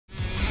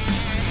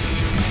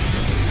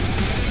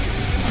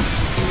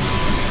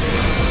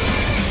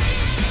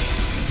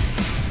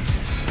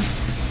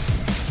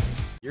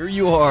Here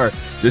you are.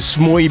 The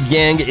Smoy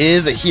gang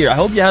is here. I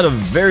hope you had a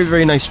very,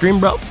 very nice stream,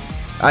 bro.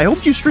 I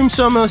hope you streamed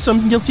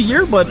some Guilty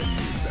Gear, but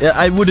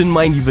I wouldn't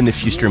mind even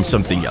if you stream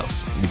something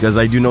else, because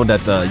I do know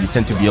that you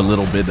tend to be a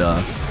little bit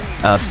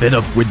fed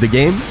up with the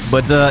game.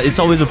 But it's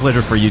always a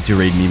pleasure for you to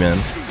raid me, man.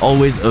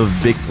 Always a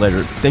big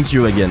pleasure. Thank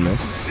you again, man.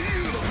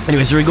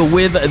 Anyways, here we go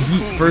with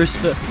the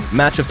first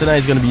match of tonight.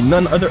 Is going to be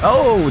none other.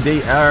 Oh,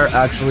 they are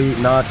actually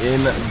not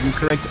in the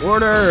correct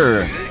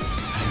order.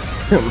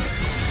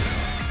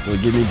 So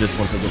give me just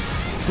 1 second.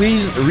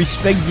 Please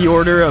respect the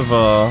order of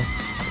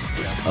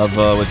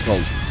what's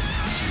called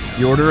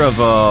the order of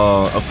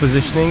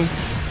positioning.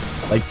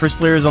 Like first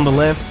player is on the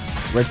left,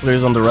 right player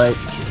is on the right.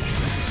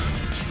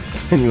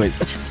 Anyways,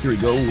 here we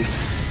go.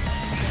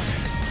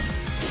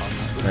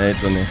 Right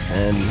on the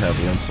hand, we have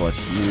Lanselot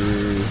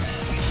here.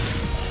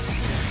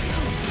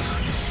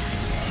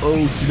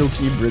 Okie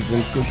dokie, breads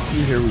and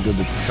cookie. Here we go,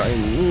 the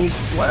Chinese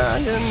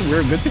flag, and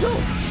we're good to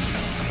go.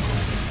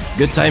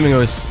 Good timing. I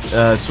was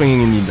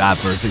swinging in the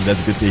perfect.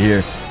 That's good to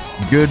hear.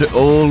 Good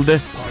old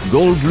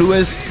Gold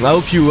Lewis. I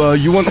hope you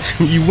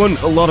won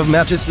a lot of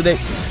matches today.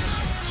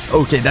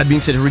 Okay, that being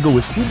said, here we go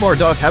with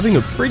FubarDuck having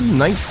a pretty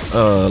nice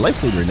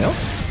life lead right now.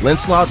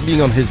 Lanselot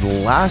being on his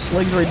last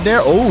legs right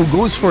there. Oh,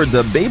 goes for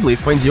the Beyblade,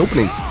 finds the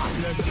opening.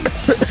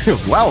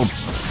 Wow.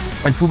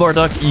 And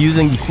FubarDuck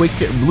using the quick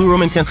blue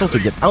Roman cancel to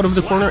get out of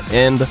the corner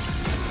and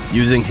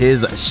using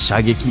his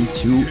Shageki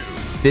to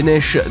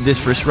finish this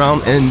first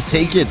round and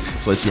take it.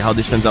 So let's see how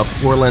this turns out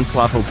for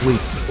Lanselot, hopefully.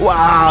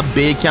 Wow,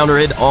 big counter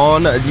hit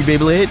on the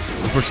Beyblade.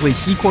 Unfortunately,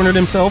 he cornered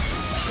himself.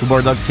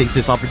 FubarDuck takes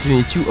this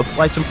opportunity to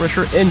apply some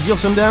pressure and deal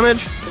some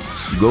damage.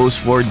 Goes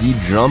for the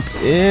jump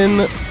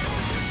in.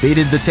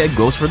 Baited the tech,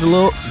 goes for the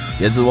low.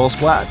 Gets the wall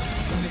splat.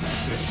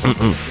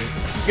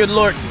 Good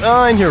lord.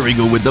 And here we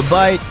go with the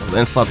bite.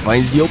 Lanselot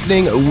finds the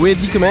opening with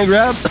the command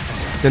grab.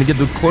 Gonna get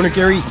the corner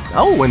carry.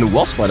 Oh, and the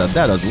wall splat at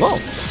that as well.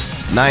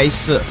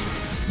 Nice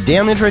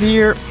damage right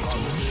here.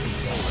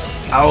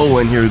 Oh,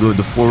 and here we go.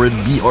 The forward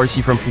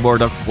BRC from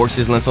FubarDuck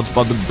forces Lanselot to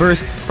spot the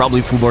burst.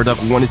 Probably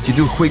FubarDuck wanted to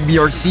do quick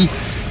BRC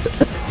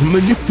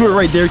maneuver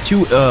right there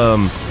to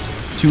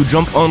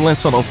jump on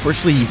Lanselot.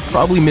 Unfortunately, he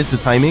probably missed the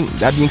timing.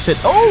 That being said,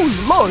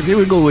 oh lord, here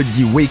we go with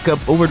the wake up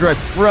overdrive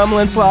from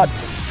Lanselot.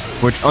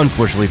 Which,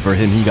 unfortunately for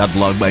him, he got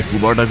blocked by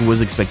FubarDuck, who was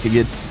expecting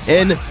it,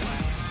 and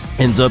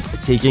ends up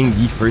taking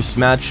the first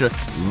match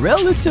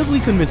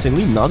relatively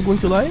convincingly. Not going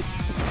to lie.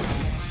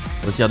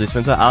 Let's see how this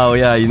turns out. Oh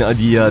yeah, you know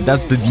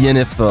that's the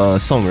DNF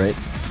song, right?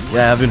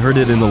 Yeah, I haven't heard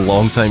it in a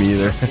long time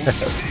either.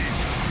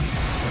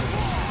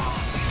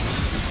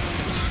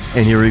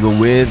 And here we go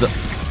with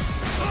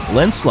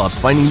Lanselot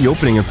finding the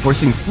opening and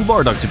forcing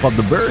FubarDuck to pop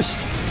the burst.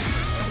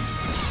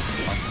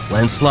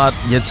 Lanselot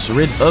gets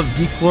rid of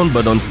the clone,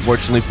 but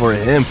unfortunately for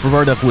him,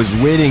 FubarDuck was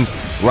waiting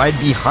right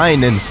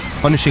behind and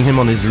punishing him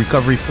on his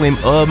recovery frame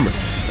of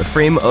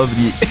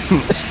the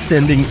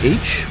extending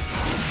H.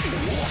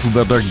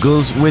 FubarDuck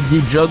goes with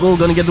the juggle,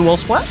 gonna get the wall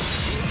splat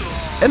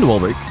and the wall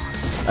break.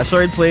 I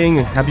started playing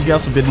Happy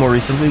Chaos a bit more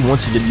recently.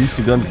 Once you get used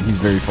to guns, he's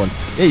very fun.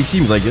 Yeah, he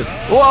seems like it.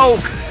 Whoa!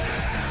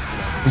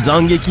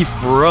 Zangeki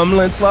from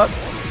Lanselot.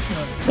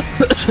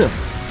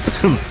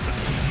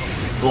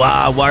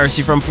 Wow,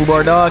 YRC from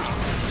FubarDuck.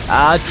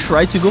 I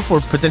tried to go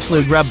for potentially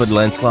a grab, but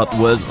Lanselot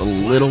was a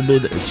little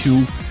bit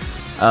too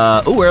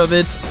aware of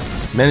it.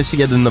 Managed to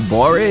get in the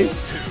Nabare.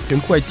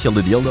 Couldn't quite seal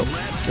the deal though.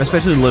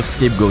 Especially the left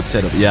scapegoat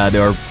setup. Yeah, they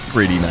are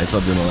pretty nice,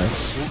 I'm gonna lie.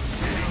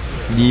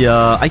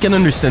 I can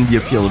understand the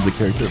appeal of the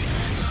character.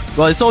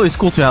 Well, it's always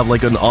cool to have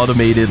like an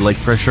automated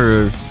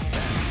pressure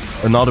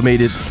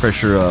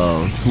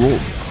tool.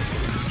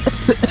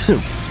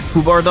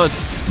 FubarDuck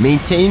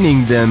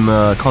maintaining them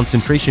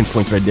concentration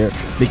points right there,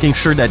 making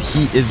sure that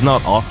he is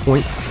not off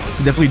point.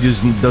 He definitely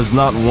does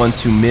not want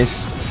to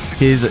miss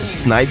his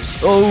snipes.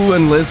 Oh,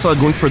 and Lanselot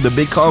going for the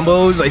big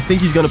combos. I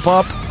think he's gonna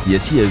pop.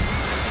 Yes, he is.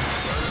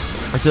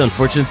 That's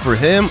unfortunate for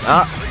him.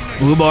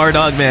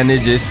 FubarDuck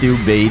manages to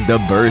bait the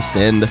burst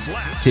and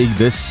take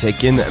the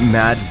second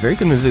match very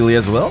convincingly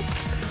as well.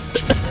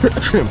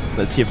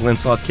 Let's see if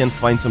Lanselot can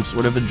find some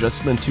sort of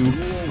adjustment to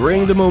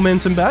bring the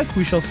momentum back.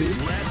 We shall see.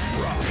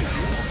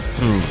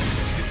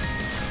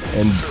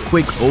 And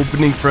quick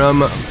opening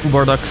from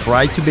FubarDuck,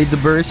 tried to bait the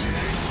burst,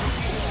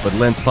 but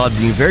Lanselot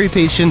being very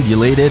patient,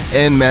 delayed it,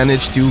 and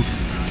managed to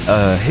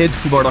hit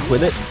FubarDuck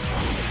with it.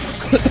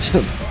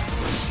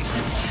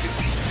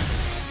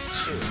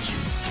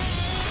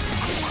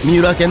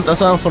 Miura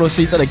Kenta-san, follow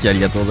Sutera,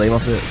 arigatou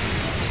gozaimasu.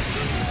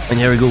 And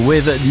here we go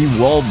with the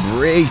wall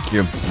break.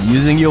 You're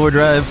using the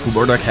overdrive.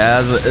 FubarDuck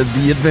has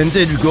the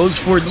advantage, goes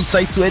for the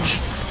side twitch.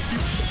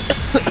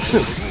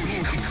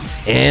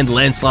 And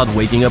Lanselot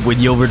waking up with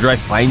the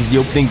overdrive, finds the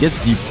opening, gets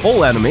the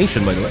full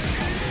animation, by the way.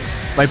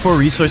 My poor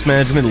resource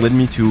management led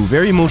me to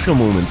very emotional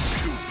moments.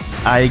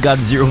 I got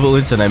 0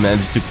 bullets and I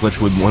managed to clutch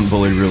with 1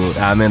 bullet reload.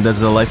 Ah man,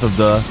 that's the life of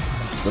the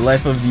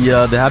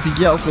Happy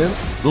Gals, man.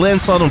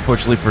 Lanselot,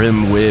 unfortunately for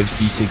him, whips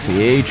the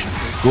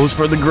 6AH, goes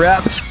for the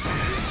grab.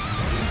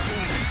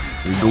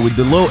 We go with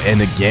the low,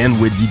 and again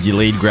with the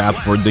delayed grab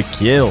for the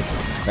kill.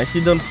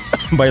 Nicely done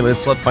by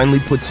Lanselot, finally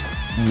puts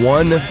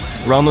one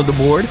round on the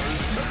board.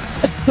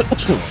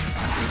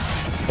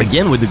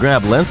 Again with the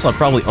grab, Lanselot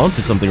probably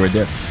onto something right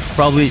there.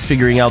 Probably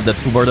figuring out that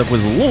FubarDuck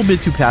was a little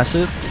bit too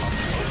passive.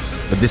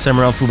 But this time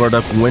around,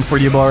 FubarDuck went for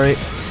the Abare.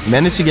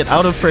 Managed to get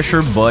out of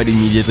pressure, but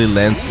immediately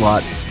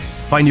Lanselot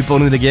find the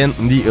opponent again,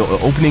 the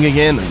opening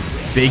again.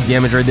 Big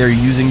damage right there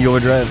using the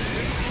overdrive.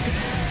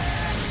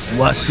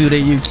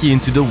 Nagoriyuki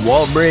into the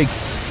wall break.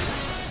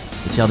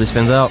 Let's see how this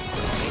pans out.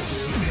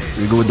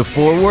 Here we go with the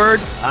forward.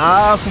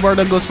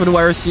 FubarDuck goes for the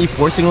YRC,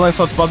 forcing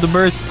Lanselot to pop the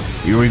burst.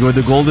 Here we go with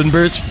the golden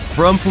burst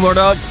from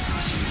FubarDuck.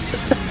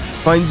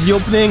 Finds the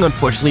opening.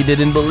 Unfortunately,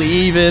 didn't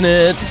believe in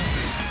it.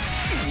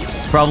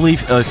 Probably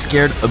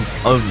scared of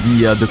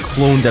the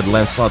clone that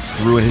Lanselot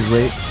threw in his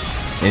way.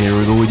 And here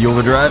we go with the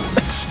overdrive.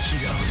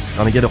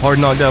 Gonna get a hard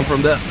knockdown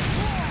from that.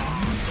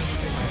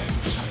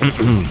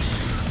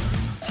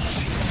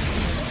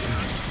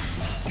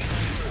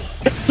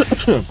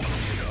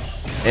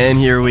 And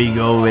here we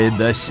go with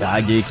the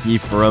Shageki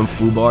from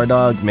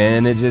FubarDuck.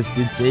 Manages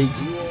to take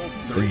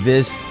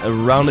this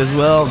round as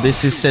well.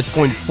 This is set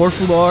point for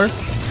Fubar.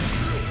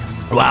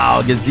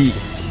 Wow, gets the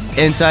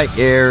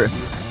anti-air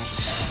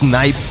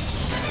snipe.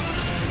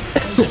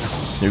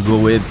 Here we go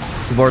with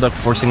FubarDuck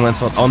forcing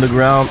Lanselot on the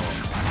ground.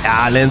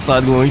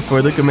 Lanselot going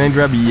for the command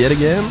grab yet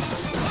again.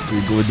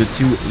 Here we go with the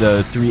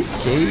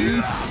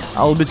 3K. A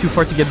little bit too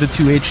far to get the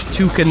 2H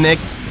to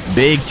connect.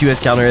 Big 2S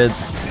counter hit.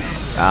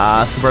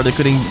 FubarDuck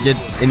couldn't get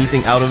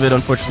anything out of it,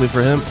 unfortunately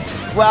for him.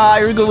 Wow,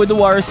 here we go with the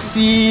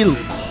YRC.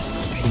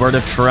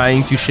 FubarDuck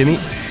trying to shimmy.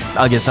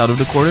 Gets out of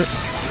the corner.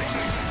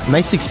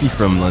 Nice XP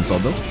from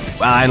Lanselot though.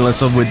 And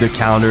Lanselot with the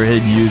counter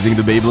hit using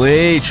the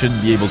Beyblade. Should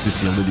be able to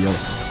seal the deal.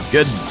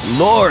 Good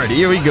lord,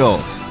 here we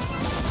go.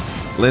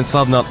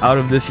 Lanselot not out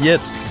of this yet.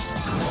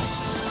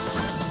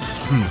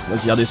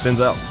 Let's see how this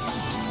spins out.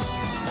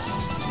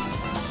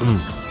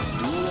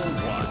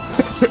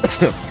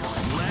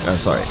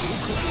 Sorry.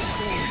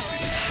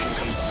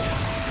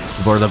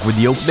 FubarDuck with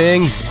the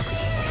opening.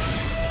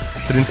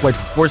 Couldn't quite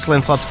force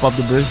Lanselot to pop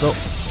the burst though.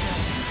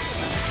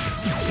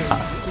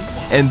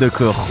 And the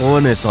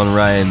cojones on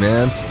Ryan,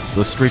 man.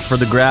 Goes straight for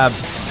the grab.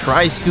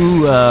 Tries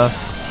to,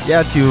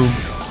 to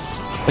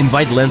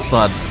invite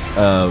Lanselot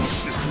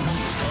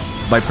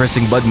by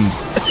pressing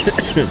buttons.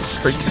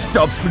 Straight to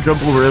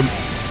jump over him.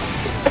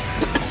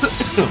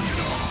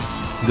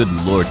 Good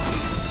lord.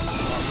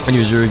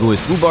 Anyways, here we go with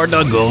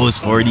FubarDuck goes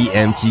for the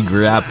empty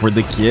grab for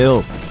the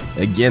kill.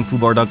 Again,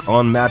 FubarDuck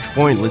on match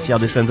point. Let's see how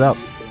this pans out.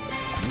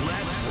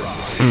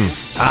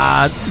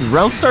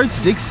 Round start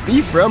 6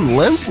 speed from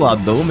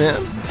Lanselot though,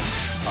 man.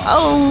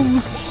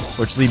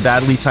 Fortunately,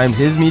 badly timed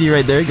his meaty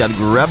right there. Got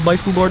grabbed by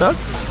FubarDuck.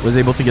 Was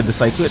able to get the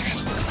side switch.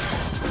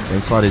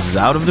 Lanselot is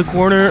out of the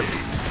corner.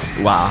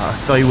 Wow, I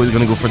thought he was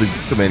going to go for the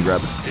command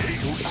grab.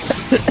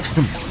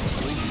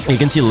 You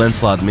can see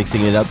Lanselot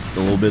mixing it up a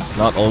little bit.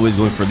 Not always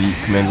going for the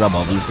command grab,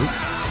 obviously.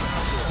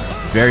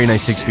 Very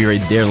nice 6P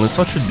right there.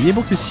 Lanselot should be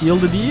able to seal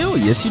the deal.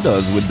 Yes, he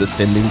does with the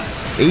sending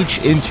H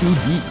into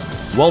the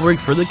wall break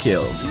for the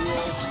kill.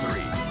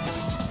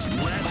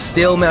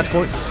 Still match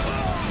point.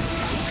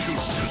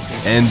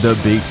 And the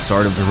big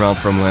start of the round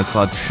from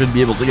Lanselot should be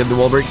able to get the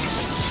wall break.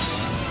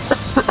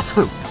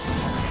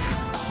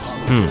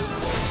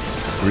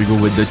 Here we go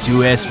with the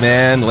 2S,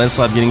 man.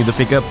 Lanselot getting the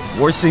pickup,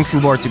 forcing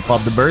Fubar to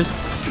pop the burst.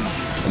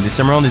 And this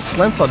time around, it's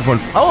Lanselot one.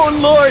 Oh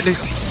lord!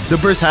 The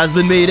burst has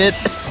been made it.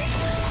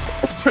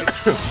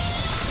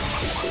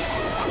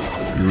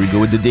 Here we go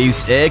with the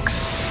Deus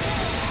Ex.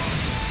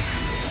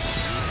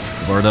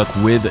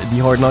 FubarDuck with the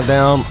hard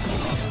knockdown.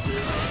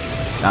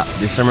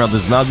 This time around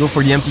does not go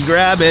for the empty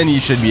grab, and he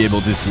should be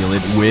able to seal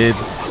it with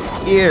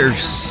Air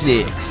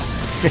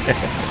 6.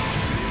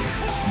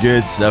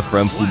 Good stuff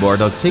from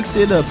FubarDuck. Takes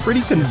it a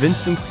pretty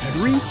convincing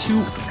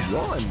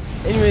 3-2-1.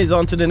 Anyways,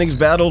 on to the next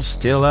battle.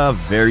 Still a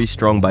very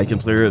strong Baiken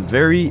player, a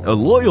very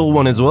loyal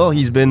one as well.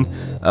 He's been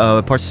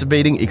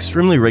participating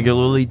extremely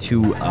regularly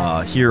to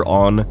here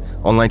on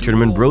online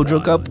tournament Brojo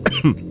Cup.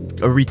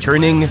 A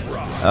returning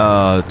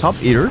top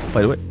 8er,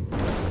 by the way,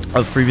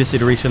 of previous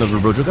iteration of the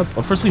Brojo Cup.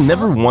 Unfortunately,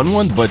 never won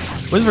one, but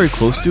was very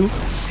close to.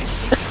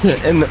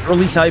 And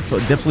early type,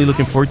 definitely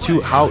looking forward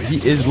to how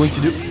he is going to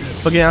do.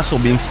 Fucking asshole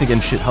being sick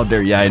and shit, how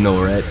dare. Yeah, I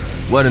know, right?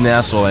 What an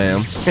asshole I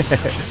am.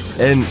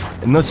 And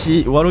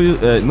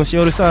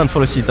Noshiyoru-san,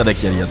 follow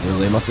itadaki arigatou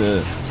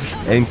gozaimasu.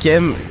 And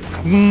Kem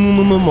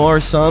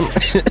Mar-san,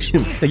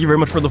 thank you very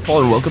much for the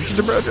follow. Welcome to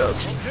the Brojo.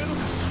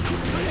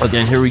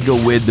 Again, here we go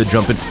with the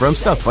jump in from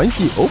stuff. Finds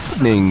the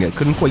opening.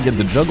 Couldn't quite get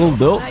the juggle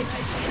though.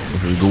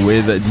 Here we go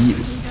with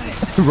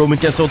the Roman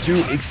cancel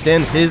to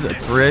extend his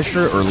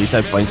pressure. Early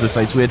type finds the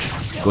side switch.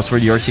 Goes for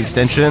the RC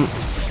extension.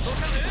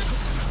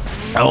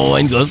 Oh,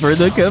 and goes for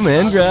the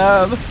command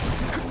grab.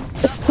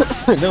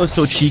 That was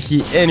so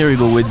cheeky. And here we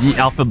go with the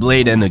Alpha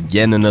Blade. And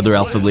again, another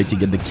Alpha Blade to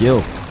get the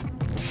kill.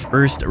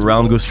 First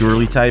round goes to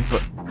early type.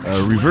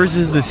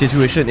 Reverses the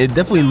situation. It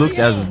definitely looked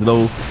as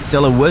though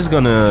Stella was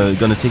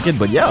gonna take it.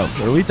 But yeah,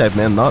 early type,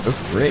 man, not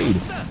afraid.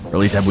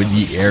 Early type with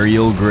the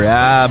aerial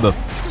grab.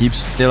 Keeps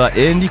Stella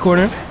in the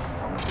corner.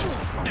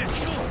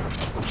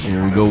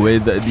 Here we go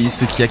with the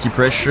Sukiyaki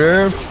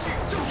pressure.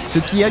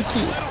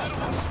 Sukiyaki.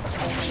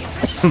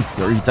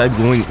 Early type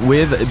going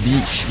with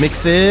the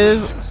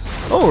Schmixes.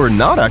 Oh, or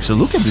not actually.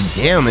 Look at the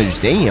damage.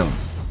 Damn.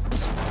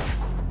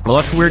 I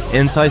watched weird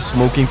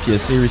anti-smoking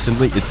PSA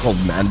recently. It's called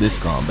Madness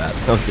Combat.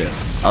 Okay,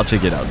 I'll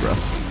check it out, bro.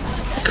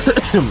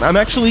 I'm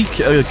actually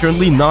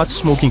currently not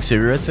smoking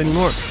cigarettes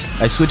anymore.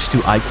 I switched to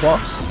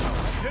IQOS.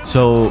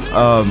 So,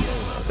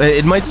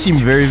 it might seem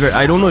very,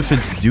 I don't know if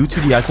it's due to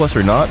the IQOS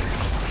or not.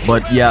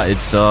 But yeah,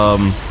 it's,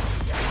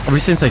 ever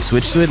since I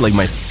switched to it, like,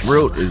 my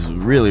throat is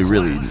really,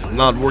 really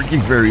not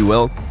working very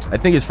well. I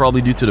think it's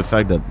probably due to the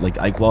fact that, like,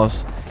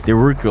 IQOS, they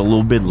work a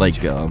little bit like,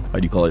 how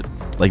do you call it?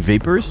 Like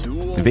vapors?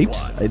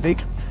 Vapes, I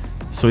think.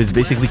 So it's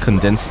basically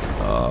condensed,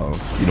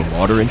 you know,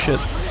 water and shit.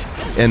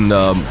 And,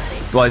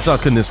 well, it's not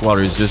condensed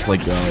water. It's just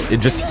like it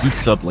just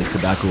heats up like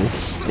tobacco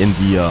in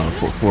the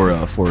for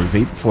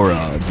vape for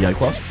the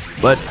IQOS.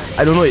 But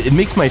I don't know. It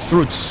makes my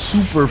throat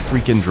super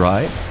freaking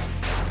dry,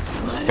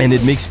 and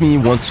it makes me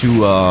want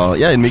to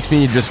yeah, it makes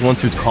me just want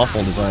to cough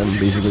all the time,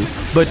 basically.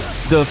 But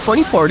the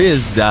funny part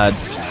is that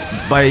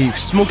by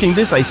smoking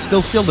this, I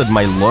still feel that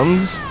my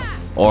lungs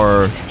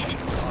are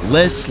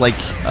less like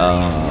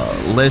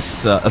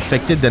less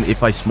affected than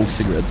if I smoke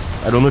cigarettes.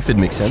 I don't know if it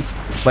makes sense,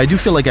 but I do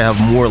feel like I have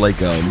more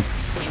like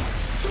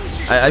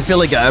I feel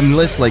like I'm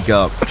less like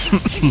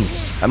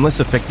I'm less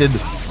affected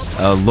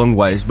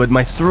lung-wise, but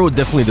my throat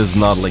definitely does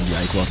not like the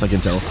IQOS, I can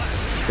tell.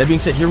 That being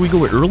said, here we go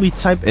with early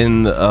type,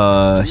 and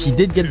he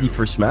did get the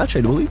first match,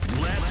 I believe,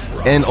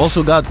 and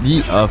also got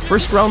the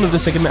first round of the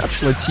second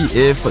match. Let's see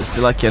if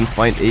Stella can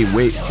find a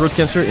way. Throat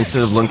cancer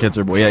instead of lung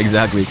cancer, boy. Yeah,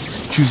 exactly.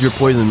 Choose your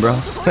poison, bro.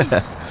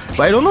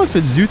 But I don't know if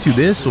it's due to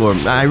this, or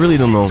I really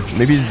don't know.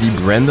 Maybe it's the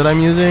brand that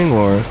I'm using,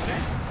 or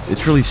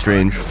it's really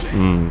strange.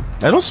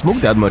 I don't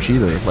smoke that much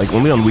either. Like,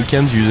 only on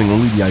weekends, using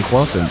only the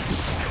IQOS, and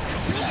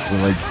it's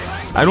like,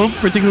 I don't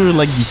particularly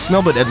like the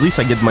smell, but at least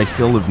I get my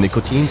fill of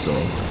nicotine, so.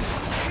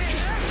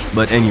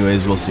 But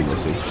anyways, we'll see, we'll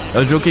see. I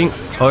was joking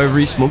how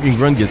every smoking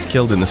grunt gets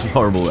killed in this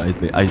horrible.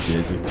 I see.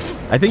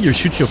 I think your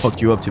shoot show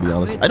fucked you up, to be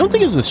honest. I don't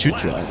think it's a shoot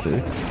show,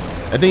 actually.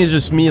 I think it's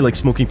just me, like,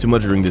 smoking too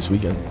much during this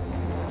weekend.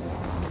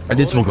 I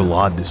did smoke a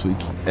lot this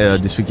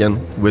weekend.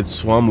 With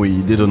Swam,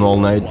 we did an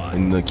all-night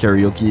in the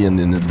karaoke and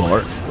in the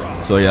bar.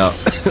 So yeah,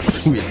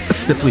 we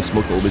definitely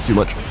smoked a little bit too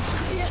much.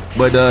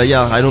 But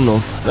yeah, I don't know.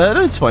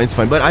 It's fine, it's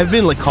fine. But I've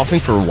been like coughing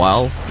for a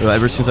while,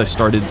 ever since I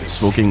started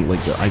smoking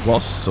like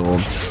IQOS. So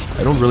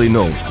I don't really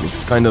know.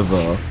 It's kind of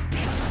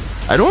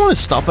I don't want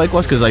to stop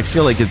IQOS because I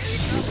feel like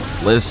it's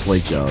less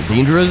like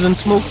dangerous than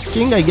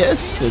smoking, I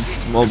guess.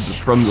 It's, well,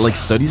 from like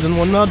studies and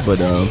whatnot. But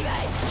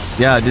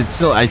yeah, it's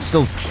still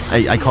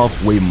I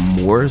cough way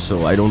more,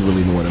 so I don't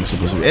really know what I'm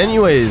supposed to do.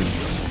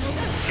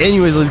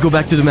 Anyways, let's go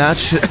back to the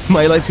match.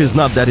 My life is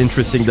not that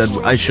interesting that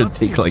I should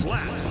take like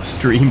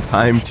stream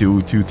time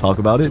to talk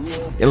about it.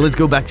 And let's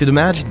go back to the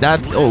match. That,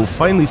 oh,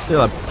 finally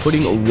still I'm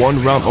putting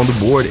one round on the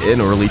board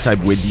in early type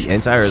with the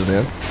anti-airs,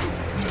 man.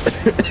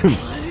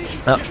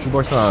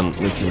 Fubar-san,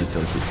 let's see.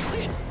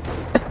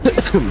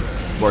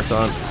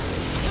 Fubar-san.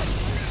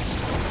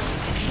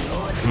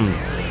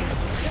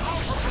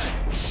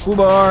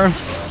 Fubar.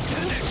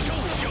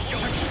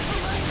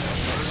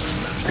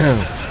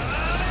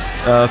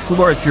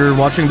 Fubar, if you're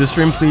watching the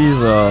stream, please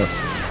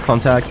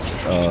contact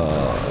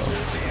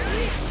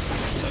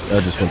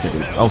just 1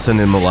 second. I'll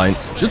send him a line.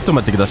 ちょっと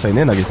待ってください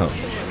ね、Nageさん。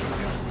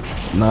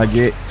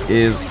Nage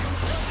is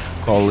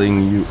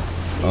calling you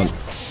on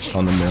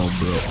the mail,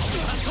 bro.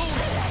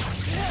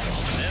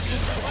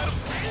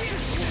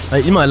 は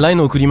い、今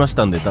LINE を送りまし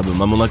たんで、多分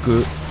間もな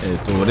く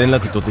連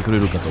絡取ってくれ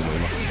るかと思い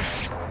ま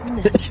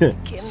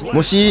す。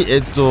もし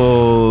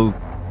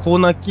来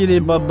なけ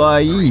れば場合、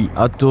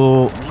あ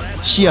と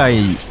試合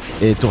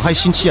配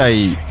信試合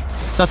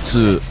2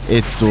つ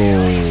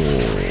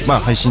まあ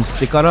配信し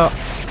てから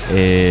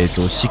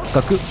失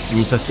格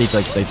にさせていた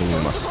だきたいと思い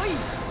ます。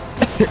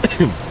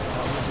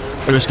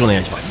よろしくお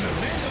願いします。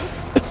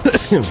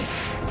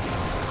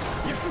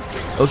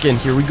Okay, and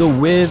here we go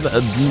with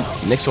the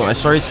next one. I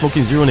started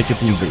smoking zero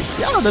nicotine vapes.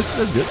 Yeah, that's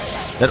good.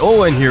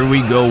 Oh, and here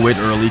we go with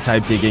early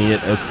type taking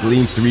it a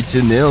clean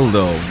 3-0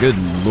 though. Good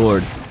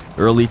lord.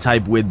 Early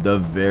type with the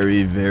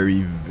very.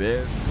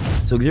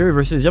 So Xiri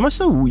versus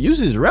Yamashita, who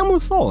uses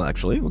Ramlethal,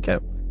 actually. Okay.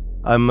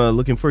 I'm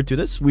looking forward to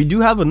this. We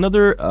do have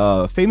another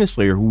famous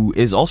player who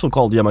is also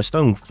called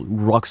Yamashita, who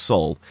rocks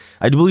Sol.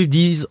 I do believe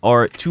these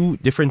are two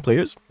different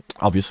players,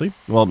 obviously.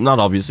 Well, not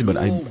obviously, but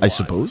I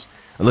suppose.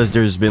 Unless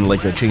there's been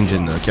like a change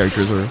in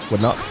characters or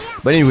whatnot.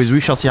 But anyways, we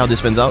shall see how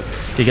this pans out.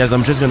 Okay guys,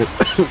 I'm just gonna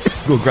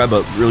go grab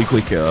a really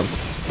quick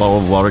bottle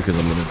of water because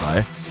I'm gonna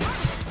die.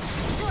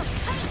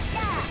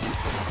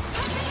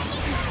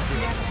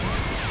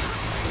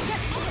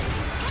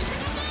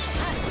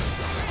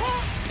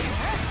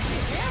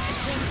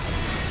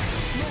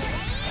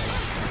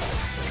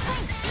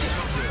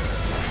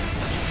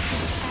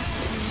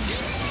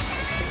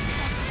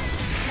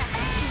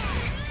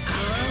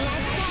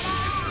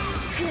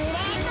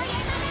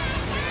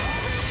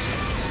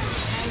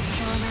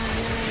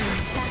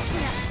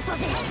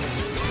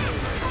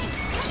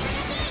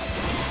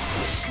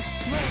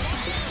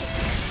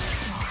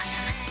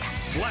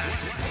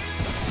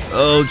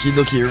 Okie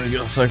dokie, here we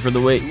go. Sorry for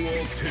the wait.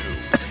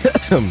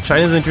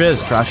 China's internet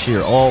is trash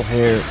here. All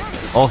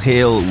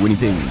hail Winnie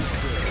Ping.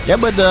 Yeah,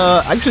 but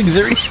actually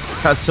Xiri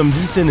has some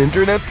decent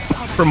internet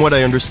from what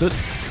I understood.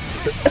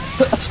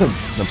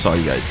 I'm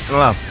sorry, guys.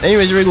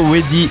 Anyways, here we go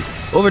with the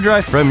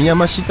overdrive from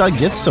Yamashita.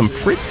 Gets some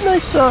pretty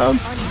nice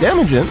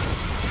damage in.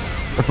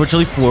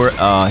 Unfortunately for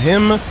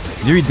him,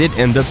 Xiri did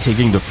end up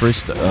taking the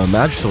first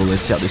match, so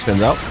let's see how this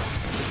pans out.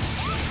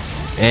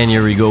 And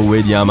here we go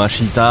with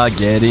Yamashita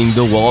getting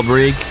the wall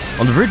break.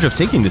 On the verge of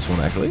taking this one,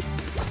 actually.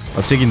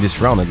 Of taking this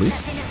round, at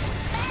least.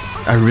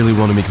 I really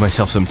want to make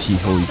myself some tea.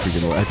 Holy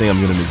freaking Lord. I think I'm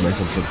going to make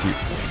myself some tea.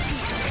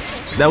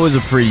 That was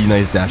a pretty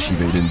nice dash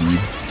evade, indeed.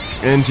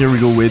 And here we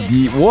go with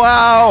the...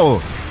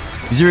 Wow!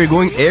 Xiri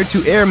going air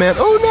to air, man.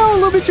 Oh, no! A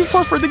little bit too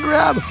far for the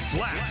grab.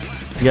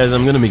 Guys,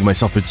 I'm going to make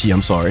myself a tea.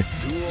 I'm sorry.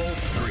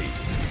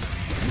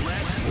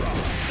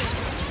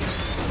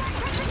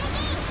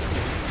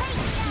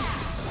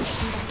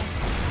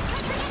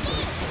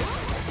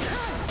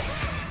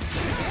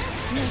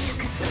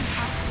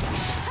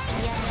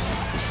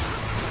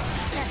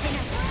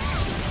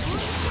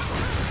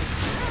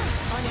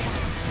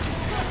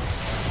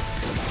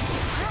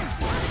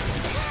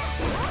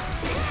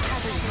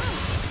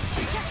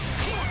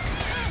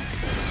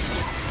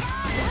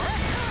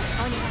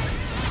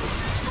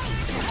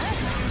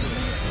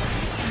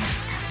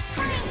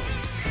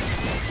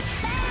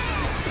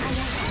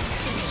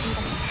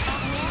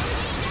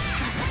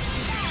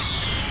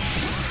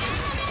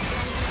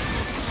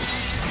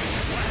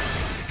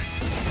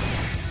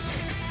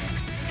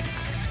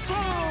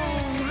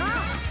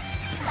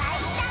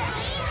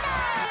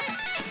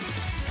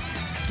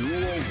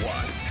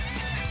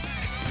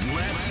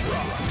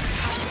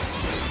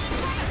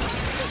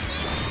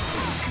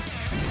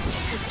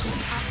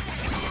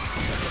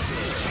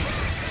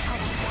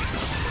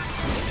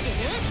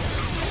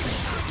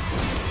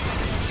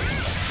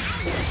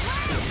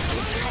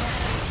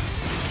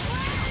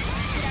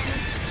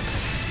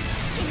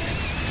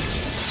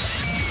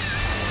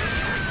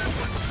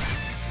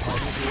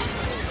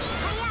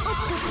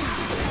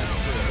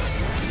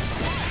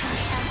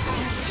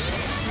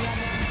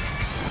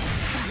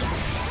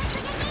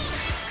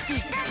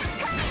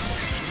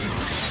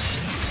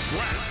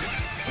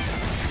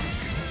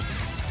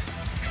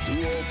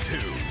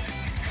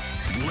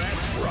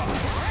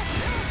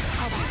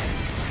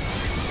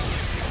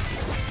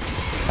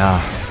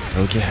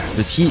 Okay.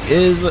 The tea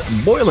is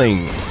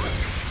boiling.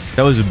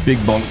 That was a big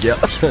bonk, yeah.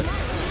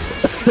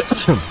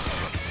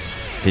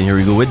 And here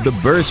we go with the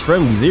burst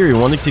from Xiri,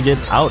 wanting to get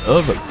out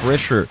of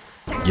pressure.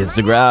 Gets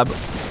the grab.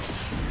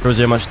 Throws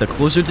Yamashita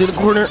closer to the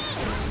corner.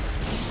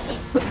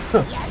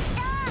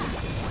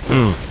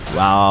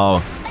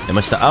 Wow.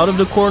 Yamashita out of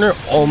the corner,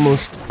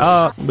 almost.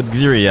 But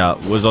Xiri,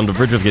 was on the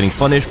verge of getting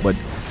punished, but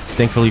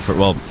thankfully for,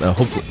 well,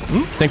 hopefully,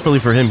 thankfully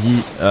for him,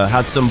 he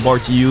had some bar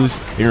to use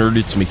in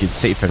order to make it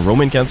safe and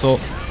Roman cancel.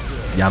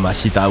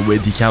 Yamashita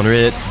with the counter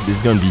hit. This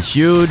is going to be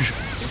huge.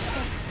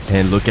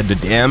 And look at the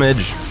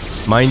damage.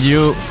 Mind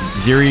you,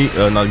 Xiri,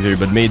 not Xiri,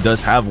 but Mei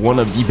does have one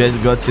of the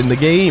best guts in the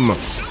game.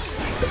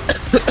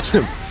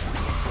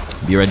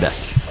 Be right back.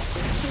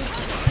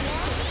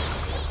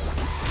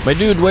 My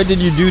dude, why did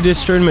you do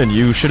this tournament?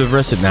 You should have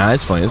rested. Nah,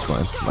 it's fine, it's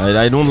fine.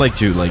 I don't like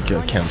to,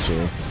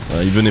 cancel,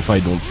 even if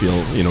I don't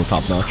feel,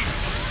 top notch.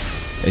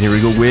 And here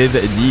we go with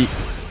the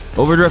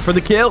overdrive for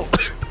the kill.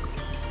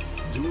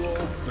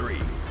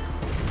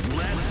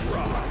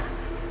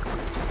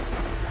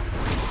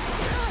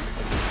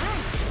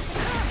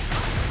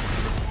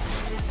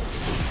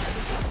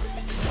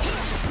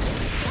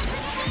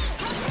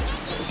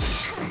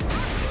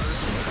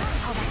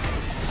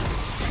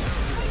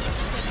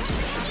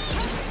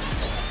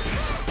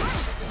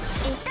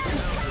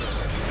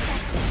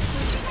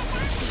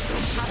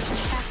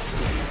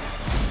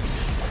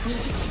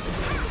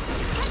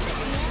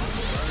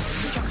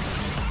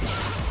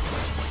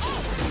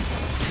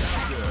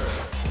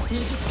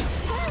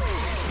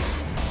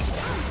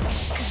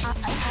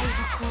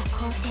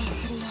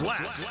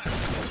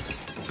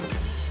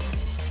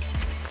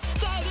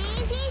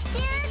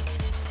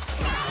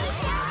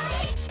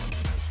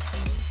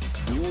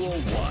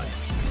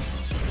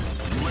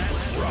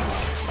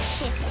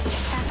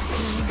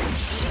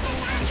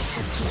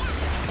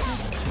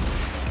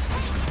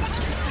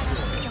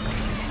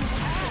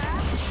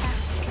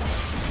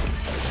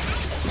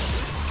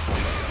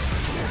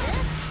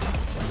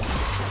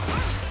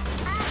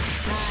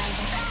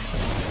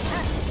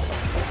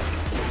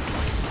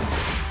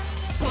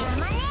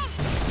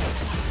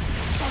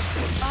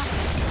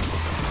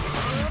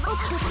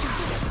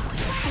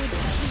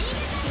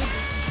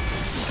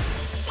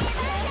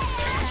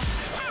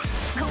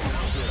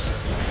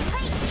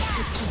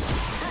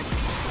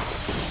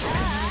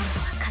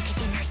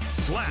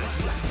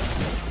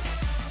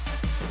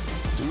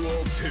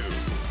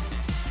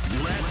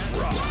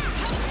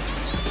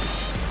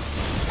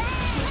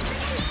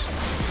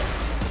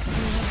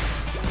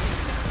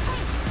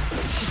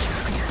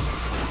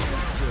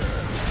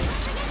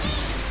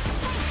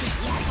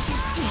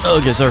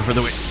 Okay, sorry for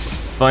the wait.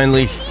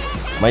 Finally,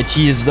 My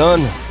tea is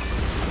done.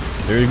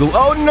 There you go.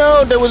 Oh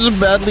no, that was a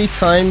badly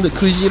timed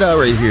Kujira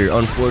right here.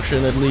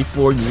 Unfortunately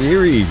for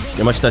Xiri.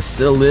 Yamashita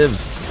still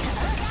lives.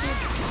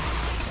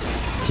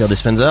 See how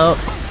this pans out.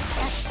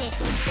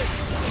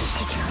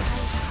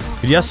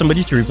 Could you ask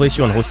somebody to replace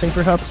you on hosting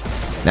perhaps?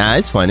 Nah,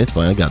 it's fine,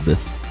 I got this.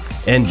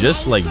 And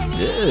just like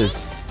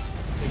this,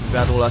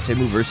 battle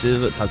Atemu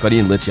versus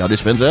Takarin. Let's see how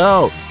this pans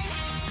out.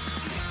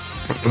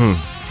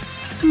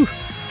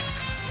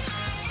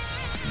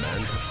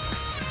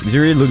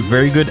 Xiri looked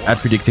very good at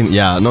predicting.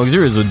 Yeah, no,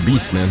 Xiri is a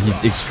beast, man. He's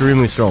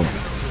extremely strong.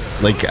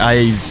 Like,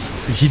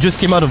 he just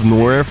came out of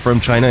nowhere from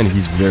China and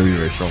he's very,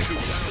 very strong.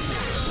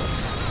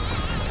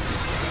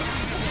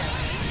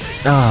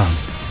 Ah,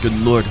 good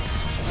lord.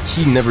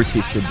 He never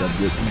tasted that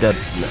good,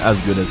 as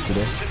good as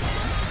today.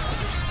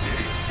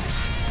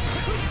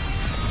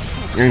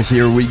 And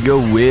here we go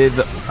with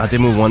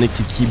Atemu wanting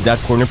to keep that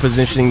corner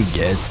position.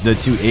 Gets the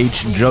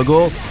 2H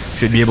juggle.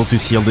 Should be able to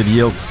seal the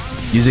deal.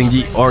 Using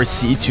the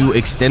RC to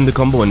extend the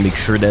combo and make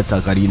sure that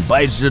Takarin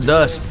bites the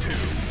dust.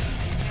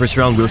 First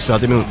round goes to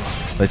Atemu.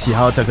 Let's see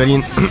how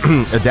Takarin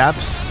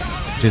adapts.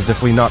 Which is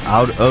definitely not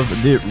out of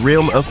the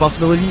realm of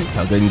possibility.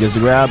 Takarin gets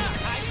the grab.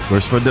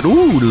 Goes for the...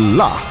 Ooh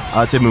la!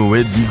 Atemu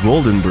with the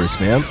golden burst,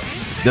 man.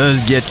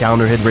 Does get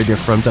counter hit right there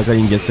from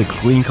Takarin. Gets a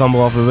clean combo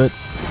off of it.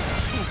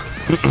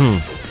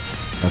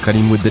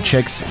 Takarin with the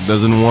checks.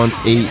 Doesn't want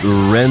a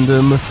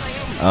random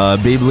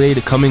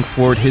Beyblade coming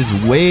forward his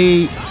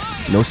way.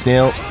 No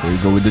snail. There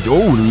you go with the...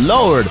 Oh,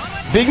 lord!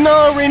 Big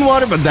no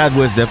rainwater, but that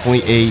was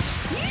definitely a...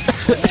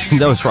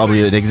 that was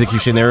probably an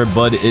execution error,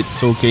 but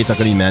it's okay.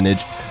 Takarin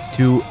managed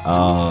to,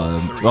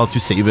 well, to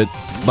save it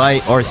by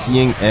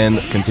RCing and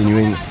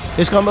continuing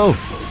his combo.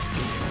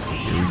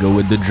 Here we go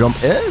with the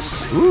jump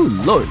S. Ooh,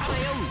 lord.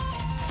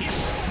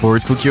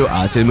 Forward Fukyo,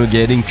 Atemu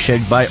getting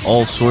checked by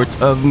all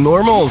sorts of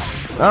normals.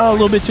 A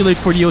little bit too late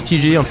for the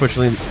OTG,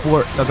 unfortunately,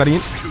 for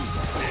Takarin.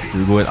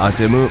 Here we go with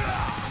Atemu.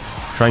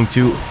 Trying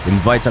to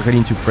invite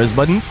Takarin to press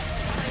buttons.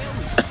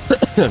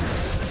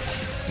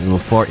 Little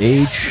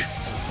 4H.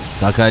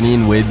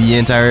 Takarin with the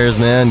anti-airs,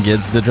 man.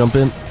 Gets the jump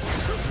in.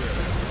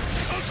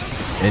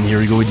 And here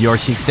we go with the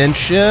RC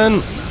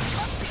extension.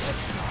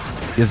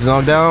 Gets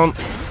knocked down.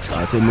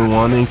 Atemu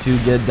wanting to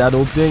get that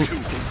opening.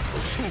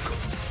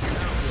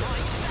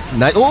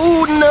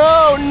 Oh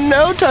no,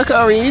 no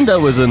Takarin. That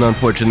was an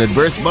unfortunate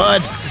burst,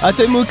 but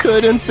Atemu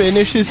couldn't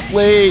finish his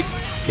plate.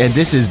 And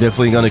this is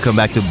definitely going to come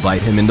back to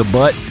bite him in the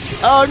butt.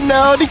 Oh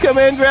no, the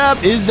command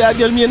grab. Is that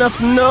going to be enough?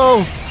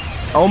 No.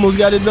 Almost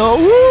got it though.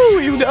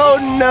 Woo! Oh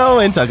no.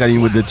 And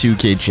Takarin with the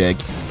 2K check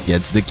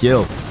gets the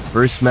kill.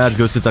 First match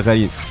goes to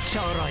Takarin.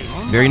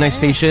 Very nice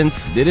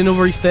patience. Didn't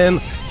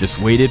overextend. Just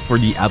waited for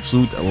the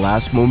absolute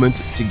last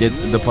moment to get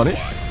the punish.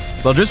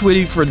 Well, just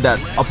waiting for that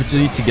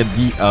opportunity to get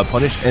the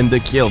punish and the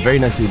kill. Very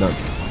nicely done.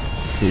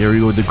 Okay, here we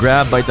go. The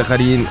grab by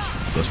Takarin.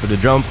 Goes for the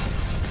jump.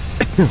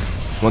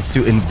 Wants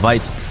to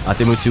invite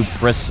Atemu to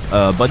press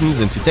buttons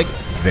and to take.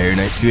 Very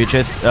nice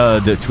 2HS.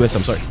 The 2S,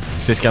 I'm sorry.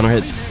 2S counter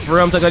hit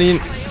from Takarin.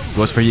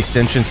 Goes for the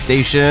extension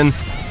station.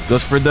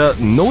 Goes for the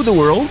know the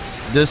world.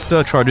 Just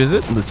charges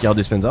it. Let's see how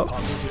this pans out.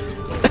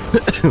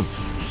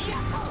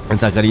 And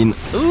Takarin.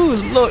 Ooh,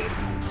 look.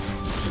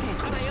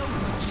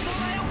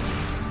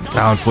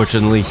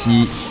 Unfortunately,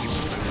 he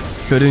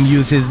couldn't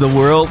use his the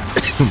world.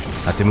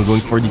 Atemu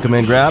going for the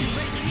command grab.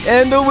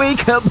 And the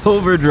wake up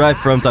overdrive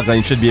from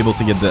Takarin should be able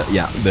to get the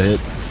hit.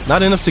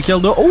 Not enough to kill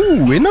though.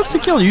 Oh, enough to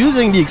kill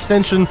using the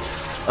extension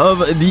of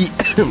the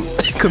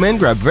command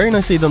grab. Very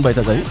nicely done by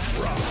Takarin.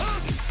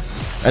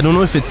 I don't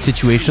know if it's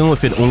situational,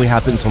 if it only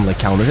happens on like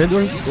counter hit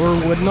or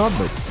whatnot,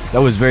 but that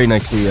was very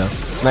nicely,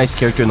 nice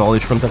character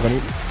knowledge from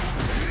Takarin.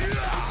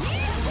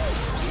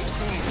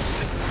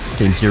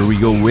 And here we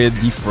go with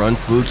the front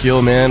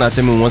Fukyo, man.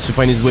 Atemu wants to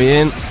find his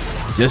way in.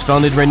 Just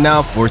found it right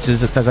now.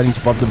 Forces Takarin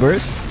to pop the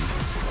burst.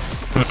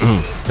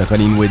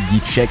 Takarin with the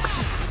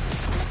checks.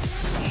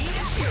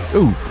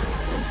 Ooh.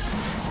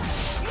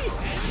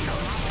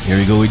 Here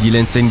we go with the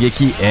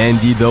Lensengeki and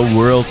the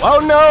world. Oh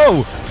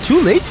no!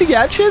 Too late to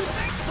catch it?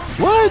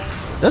 What?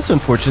 That's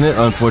unfortunate.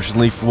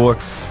 Unfortunately for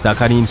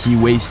Takarin, he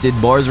wasted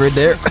bars right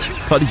there.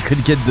 Thought he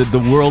could get the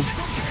world,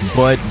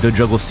 but the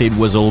juggle state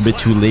was a little bit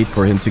too late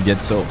for him to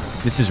get, so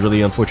this is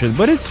really unfortunate,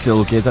 but it's still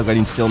okay.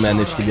 Takarin still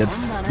managed to get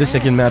the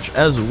second match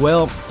as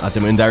well.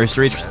 Atemu in dire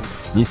straits,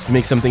 needs to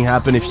make something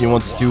happen if he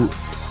wants to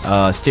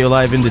stay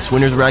alive in this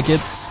winner's bracket.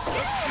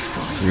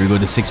 Here we go,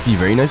 the 6P,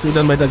 very nicely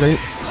done by Takarin.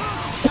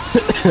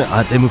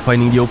 Atemu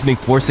finding the opening,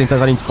 forcing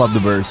Takarin to pop the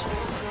burst.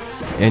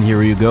 And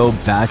here you go,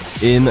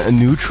 back in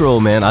neutral,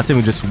 man.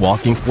 Atemu just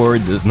walking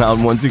forward, does not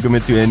want to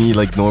commit to any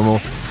like normal.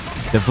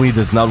 Definitely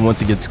does not want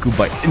to get scooped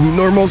by any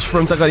normals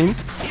from Takarin.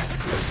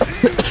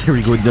 Here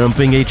we go,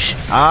 dumping H.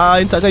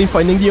 And Takarin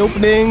finding the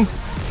opening.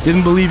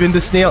 Didn't believe in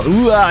the snail.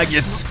 Ooh,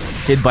 gets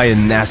hit by a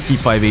nasty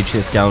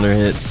 5HS counter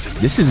hit.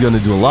 This is gonna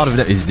do a lot of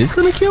that. Is this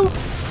gonna kill?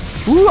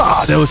 Ooh,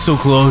 that was so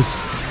close.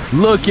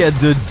 Look at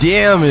the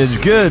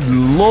damage. Good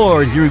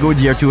lord. Here we go with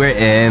the R2 air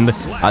and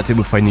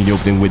Atemu finding the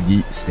opening with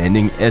the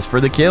standing S for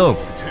the kill.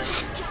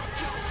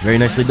 Very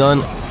nicely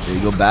done. There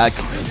you go, back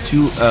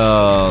to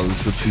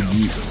let's go to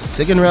the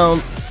second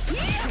round.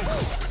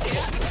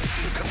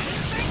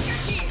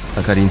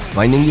 Takarin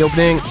finding the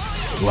opening.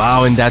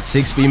 Wow, and that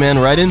 6B, man,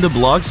 right in the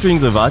block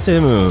strings of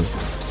Atemu.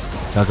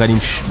 Takarin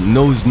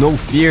knows no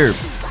fear.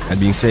 That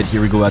being said,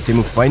 here we go,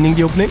 Atemu finding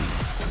the opening.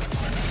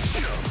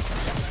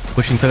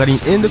 Pushing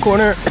Takarin in the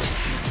corner.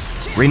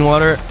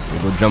 Rainwater.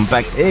 There we go, jump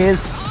back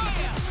ace.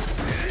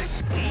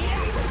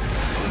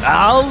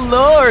 Oh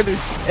lord!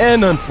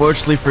 And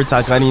unfortunately for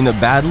Takarin, a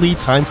badly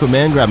timed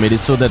command grab made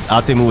it so that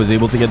Atemu was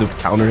able to get a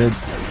counter hit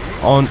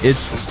on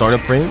its startup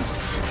frames.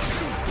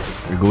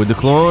 Here we go with the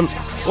clone.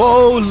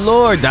 Oh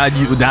lord!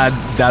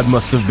 That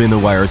must have been a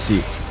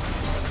YRC.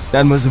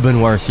 That must have been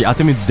YRC.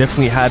 Atemu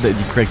definitely had the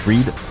correct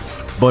read.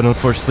 But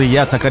unfortunately,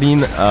 yeah,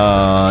 Takarin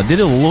did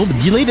it a little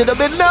bit, delayed it a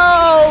bit.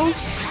 No!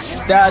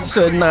 That's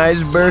a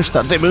nice burst,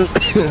 Atemu.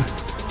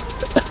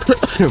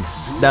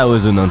 That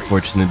was an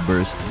unfortunate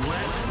burst.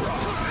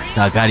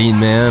 Takarin,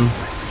 man.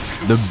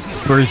 The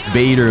burst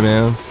baiter,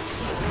 man.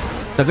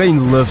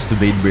 Takarin loves to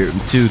bait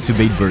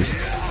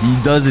bursts. He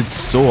does it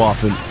so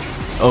often.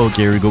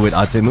 Okay, here we go with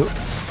Atemu.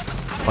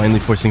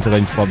 Finally forcing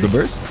Takarin to pop the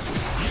burst.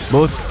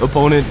 Both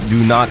opponent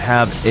do not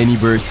have any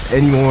bursts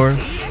anymore.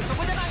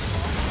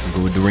 We'll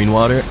go with the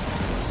rainwater.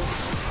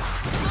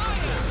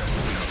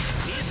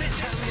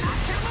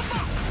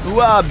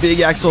 Wow,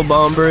 big Axel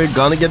Bomber.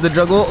 Gonna get the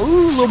juggle.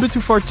 Ooh, a little bit too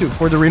far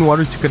for the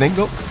rainwater to connect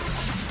though.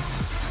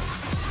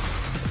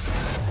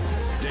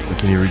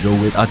 Okay, here we go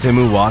with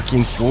Atemu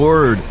walking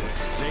forward.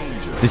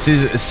 This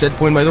is a set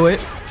point, by the way.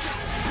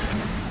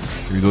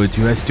 Here we go with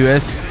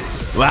 2S.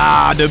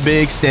 Wow, the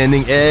big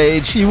standing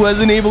edge. He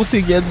wasn't able to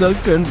get the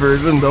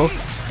conversion though.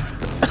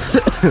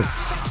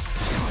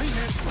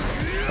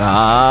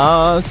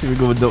 Here we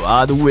go with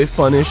the whiff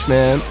punish,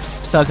 man.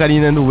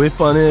 Takarin and the whiff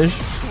punish.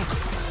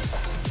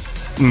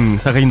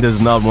 Takarin does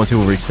not want to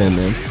overextend,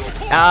 man.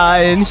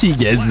 And he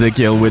gets the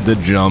kill with the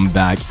jump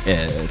back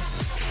S.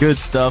 Good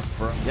stuff.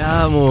 い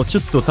やーもうちょ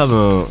っと多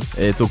分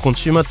今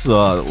週末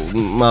は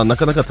まあな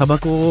かなかタバ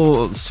コ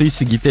を吸い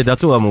すぎて、あ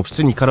とはもう普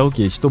通にカラオ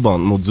ケ一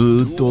晩もうず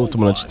ーっと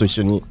友達と一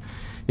緒に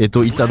い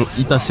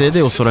たせい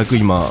でおそらく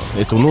今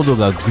喉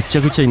がぐち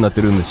ゃぐちゃになっ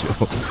てるんですよ。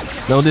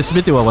なので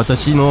全ては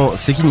私の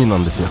責任な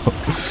んですよ。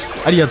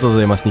ありがとうご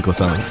ざいますニコ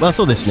さん。まあ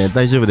そうですね、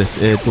大丈夫で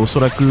す。おそ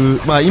らく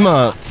まあ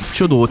今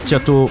ちょうどお茶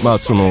とまあ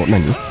その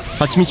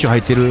蜂蜜入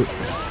ってる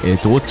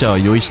お茶を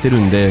用意してる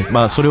んで、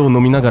まあそれを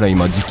飲みながら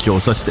今実況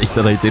させてい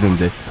ただいてるん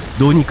で、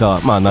どうにか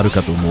まあなる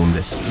かと思うん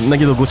です。だ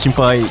けどご心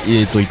配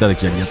いただ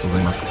きありがとうご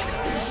ざいます。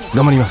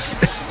頑張ります。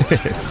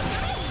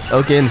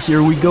Okay, and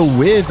here we go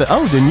with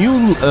the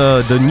new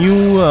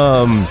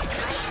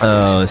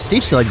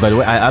stage select. By the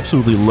way, I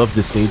absolutely love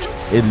this stage.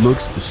 It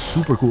looks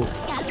super cool.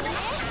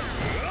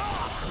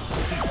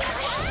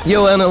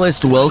 Yo,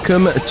 analyst,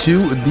 welcome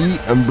to the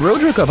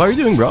Brojo Cup. How are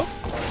you doing, bro?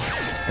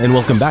 And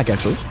welcome back,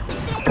 actually.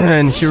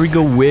 And here we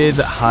go with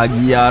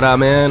Hagyaara,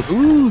 man.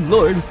 Ooh,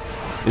 lord.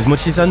 As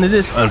much as under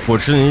this,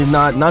 unfortunately,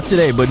 not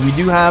today. But we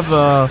do have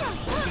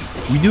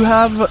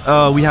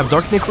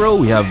DarkNecro,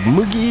 we have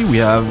Mugi, we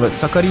have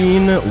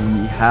Takarin,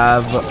 we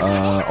have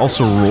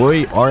also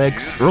Roy,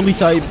 RX, early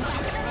type.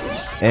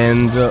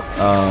 And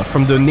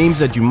from the names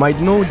that you might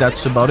know,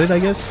 that's about it, I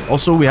guess.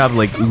 Also, we have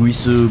like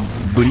Uisu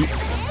Buri,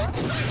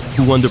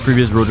 who won the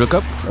previous Brojo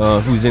Cup,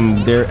 who's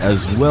in there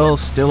as well.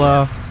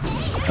 Stella,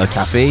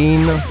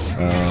 Caffeine.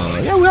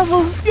 Yeah, we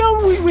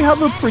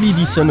have a pretty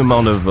decent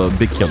amount of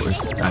big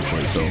killers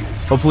actually. So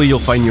hopefully you'll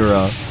find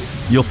a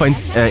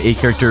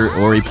character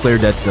or a player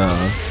that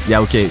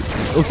yeah, okay,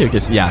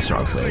 so yeah,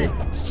 strong player.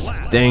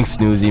 Thanks,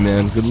 Snoozy,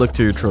 man. Good luck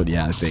to your throat.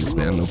 Yeah, thanks,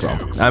 man. No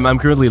problem. I'm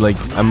currently like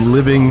I'm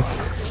like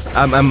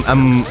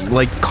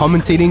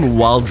commentating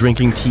while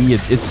drinking tea.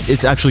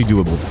 It's actually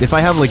doable. If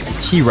I have like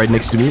tea right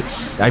next to me,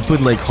 I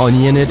put like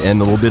honey in it and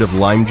a little bit of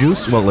lime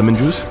juice, well, lemon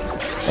juice,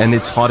 and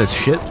it's hot as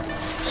shit.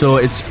 So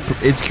it's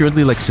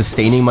currently like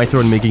sustaining my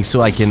throat and making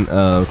so I can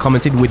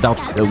commentate without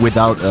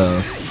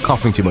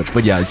coughing too much.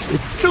 But yeah, it's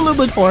a little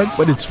bit hard,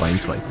 but it's fine.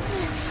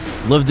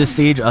 Love this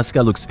stage.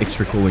 Asuka looks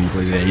extra cool when he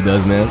plays. Yeah, he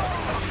does, man.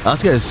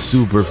 Asuka is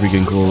super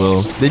freaking cool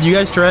though. Did you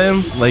guys try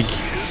him? Like,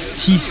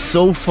 he's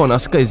so fun.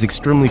 Asuka is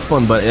extremely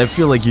fun, but I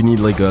feel like you need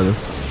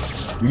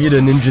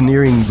an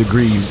engineering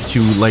degree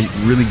to like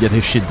really get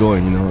his shit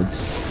going. You know, he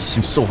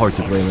seems so hard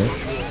to play, man.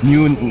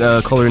 New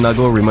color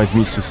Nago reminds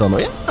me of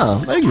Susano.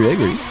 Yeah, I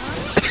agree.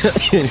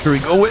 Here we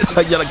go with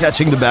Hagyaara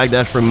catching the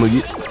backdash from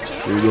Mugi.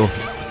 Here we go.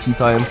 Tea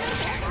time.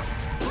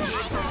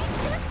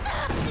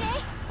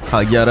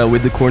 Hagyaara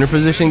with the corner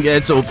position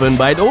gets opened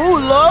by... Oh,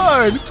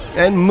 Lord!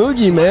 And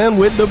Mugi, man,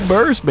 with the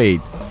burst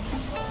bait.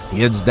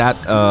 Gets that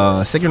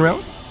second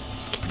round.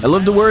 I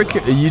love the work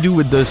you do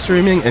with the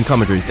streaming and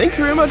commentary. Thank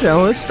you very much,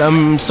 analyst.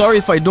 I'm sorry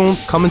if I don't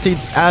commentate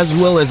as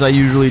well as I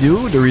usually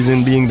do. The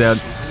reason being that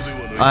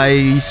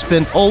I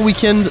spent all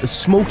weekend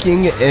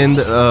smoking and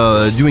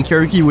doing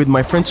karaoke with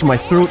my friends, so my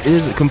throat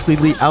is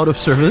completely out of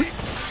service.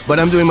 But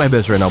I'm doing my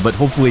best right now. But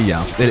hopefully,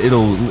 yeah,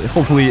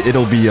 hopefully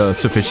it'll be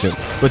sufficient.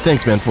 But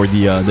thanks, man, for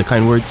the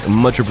kind words.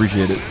 Much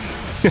appreciated.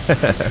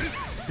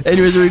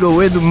 Anyways, here we go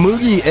with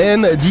Mugi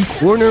and the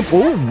corner.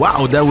 Oh,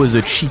 wow, that was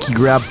a cheeky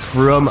grab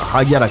from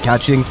Hagyaara,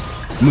 catching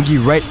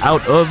Mugi right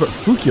out of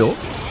Fukyo.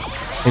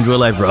 In real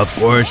life, bro. Of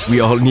course, we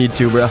all need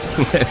to, bro.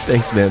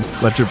 Thanks, man.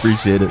 Much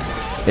appreciated.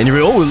 And here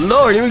we go. Oh,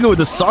 Lord, here we go with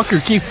the soccer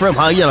kick from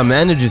Hagyaara.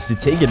 Manages to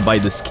take it by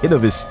the skin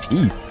of his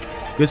teeth.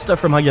 Good stuff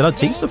from Hagyaara.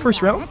 Takes the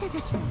first round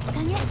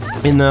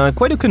in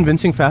quite a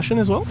convincing fashion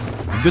as well.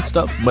 Good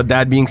stuff. But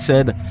that being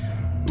said,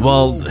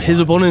 well, his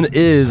opponent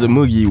is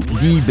Mugi,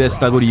 the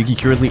best Nagoriyuki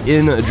currently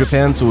in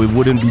Japan, so it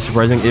wouldn't be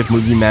surprising if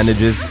Mugi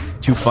manages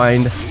to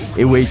find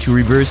a way to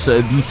reverse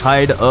the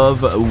tide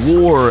of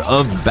war,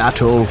 of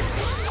battle.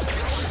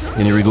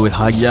 And here we go with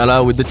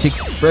Hagyaara with the tick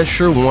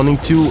pressure, wanting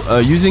to,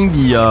 using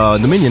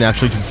the minion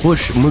actually to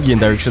push Mugi in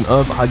direction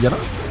of Hagyaara.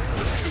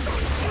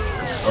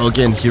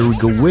 Again, here we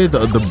go with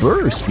the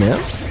burst, man.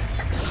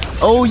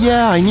 Oh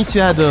yeah, I need to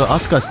add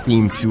Asuka's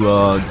theme to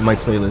my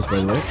playlist, by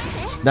the way.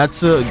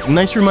 That's a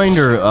nice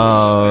reminder,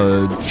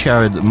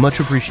 Chad. Much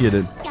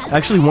appreciated. I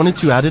actually wanted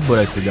to add it, but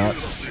I forgot.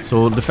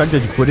 So the fact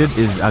that you put it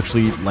is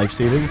actually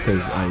life-saving,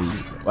 because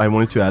I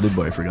wanted to add it,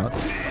 but I forgot.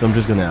 So I'm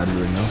just gonna add it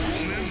right now.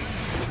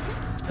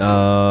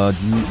 The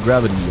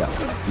gravity, yeah.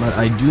 But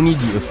I do need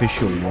the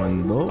official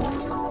one, though.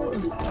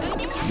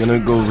 I'm gonna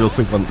go real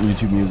quick on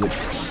YouTube Music.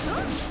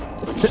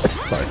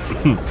 Sorry.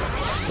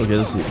 Okay,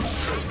 let's see.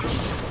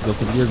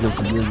 Guilty Gear,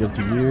 Guilty Gear,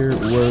 Guilty Gear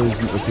was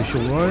the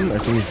official one. I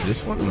think it's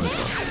this one. No, it's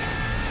not.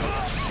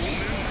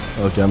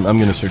 Okay, I'm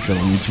gonna search it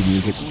on YouTube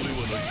Music.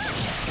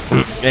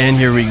 And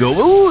here we go.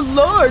 Oh,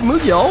 Lord,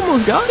 Mugi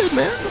almost got it,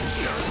 man.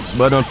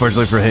 But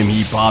unfortunately for him,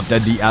 he popped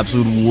at the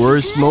absolute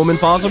worst moment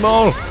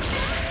possible.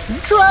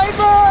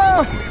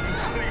 Driver!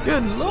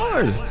 Good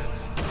Lord.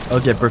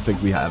 Okay,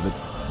 perfect. We have it.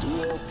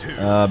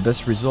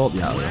 Best result?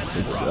 Yeah,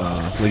 it's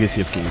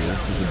Legacy of King. Is the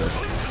best.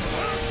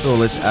 So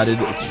let's add it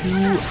to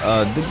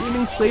the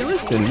gaming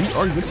playlist, and we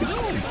are good to go.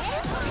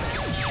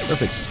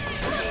 Perfect.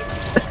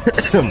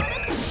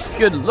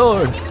 Good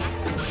Lord.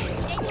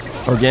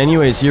 Okay,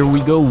 anyways, here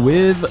we go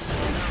with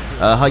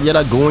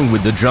Hagyaara going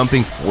with the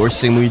jumping,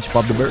 forcing Mugi to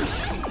pop the burst.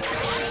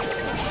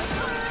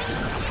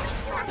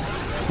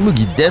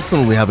 Mugi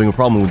definitely having a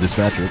problem with this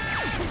matchup.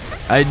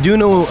 I do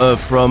know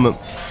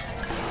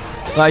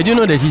I do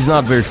know that he's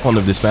not very fond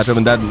of this matchup,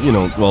 and that, you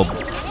know, well,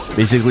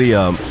 basically,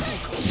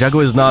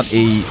 Jacko is not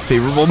a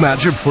favorable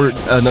matchup for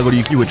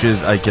Nagoriyuki, which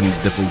is, I can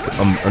definitely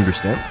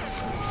understand.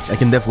 I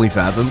can definitely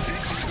fathom.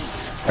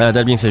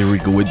 That being said, here we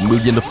go with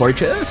Mugi in the far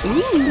chest.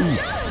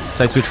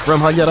 Side switch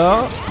from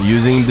Hagyaara,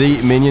 using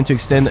the minion to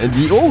extend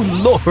the... Oh,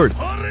 Lord!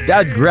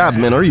 That grab,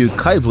 man. Are you a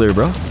Kai player,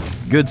 bro?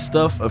 Good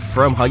stuff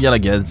from Hagyaara.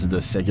 Gets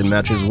the second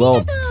match as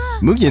well.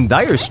 Mugi in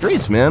dire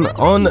straits, man.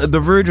 On the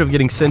verge of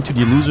getting sent to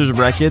the losers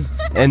bracket.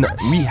 And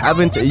we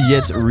haven't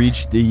yet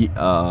reached the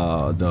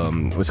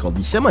what's it called,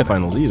 the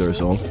semifinals either.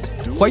 So,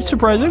 quite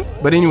surprising.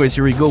 But anyways,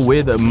 here we go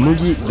with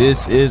Mugi.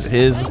 This is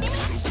his...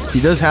 He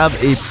does have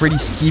a pretty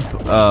steep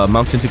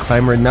mountain to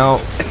climb right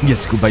now.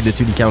 Gets scooped by the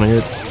 2D counter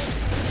hit.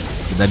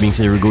 With that being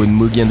said, here we go with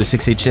Mugi and the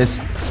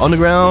 6HS on the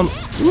ground.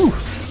 Ooh.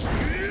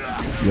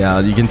 Yeah,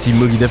 you can see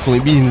Mugi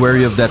definitely being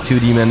wary of that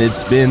 2D, man.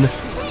 It's been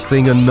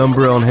playing a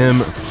number on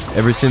him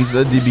ever since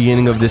the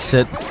beginning of this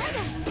set.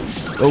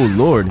 Oh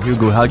Lord, here we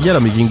go.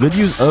 Hagyaara making good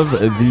use of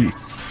the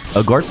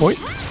guard point.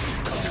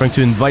 Trying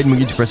to invite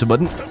Mugi to press a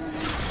button.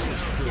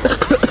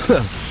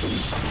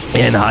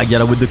 And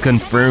Hagyaara with the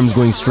confirms,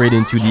 going straight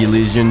into the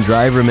Elysian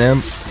driver,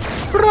 man.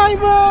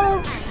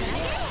 Driver!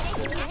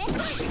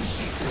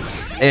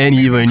 And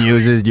he even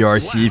uses the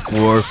RC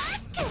for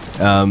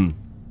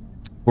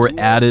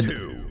added...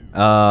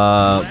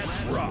 oh,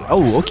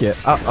 okay.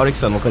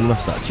 Alex-san, わかりま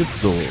した。ちょっ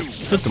と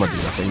待ってくだ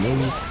さいね。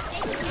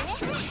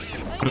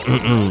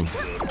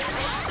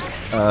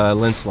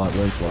Lanselot.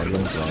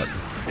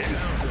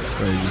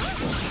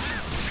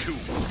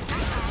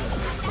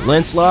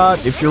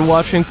 Lanselot, if you're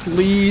watching,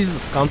 please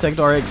contact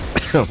RX.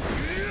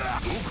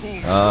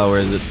 Where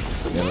is it?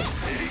 Yeah.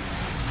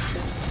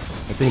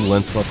 I think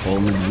Lanselot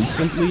told me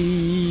recently.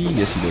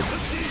 Yes, he did.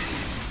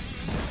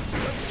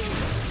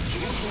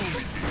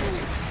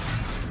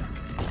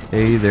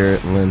 Hey there,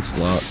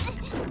 Lanselot.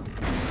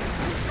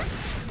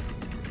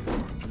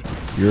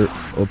 Your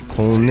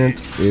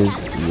opponent is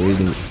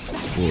waiting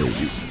for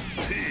you.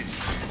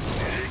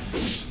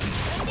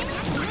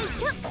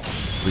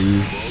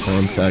 Please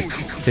contact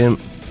him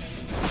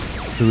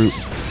through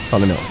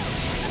Panel.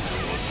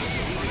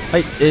 は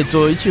い、一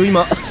応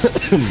今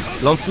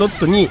ランスロッ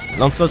ト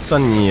さ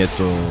んに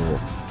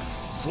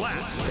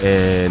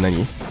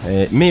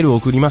メールを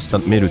送りました。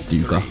メールって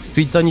いうか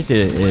Twitter に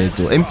て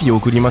MP を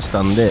送りまし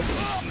たんで、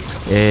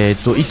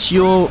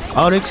一応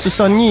RX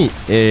さんに、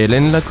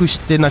連絡し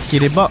てなけ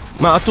れば、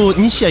まああと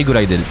2試合ぐ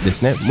らいでで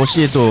すね、もし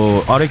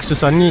RX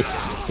さんに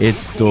連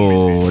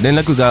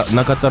絡が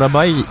なかったら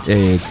ば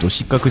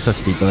失格さ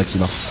せていただき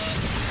ま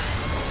す。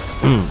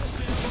うん。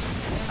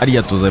あり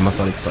がとうございま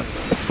す、アレクさん。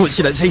お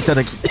知らせいた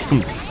だき。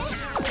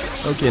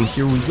Okay, and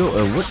here we go.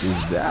 What is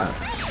that?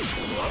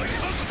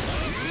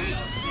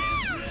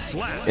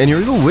 And here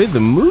we go with the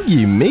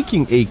Mugi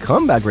making a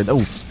comeback right.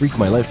 Oh, freak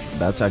my life.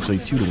 That's actually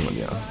 2-1.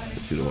 Yeah,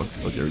 that's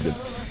 2-1. Okay, very good.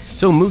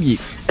 So Mugi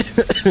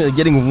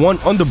getting one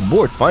on the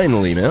board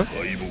finally, man.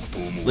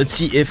 Let's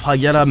see if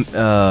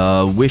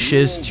Hagyaara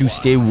wishes to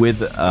stay with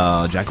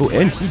Jacko,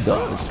 and he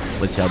does.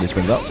 Let's see how this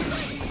turns out.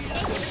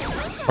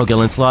 Okay,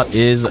 Lanselot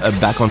is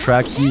back on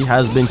track. He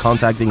has been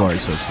contacting Ari,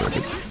 so it's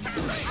perfect.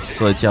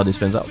 So let's see how this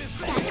pans out.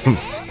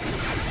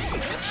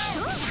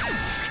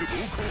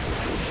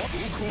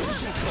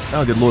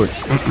 Oh, good lord.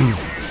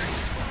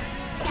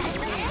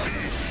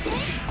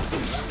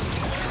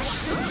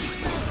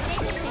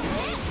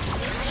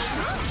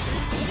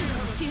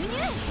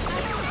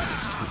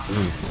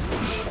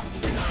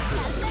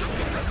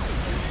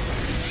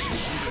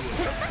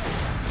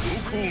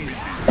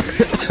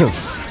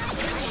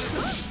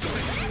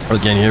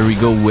 Again, here we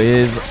go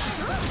with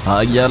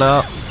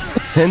Hagyaara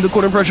and the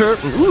corner pressure.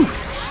 Ooh.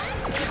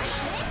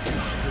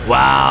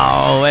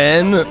 Wow,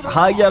 and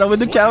Hagyaara with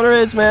the counter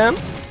hits, man.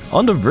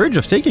 On the verge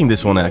of taking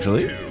this one,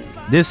 actually.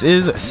 This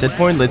is set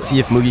point. Let's see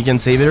if Mugi can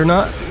save it or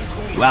not.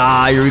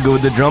 Wow, here we go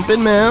with the jump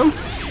in, man.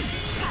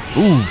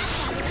 Ooh.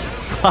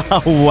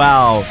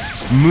 Wow.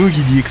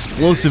 Mugi, the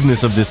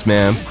explosiveness of this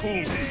man.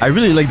 I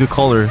really like the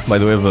color, by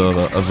the way,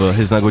 of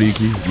his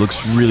Nagoriyuki.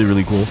 Looks really,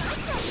 really cool.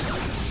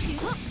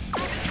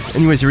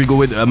 Anyways, here we go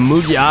with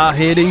Mugi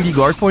hitting the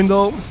guard point,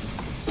 though.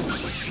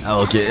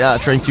 Okay, yeah,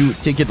 trying to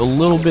take it a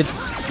little bit,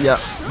 yeah,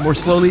 more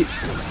slowly.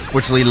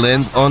 Fortunately,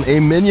 lands on a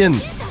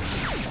minion.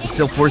 He's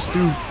still forced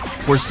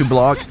to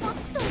block.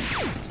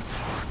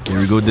 Here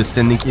we go, the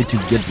standing kid to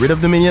get rid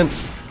of the minion.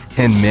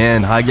 And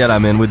man, Hagyaara,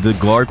 man, with the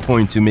guard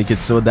point to make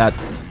it so that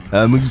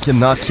Mugi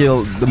cannot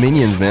kill the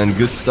minions, man.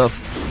 Good stuff.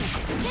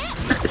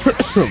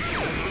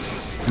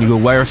 You go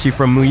YRC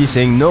from Mugi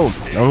saying, no,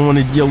 I don't want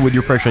to deal with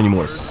your pressure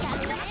anymore.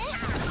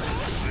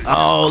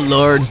 Oh,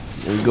 Lord.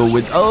 Here we go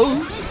with,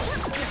 oh.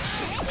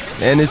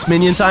 And it's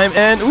minion time.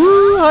 And,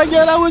 ooh,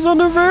 Hagyaara was on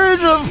the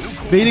verge of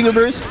baiting a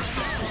burst.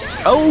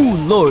 Oh,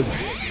 Lord.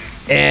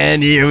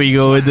 And here we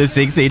go with the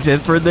 6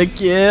 HS for the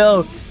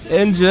kill.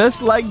 And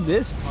just like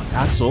this.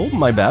 Axel,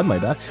 my bad.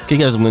 Okay,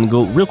 guys, I'm going to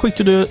go real quick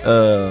to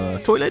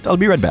the toilet. I'll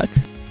be right back.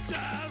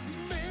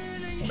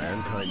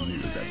 Mankind knew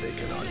that they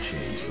cannot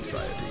change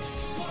society.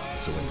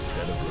 So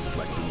instead of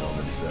reflecting on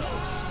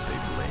themselves, they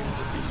blamed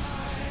the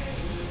beasts.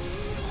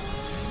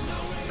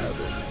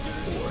 Heaven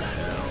or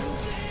hell.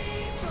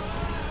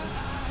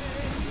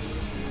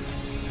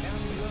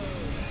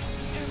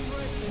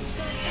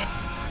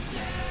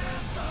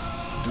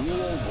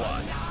 Duel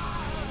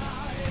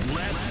 1.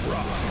 Let's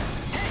rock.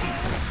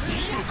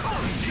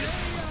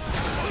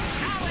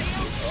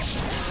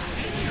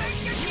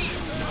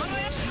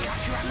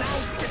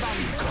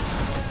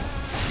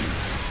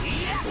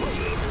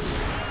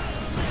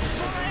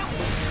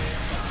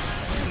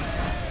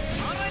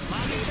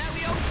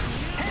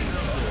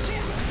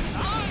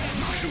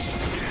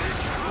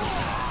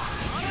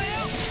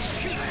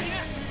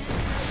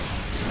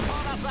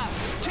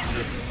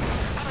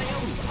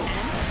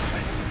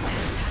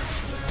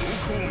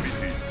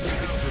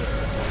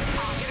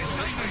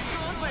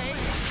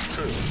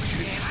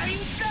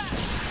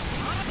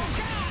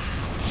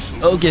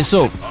 Okay,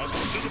 so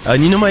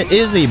Ninoma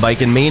is a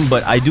Baiken main,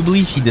 but I do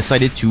believe he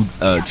decided to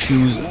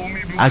choose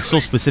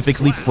Axel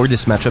specifically for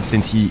this matchup,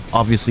 since he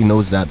obviously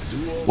knows that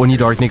only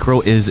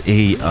DarkNecro is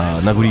a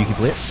Nagoriyuki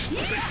player.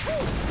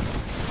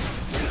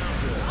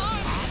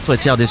 So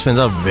let's see how this pans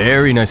out.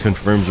 Very nice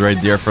confirms right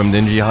there from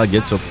Denji.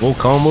 Gets a full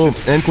combo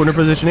and corner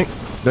positioning.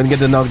 Gonna get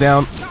the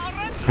knockdown.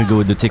 We go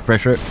with the tick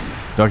pressure.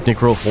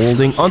 DarkNecro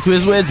holding onto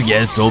his wits.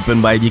 Gets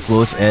opened by the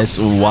close S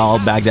while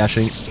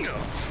backdashing.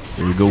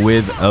 Here we go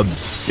with a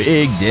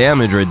big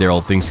damage right there, all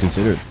things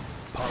considered.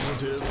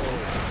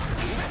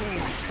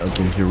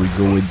 Okay, here we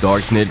go with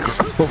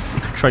DarkNecro.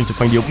 Trying to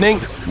find the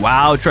opening.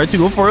 Wow, tried to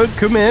go for a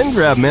command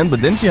grab, man.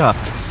 But then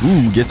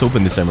gets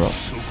open this time around.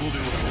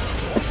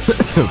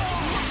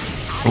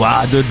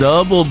 Wow, the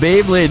double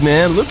Beyblade,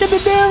 man. Look at the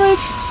damage.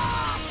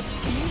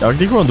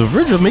 DarkNecro on the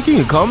verge of making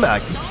a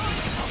comeback.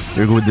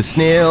 Here we go with the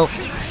snail.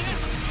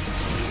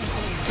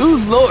 Ooh,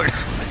 Lord.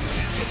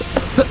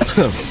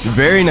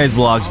 Very nice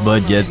blocks,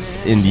 but gets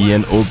in the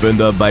end opened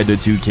up by the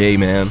 2K,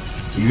 man.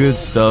 Good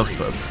stuff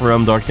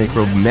from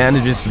DarkNecro.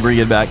 Manages to bring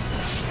it back.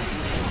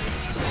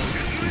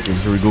 Okay,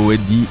 here we go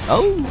with the...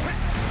 Oh!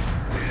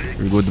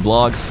 Here we go with the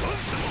blocks.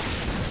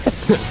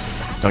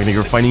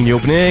 DarkNecro finding the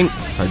opening.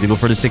 Tried to go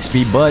for the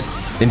 6P, but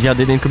Ninja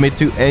didn't commit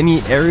to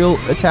any aerial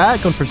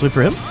attack, unfortunately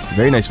for him.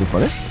 Very nice with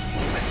punish.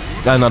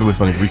 Not with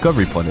punish,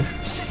 recovery punish.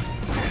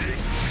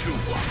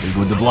 Here we go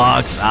with the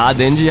blocks.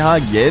 Denji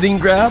getting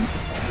grabbed.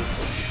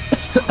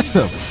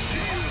 Here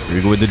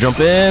we go with the jump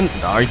in.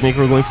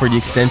 DarkNecro going for the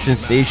extension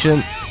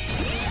station.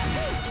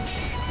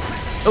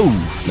 Oh,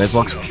 nice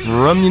blocks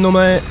from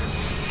Ninoma.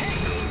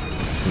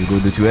 Here we go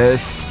with the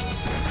 2S.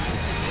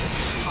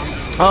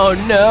 Oh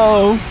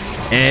no!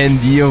 And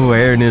the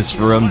awareness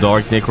from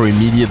DarkNecro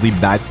immediately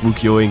back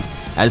Fukyoing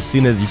as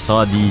soon as he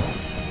saw the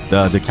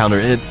counter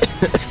hit,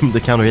 the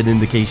counter hit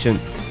indication.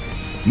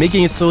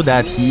 making it so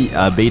that he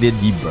baited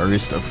the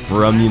burst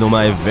from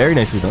Ninomai. Very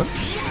nicely done.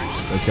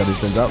 Let's see how this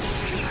spins out.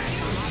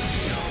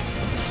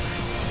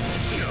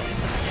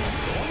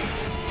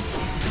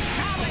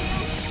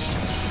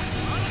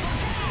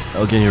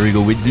 Okay, here we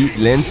go with the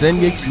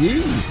Lanselot.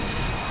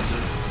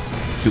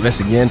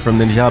 2S again from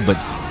Ninja, but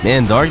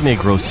man,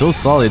 DarkNecro so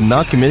solid,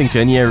 not committing to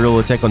any aerial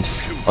attack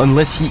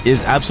unless he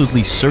is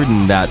absolutely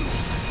certain that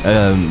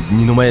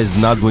Ninomai is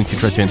not going to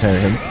try to entire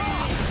him.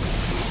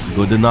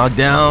 Go to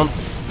knockdown.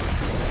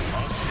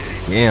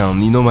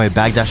 Damn, Ninomai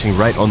backdashing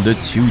right on the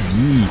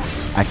 2D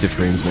active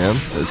frames, man.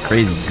 That was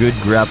crazy. Good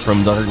grab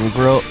from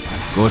DarkNecro.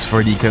 Goes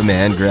for the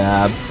command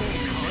grab.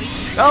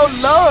 Oh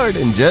lord!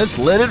 And just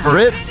let it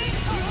rip.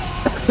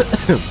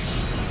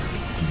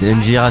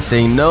 Denjira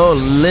saying no,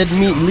 leave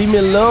me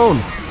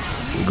alone.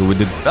 Go with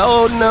the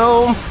oh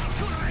no.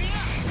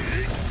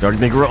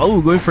 DarkNecro,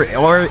 oh, going for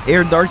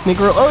air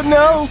DarkNecro. Oh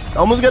no,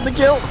 almost got the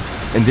kill.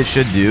 And this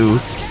should do.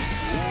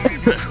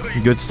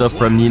 Good stuff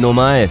from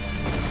Ninomai.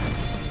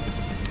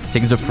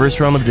 Takes the first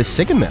round of the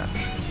second match.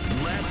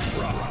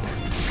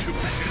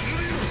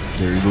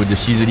 There we go with the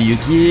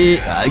Shizuriyuki.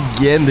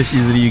 Again, the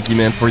Shizuriyuki,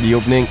 man, for the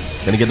opening.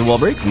 Gonna get the wall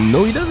break?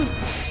 No, he doesn't.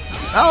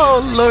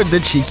 Oh lord, the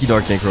cheeky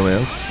DarkNecro,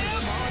 man.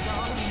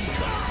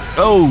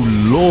 Oh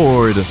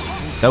lord,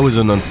 that was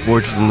an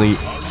unfortunately.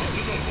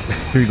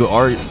 Here we go,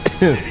 Art.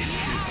 Here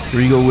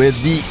we go with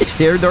the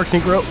air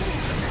DarkNecro.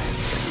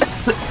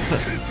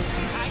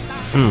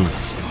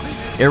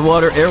 Air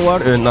water,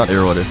 not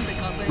air water.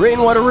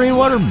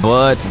 Rainwater,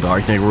 but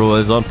DarkNecro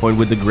is on point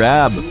with the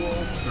grab.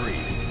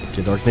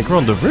 Okay, DarkNecro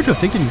on the verge of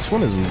taking this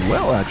one as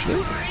well,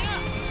 actually.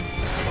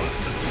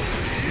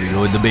 Here we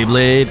go with the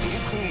Beyblade.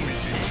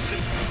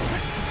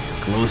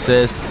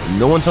 Closest,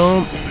 no one's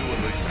home.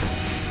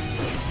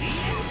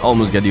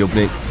 Almost got the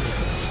opening.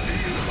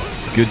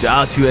 Good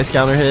job, 2S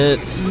counter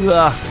hit.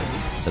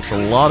 That's a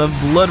lot of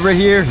blood right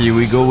here. Here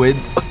we go with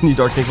the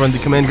DarkNecro on the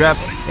command grab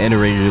and a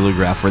regular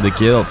grab for the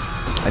kill.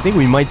 I think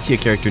we might see a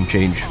character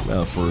change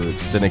for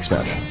the next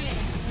match.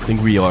 I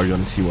think we are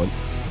going to see one.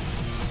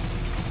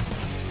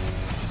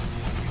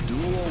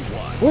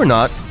 Or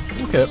not.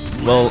 Okay.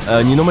 Well,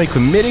 Ninomai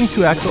committing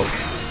to Axel,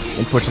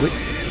 unfortunately.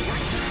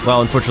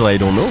 Well, unfortunately, I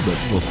don't know, but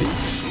we'll see.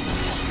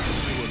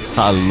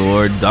 Ah,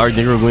 lord.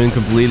 DarkNecro going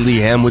completely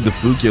ham with the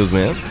Fukios,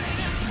 man.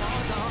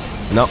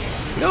 No.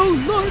 No,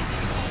 lord.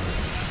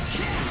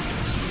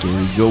 Here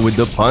we go with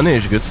the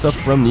punish. Good stuff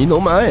from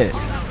Ninomai.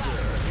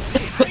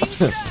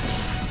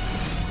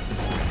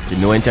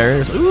 No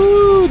interiors.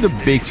 Ooh, the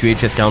big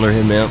 2HS counter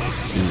hit, man.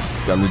 He's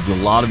gonna do a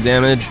lot of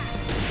damage.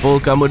 Full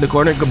combo in the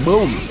corner.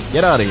 Kaboom.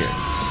 Get out of here.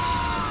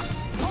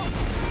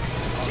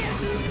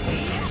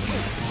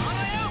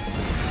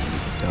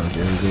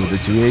 Okay, we go with the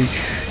 2H.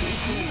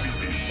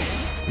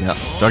 Yeah,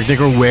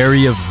 DarkNecro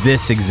wary of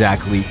this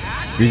exactly.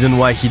 Reason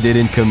why he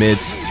didn't commit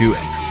to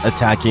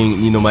attacking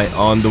Ninomai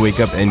on the wake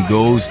up and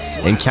goes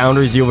and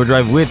counters the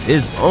overdrive with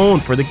his own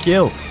for the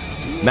kill.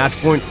 Match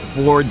point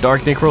for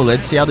DarkNecro.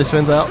 Let's see how this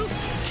wins out.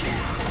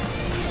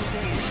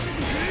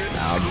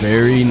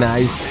 Very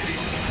nice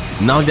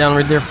knockdown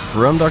right there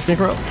from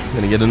DarkNecro.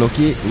 Gonna get a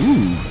Noki.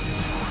 Ooh.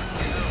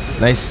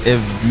 Nice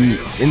if the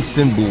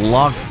instant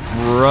block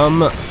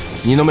from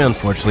Ninomai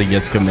unfortunately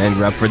gets command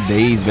grab for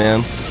days,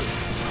 man.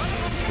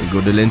 We go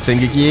to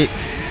Lanselot.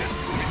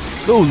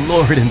 Oh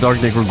lord, and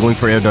DarkNecro going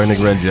for air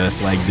DarkNecro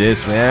just like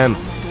this, man.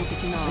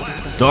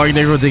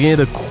 DarkNecro taking it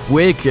a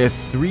quick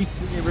 3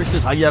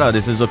 versus Hagyaara.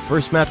 This is the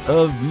first match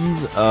of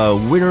these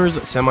winners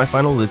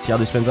semifinals. Let's see how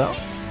this spins out.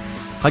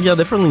 Hagyaara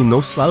definitely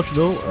no slouch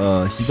though.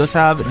 He does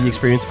have the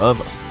experience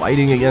of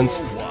fighting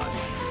against. Okay,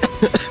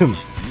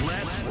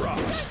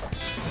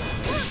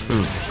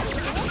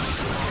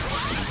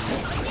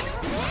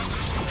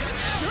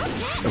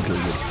 good.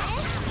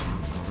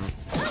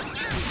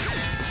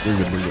 We're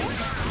good.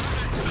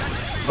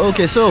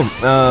 Okay, so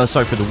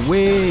sorry for the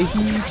way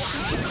he.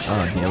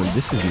 Ah, damn,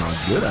 this is not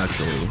good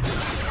actually.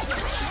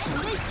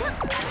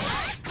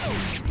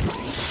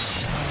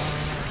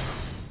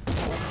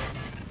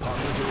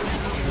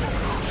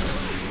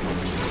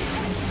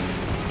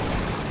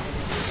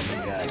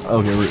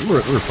 Okay,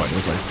 we're fine,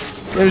 we're fine.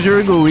 There's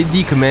your go with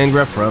the command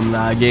grab from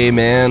Nage,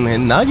 man.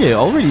 And Nage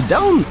already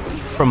down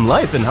from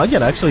life, and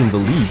Hagyaara actually in the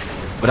lead.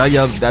 But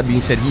Hagyaara, that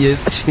being said, he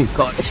is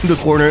caught in the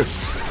corner.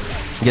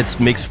 Gets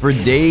mixed for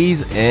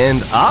days,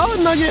 and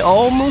Nage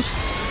almost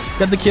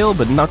got the kill,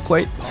 but not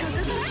quite.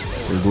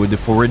 We go with the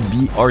forward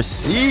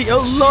BRC.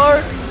 Oh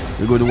lord!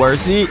 We go to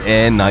YRC,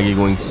 and Nage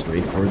going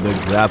straight for the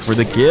grab for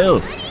the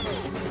kill.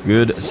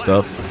 Good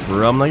stuff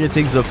from Nage.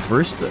 Takes the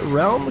first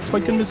round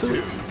quite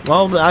convincingly.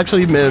 Well,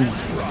 actually,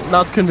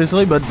 not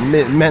convincingly, but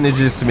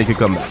manages to make a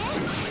comeback.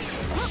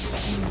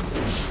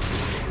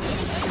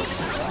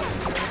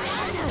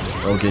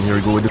 Okay, here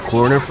we go with the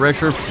corner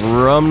pressure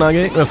from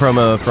Nage, from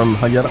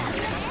Hagyaara.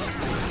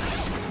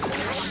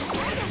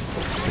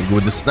 We go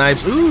with the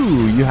snipes.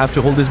 Ooh, you have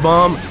to hold this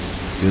bomb.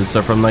 Good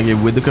stuff from Nage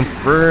with the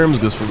confirms.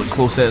 Goes for the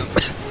closest.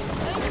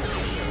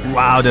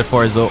 Wow, that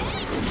far though.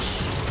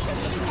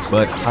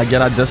 But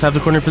Hagyaara does have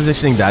the corner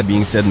positioning. That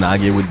being said,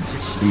 Nage would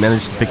he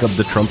managed to pick up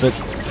the trumpet.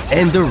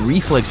 And the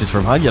reflexes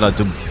from Hagyaara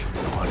to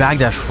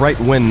backdash right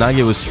when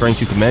Nage was trying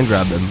to command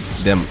grab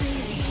them.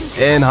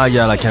 And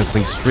Hagyaara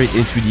canceling straight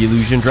into the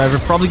illusion driver.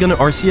 Probably gonna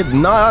RC it.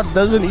 Nah,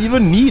 doesn't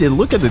even need it.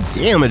 Look at the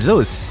damage. That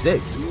was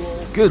sick.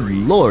 Good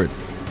lord.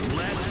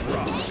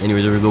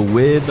 Anyway, there we go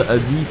with the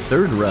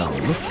third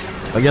round.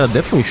 Hagyaara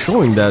definitely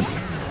showing that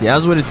he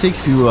has what it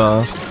takes to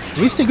at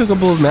least take a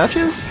couple of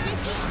matches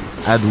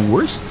at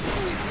worst.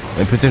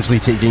 And potentially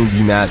taking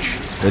the match.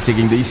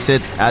 Taking the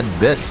set at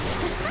best.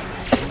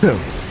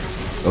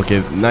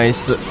 Okay,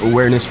 nice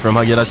awareness from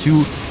Hagyaara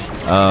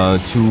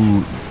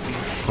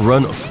to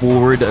run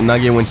forward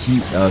Nage when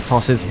he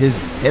tosses his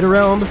head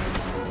around.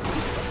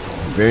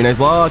 Very nice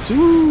blocks.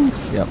 Ooh.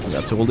 Yeah, we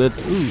have to hold it.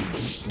 Ooh.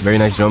 Very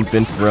nice jump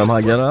in from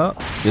Hagyaara.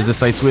 There's a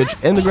side switch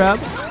and the grab.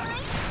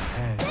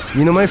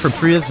 You know, from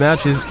previous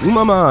matches,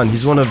 Umaaman.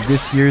 He's one of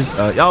this year's.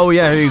 Oh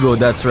yeah, here you go.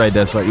 That's right.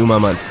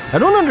 Umaaman. I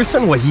don't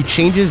understand why he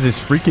changes his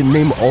freaking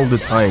name all the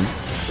time,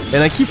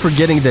 and I keep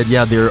forgetting that.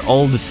 Yeah, they're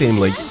all the same.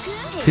 Like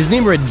his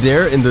name right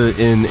there in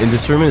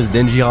this tournament is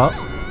Denjira,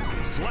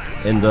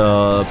 and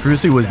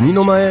previously was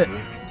Ninomiya,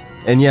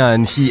 and yeah,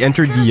 and he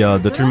entered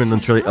the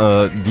tournament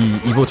the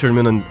Evo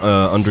tournament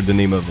under the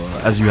name of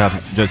as you have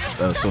just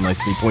so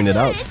nicely pointed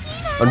out,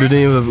 under the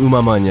name of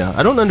Umaaman. Yeah,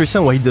 I don't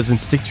understand why he doesn't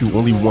stick to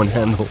only one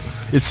handle.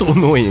 It's so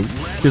annoying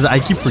because I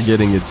keep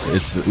forgetting it's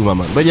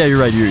Umaaman. But yeah, you're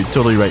right. You're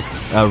totally right.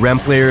 Ram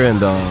player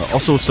and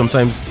also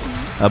sometimes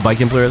a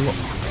Baiken player as well.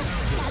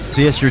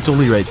 So yes, you're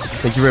totally right.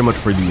 Thank you very much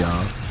for the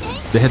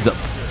heads up.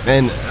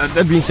 And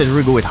that being said, here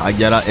we go with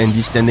Hagyaara and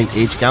the standing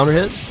H counter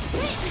hit.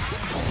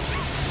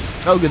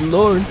 Oh, good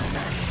lord.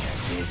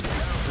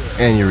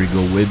 And here we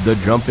go with the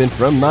jump in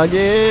from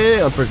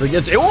Nage. Unfortunately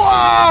gets it.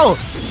 Wow!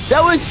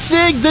 That was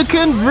sick! The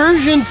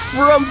conversion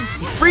from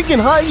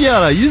freaking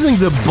Hagyaara using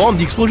the bomb,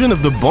 the explosion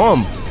of the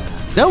bomb.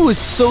 That was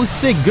so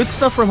sick. Good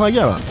stuff from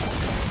Hagyaara.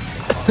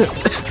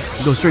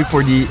 Go straight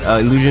for the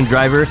illusion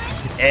driver.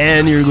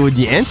 And here we go with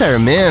the anti-air.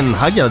 Man,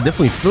 Hagyaara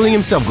definitely feeling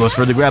himself. Goes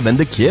for the grab and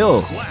the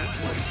kill.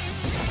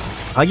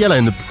 Hagyaara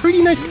in a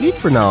pretty nice lead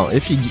for now.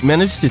 If he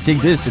manages to take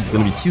this, it's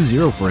going to be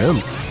 2-0 for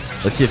him.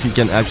 Let's see if he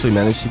can actually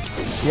manage to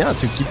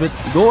keep it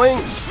going.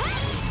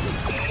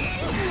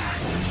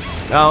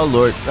 Oh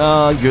lord,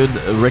 good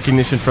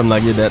recognition from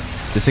Nage that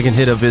the second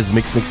hit of his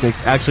mix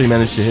actually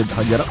managed to hit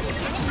Hagyaara.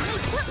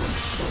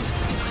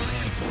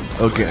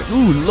 Okay,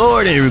 ooh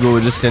lord, here we go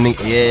with the standing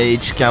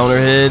H counter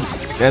hit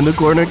and the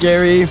corner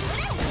carry.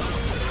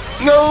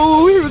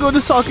 No, here we go, the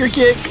soccer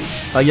kick.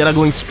 Hagyaara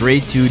going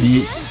straight to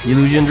the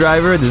illusion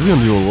driver. This is going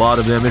to do a lot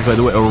of damage, by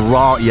the way. A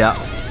raw, yeah,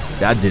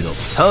 that did a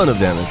ton of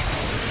damage.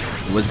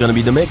 What's going to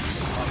be the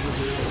mix?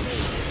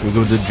 We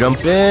go to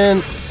jump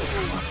in.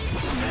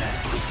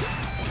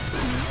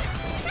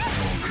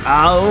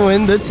 Ow,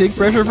 and the take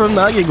pressure from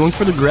Nage going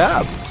for the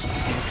grab.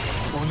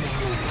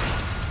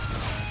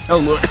 Oh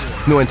lord,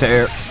 no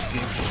anti-air.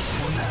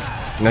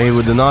 Nage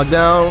with the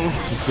knockdown.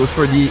 It goes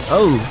for the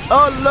oh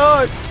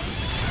lord.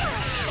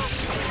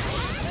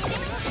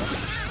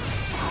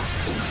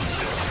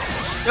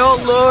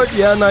 Oh lord,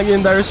 yeah, Nage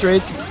in dire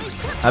straits.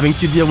 Having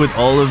to deal with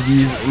all of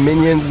these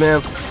minions,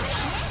 man.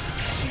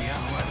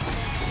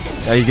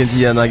 Now you can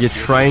see Nage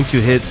trying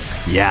to hit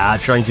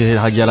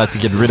Hagyaara to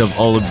get rid of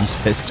all of these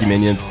pesky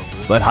minions.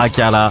 But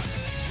Hagyaara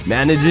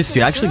manages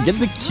to actually get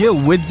the kill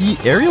with the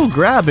aerial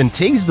grab and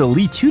takes the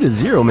lead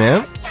 2-0,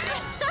 man.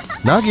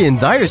 Nage in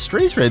dire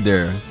straits right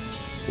there.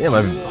 Damn,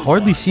 I've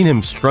hardly seen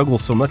him struggle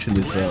so much in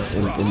this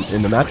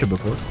in the matchup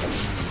before.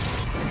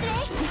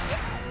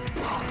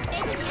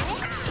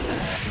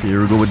 Here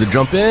we go with the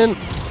jump in.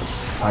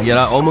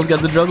 Hagyaara almost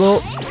got the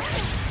juggle.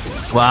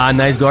 Wow,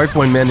 nice guard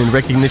point, man, in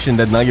recognition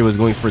that Nage was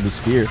going for the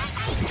spear.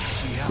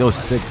 That was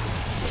sick.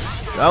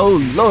 Oh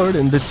lord,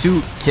 and the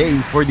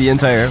 2K for the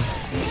entire.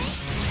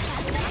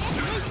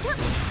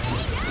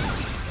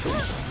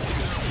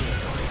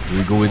 Here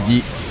we go with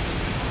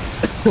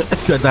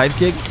the dive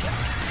kick.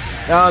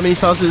 I mean,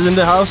 Faust is in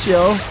the house,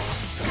 yo.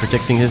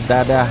 Protecting his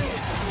dada.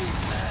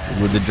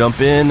 With the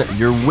jump in,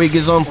 your wig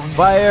is on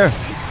fire.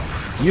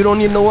 You don't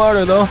need no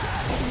water though.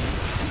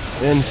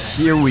 And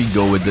here we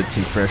go with the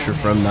take pressure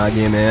from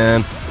Nage,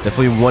 man.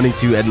 Definitely wanting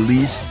to at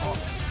least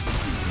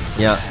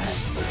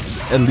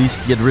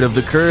get rid of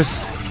the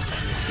curse.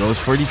 Goes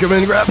for the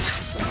command grab.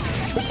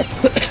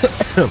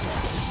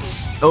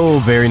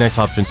 Oh, very nice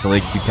option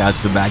select to catch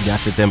the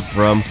backdash attempt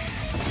from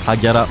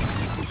Hagyaara.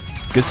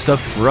 Good stuff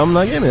from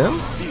Nage, man.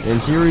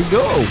 And here we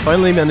go.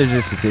 Finally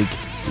manages to take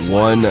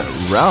one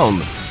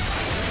round.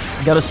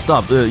 You gotta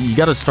stop. You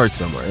gotta start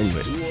somewhere.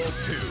 Anyway,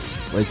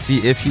 let's see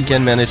if he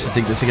can manage to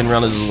take the second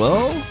round as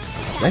well.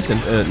 Nice and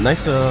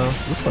nice.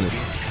 Which punish?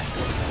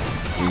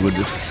 We would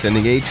just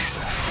sending H.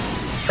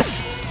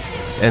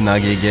 And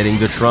Nage getting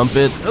the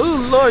trumpet.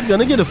 Oh lord,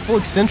 gonna get a full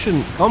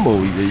extension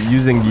combo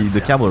using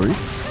the cavalry.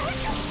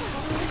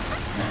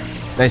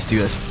 Nice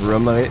 2S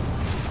from Nage.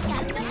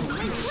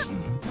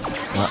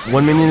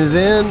 One minion is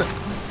in.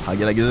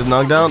 Hagyaara gets it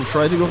knocked down.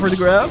 Try to go for the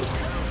grab.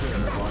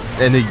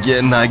 And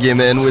again, Nage,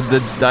 man, with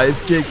the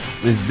dive kick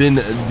has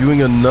been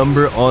doing a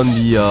number on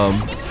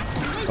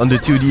on the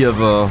 2D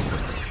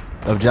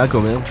of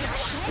Jacko, man.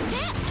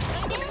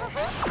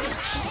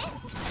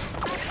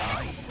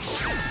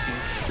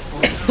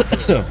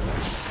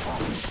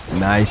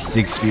 Nice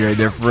 6P right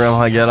there for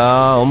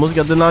Hagyaara. Almost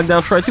got the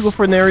knockdown. Tried to go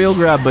for an aerial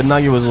grab, but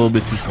Nage was a little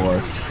bit too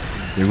far.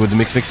 There go the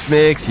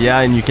mix. Yeah,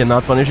 and you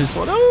cannot punish this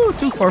one. Oh,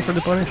 too far for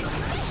the punish.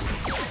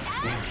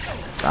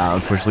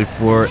 Unfortunately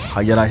for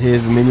Hagyaara,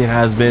 his minion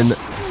has been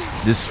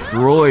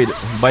destroyed.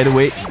 By the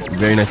way,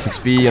 very nice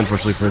 6P.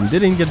 Unfortunately for him,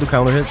 didn't get the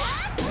counter hit.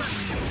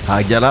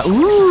 Hagyaara,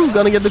 ooh,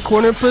 gonna get the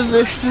corner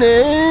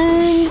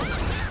positioning.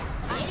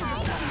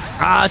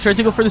 Tried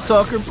to go for the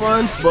soccer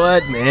punch,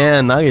 but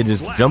man, Nage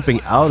just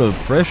jumping out of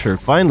pressure.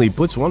 Finally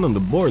puts one on the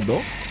board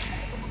though.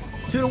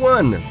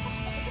 2-1.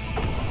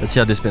 Let's see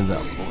how this spins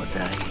out.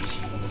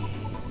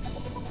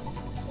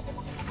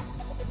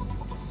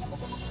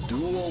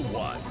 Duel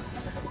 1.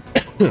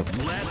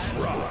 Let's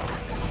rock.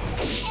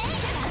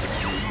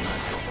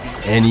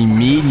 An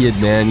immediate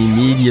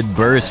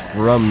burst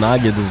from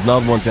Nage. Does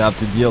not want to have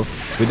to deal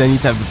with any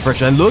type of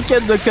pressure. And look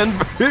at the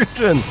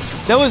conversion.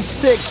 That was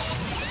sick.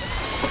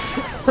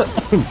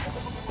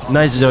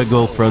 Nice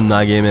juggle from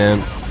Nage,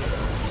 man.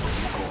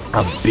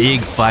 A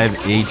big 5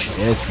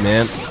 HS,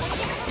 man.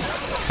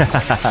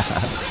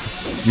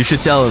 You should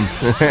tell him.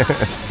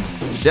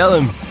 Tell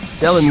him,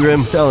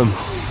 Grim, tell him.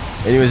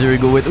 Anyways, here we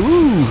go with,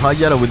 ooh,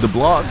 Hagyaara with the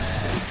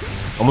blocks.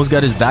 Almost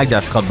got his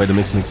backdash caught by the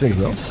mix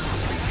though.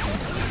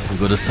 We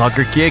go to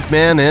soccer kick,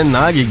 man, and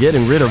Nage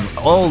getting rid of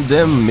all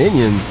them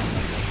minions.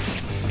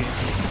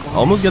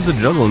 Almost got the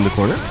juggle in the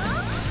corner.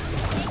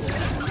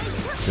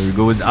 There we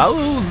go with,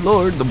 oh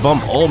lord, the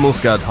bump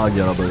almost got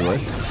Hagyaara, by the way.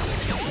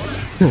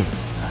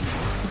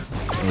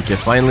 Okay,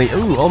 finally,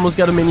 ooh, almost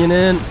got a minion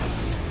in.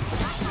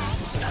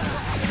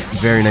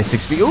 Very nice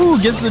 6P. Ooh,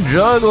 gets the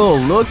juggle.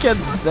 Look at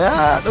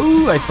that.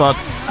 Ooh, I thought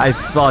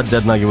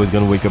that Nage was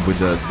gonna wake up with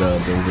the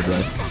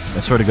overdrive. I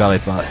swear to God, I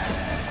thought.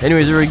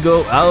 Anyways, here we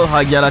go. Oh,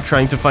 Hagyaara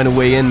trying to find a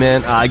way in,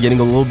 man.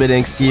 Getting a little bit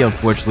angsty,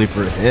 unfortunately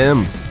for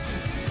him.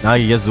 Now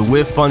he gets the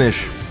whiff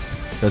punish.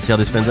 Let's see how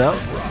this spins out.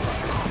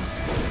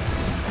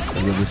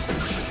 This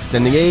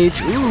standing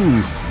H.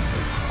 Ooh.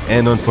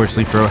 And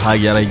unfortunately for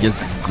Hagyaara, he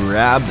gets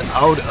grabbed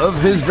out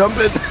of his jump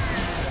in.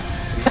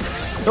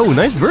 Oh,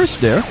 nice burst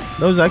there.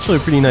 That was actually a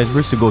pretty nice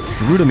burst to go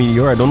through the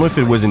meteor. I don't know if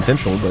it was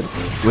intentional, but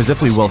it was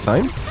definitely well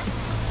timed.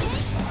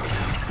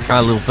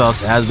 Little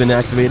Faust has been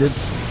activated.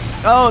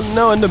 Oh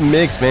no, and the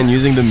mix, man,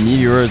 using the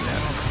meteors,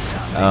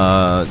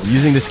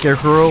 using the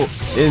scarecrow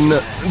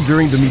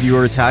during the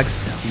meteor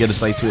attacks to get a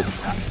sight to it.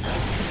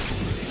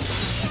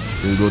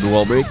 Here we go, the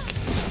wall break.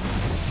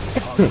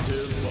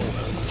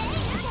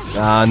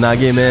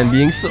 Nage, man,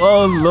 being so,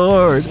 oh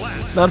lord,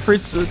 not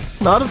afraid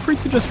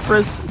to just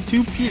press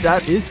 2P.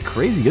 That is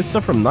crazy. Good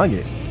stuff from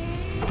Nage.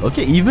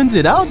 Okay, evens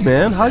it out,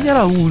 man.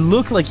 Hagyaara, who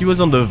looked like he was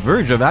on the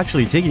verge of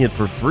actually taking it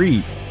for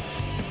free.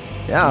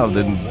 Yeah,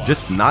 then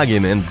just Nage,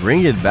 man,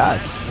 bring it back.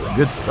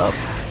 Good stuff.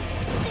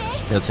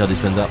 Let's see how this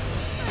spins out.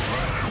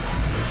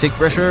 Take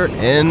pressure,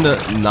 and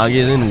Nage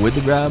is in with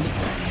the grab.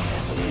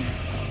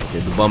 Okay,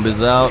 the bump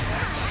is out.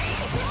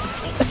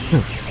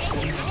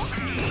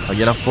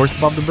 Hagyaara forced to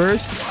pop the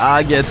burst.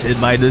 Gets hit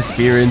by the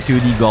spear into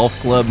the golf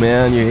club,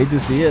 man. You hate to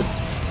see it.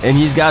 And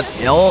he's got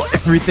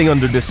everything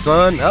under the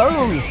sun.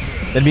 Oh!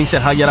 That being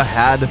said, Hagyaara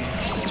had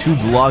to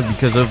block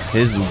because of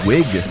his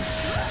wig.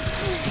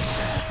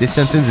 This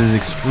sentence is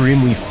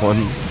extremely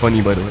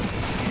funny, by the way.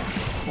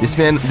 This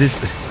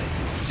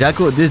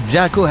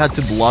Jacko had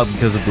to block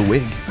because of the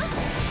wig.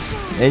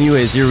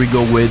 Anyways, here we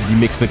go with the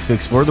mix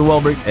for the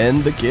wall break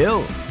and the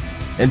kill.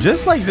 And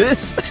just like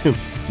this,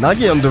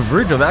 Nage on the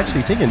verge of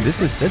actually taking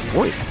this as set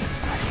point.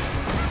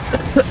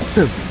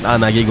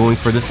 Nage going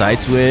for the side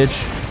switch,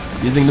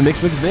 using the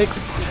mix. With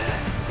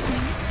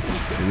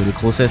the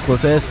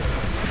closest,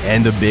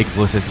 and the big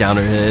closest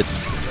counter hit.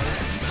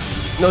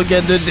 Look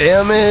at the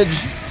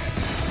damage.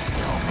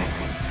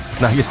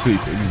 Nage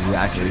sweep,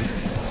 exactly.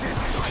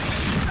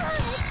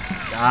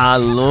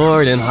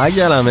 Lord, and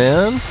Hagyaara,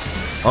 man,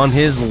 on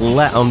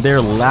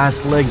their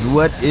last legs,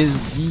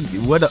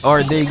 what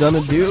are they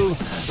gonna do?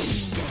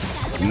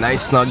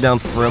 Nice knockdown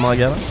from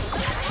Hagyaara.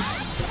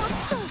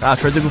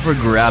 Tried to go for a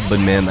grab, but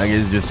man, Nage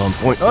is just on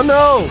point. Oh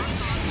no!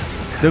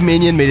 The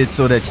minion made it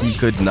so that he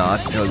could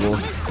not juggle.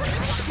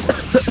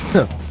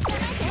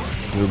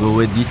 We'll go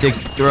with the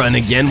take run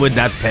again with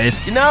that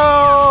pest.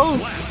 No!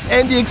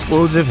 And the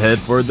explosive head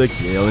for the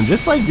kill. And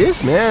just like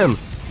this, man.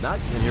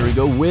 And here we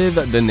go with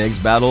the next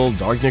battle,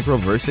 DarkNecro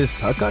versus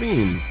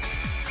Takarin.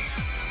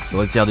 So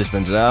let's see how this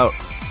spins out.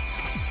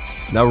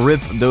 Now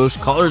rip those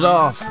collars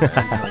off.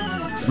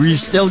 We're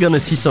still gonna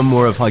see some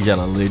more of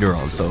Hagyaara later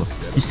on, so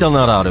he's still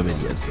not out of it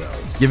yet.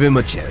 Give him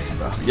a chance,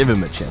 bro. Give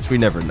him a chance. We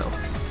never know.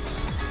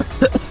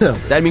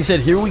 That being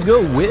said, here we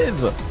go with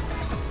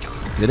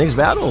the next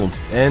battle,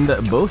 and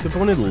both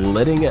opponents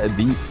letting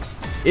the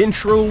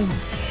intro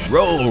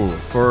roll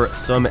for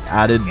some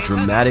added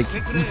dramatic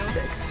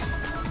effects.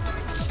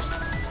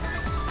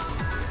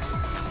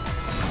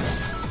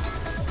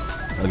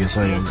 Okay,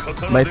 sorry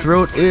guys. My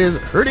throat is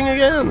hurting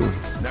again.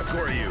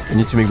 I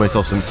need to make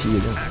myself some tea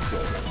again.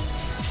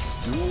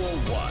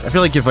 I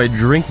feel like if I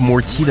drink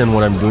more tea than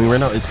what I'm doing right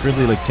now, it's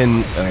currently like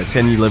 10,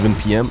 11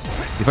 p.m.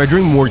 If I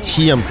drink more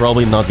tea, I'm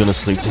probably not gonna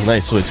sleep tonight,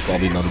 so it's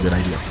probably not a good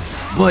idea.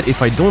 But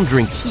if I don't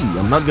drink tea,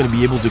 I'm not gonna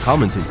be able to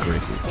commentate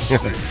correctly.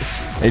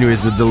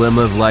 Anyways, the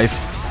dilemma of life.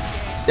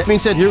 That being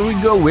said, here we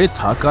go with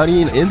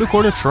Takarin in the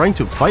corner,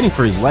 fighting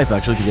for his life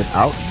actually to get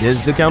out.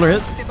 Gets the counter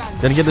hit,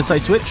 then get the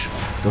side switch,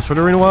 goes for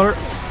the rainwater.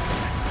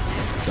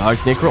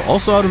 DarkNecro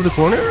also out of the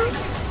corner,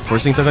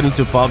 forcing Takarin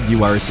to pop the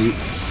YRC.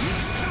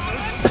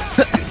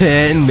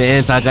 And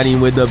man, Takarin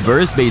with the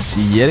burst baits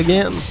yet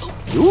again.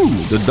 Ooh,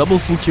 the double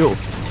Fukyo.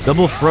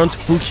 Double front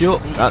Fukyo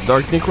at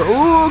DarkNecro.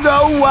 Ooh,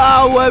 go!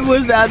 Wow, what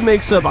was that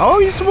mix-up? How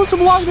are you supposed to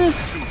block this?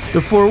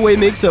 The four-way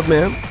mix-up,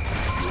 man.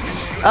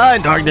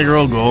 And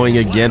DarkNecro going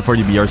again for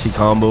the BRC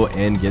combo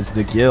and gets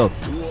the kill.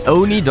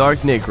 Oni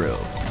DarkNecro.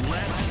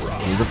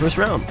 Here's the first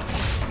round.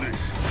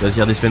 Let's see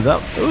how this spins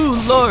out.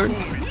 Oh, Lord.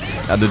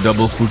 At the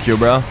double Fukyo,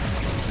 bro.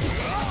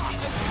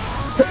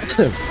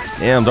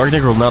 Damn,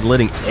 DarkNecro not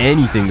letting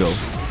anything go.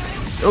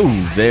 Oh,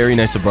 very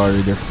nice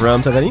sobriety there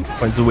from Takarin.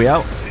 Finds a way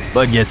out,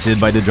 but gets hit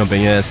by the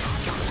jumping S.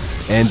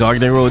 And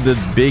DarkNecro with the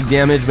big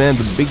damage, man.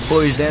 The big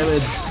boys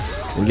damage.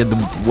 And get the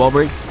wall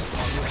break.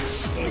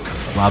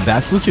 Wow,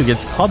 back Fukyo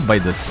gets caught by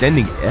the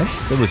standing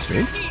S. That was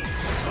strange.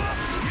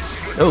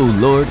 Oh,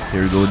 Lord.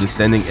 Here we go with the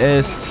standing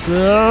S.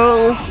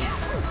 Oh.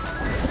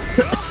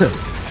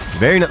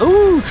 Very nice.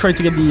 Oh, tried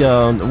to get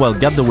the, well,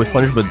 got the whiff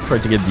punish, but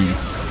tried to get the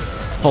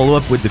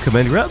follow-up with the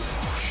command grab.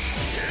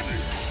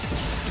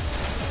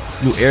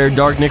 New air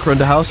DarkNecro in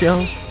the house,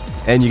 yeah.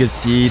 And you can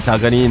see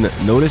Takarin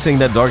noticing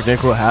that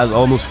DarkNecro has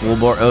almost full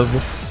bar of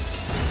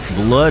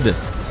blood.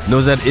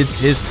 Knows that it's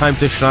his time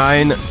to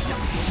shine.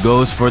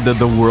 Goes for the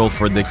world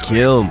for the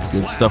kill.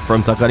 Good stuff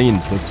from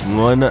Takarin. Puts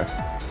one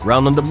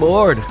round on the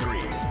board.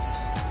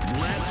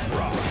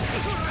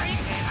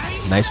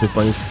 Nice whip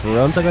punish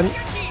from Takarin.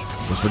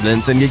 Goes for the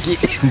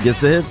Sengeki. Gets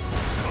the hit.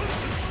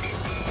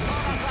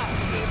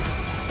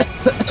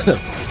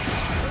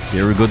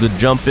 Here we go to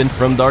jump in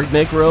from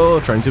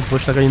DarkNecro, trying to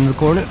push Takarin in the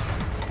corner.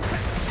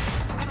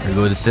 Here we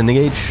go to Sending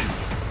H.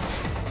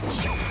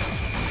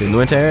 Didn't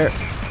went there.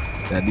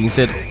 That being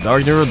said,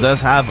 DarkNecro does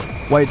have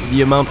quite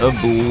the amount of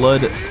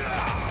blood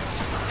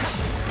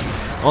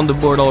on the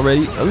board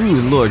already. Oh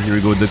Lord, here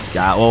we go to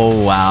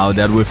oh wow,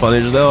 that whip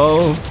punish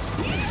though.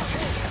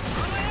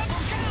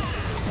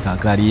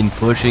 Takarin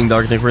pushing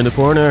DarkNecro in the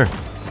corner.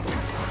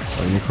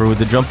 DarkNecro with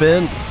the jump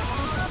in.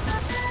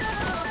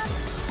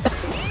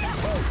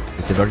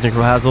 The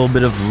DarkNecro has a little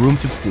bit of room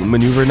to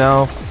maneuver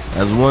now.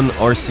 As one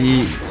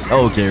RC.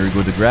 Oh, okay, here we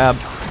go to grab.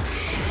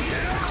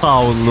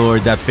 Oh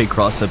Lord, that fake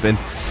cross up, and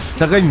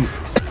Takarin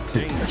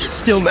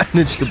still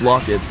managed to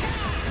block it.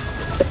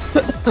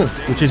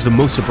 Which is the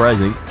most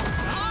surprising.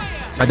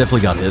 I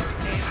definitely got hit.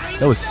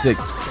 That was sick.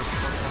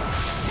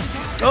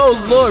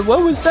 Oh Lord,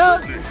 what was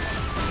that?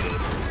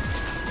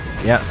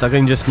 Yeah,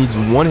 Takarin just needs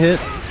one hit.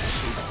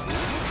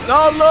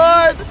 Oh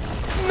Lord!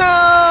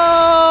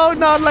 No!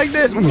 Not like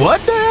this. What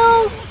the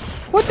hell?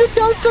 What did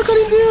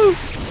Takarin do?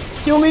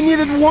 He only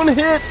needed one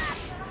hit.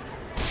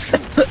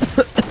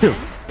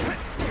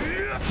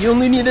 He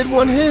only needed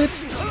one hit.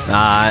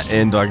 Ah,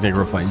 and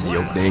DarkNecro finds the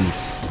opening.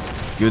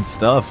 Good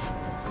stuff.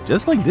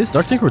 Just like this,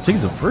 DarkNecro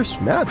takes the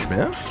first match,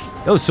 man.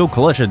 That was so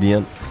clutch at the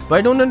end. But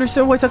I don't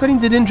understand why Takarin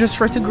didn't just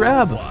try to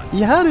grab.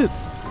 He had it.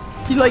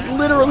 He like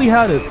literally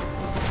had it.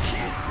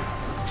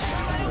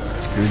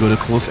 Here we go to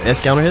close S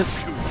counter hit.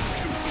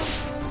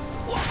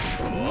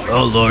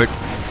 Oh Lord.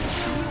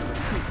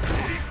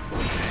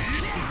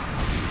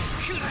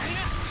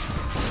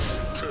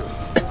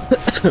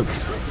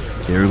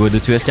 Here we go to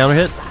 2S counter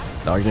hit.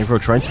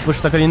 DarkNecro trying to push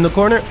Takarin in the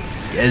corner.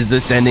 Gets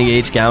the standing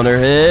H counter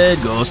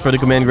hit. Goes for the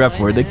command grab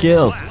for the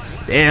kill.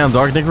 Damn,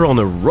 DarkNecro on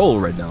a roll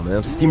right now,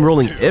 man.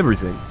 Steamrolling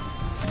everything.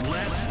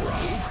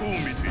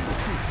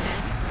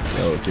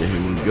 Okay,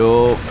 here we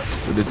go.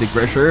 With the take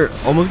pressure.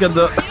 Almost got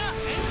the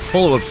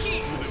follow-up.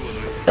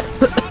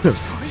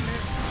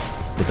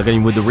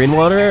 Takarin with the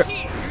rainwater.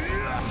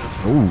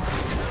 Ooh.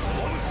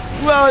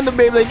 Well, and the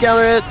Beyblade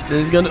counter hit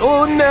is gonna.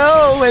 Oh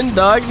no! And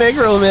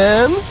DarkNecro,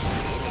 man,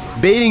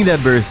 baiting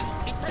that burst.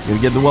 Gonna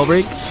get the wall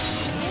break.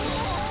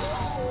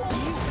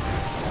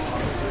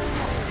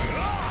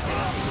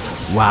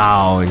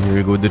 Wow, and here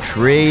we go. The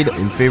trade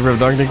in favor of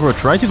DarkNecro.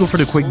 Tried to go for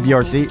the quick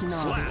BRC,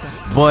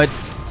 but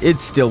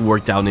it still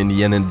worked out in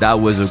the end, and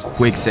that was a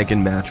quick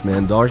second match,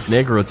 man.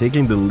 DarkNecro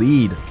taking the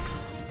lead.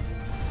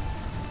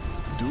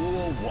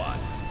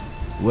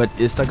 What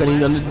is Takarin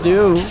gonna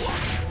do?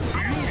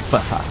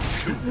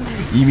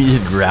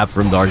 Immediate grab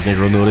from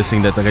DarkNecro,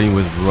 noticing that Takarin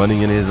was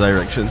running in his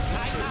direction.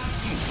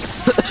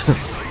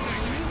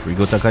 Here we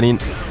go, Takarin.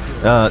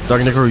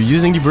 DarkNecro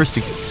using the burst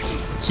to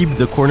keep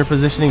the corner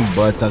positioning,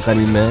 but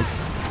Takarin, man,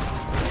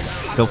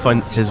 still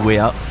find his way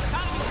out.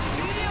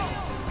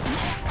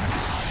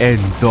 And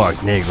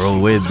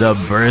DarkNecro with the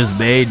burst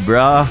bait,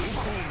 bruh.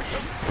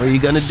 What are you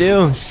gonna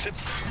do?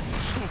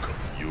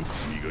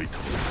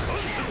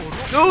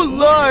 Oh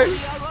Lord!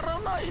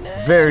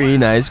 Very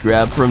nice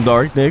grab from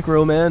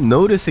DarkNecro, man.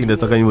 Noticing that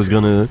Takarin was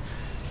gonna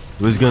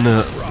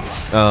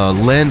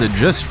Land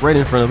just right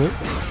in front of him.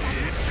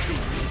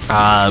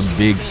 Ah,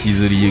 big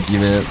Nagoriyuki,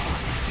 man.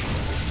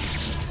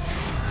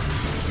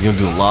 He's gonna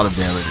do a lot of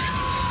damage.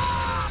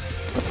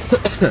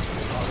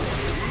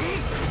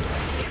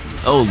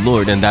 Oh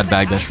lord, and that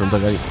backdash from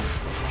Takarin.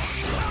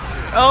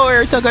 Oh,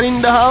 we're Takarin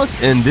in the house,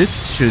 and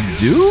this should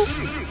do?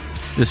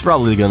 This is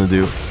probably gonna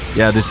do.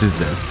 Yeah, this is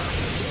death.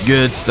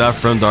 Good stuff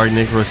from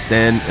DarkNecro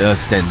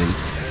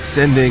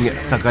sending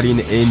Takarin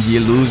in the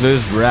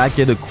losers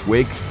bracket. A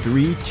quick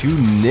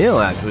 3-0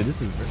 actually.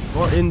 This is very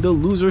far in the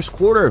losers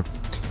quarter.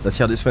 Let's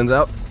see how this pans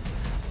out.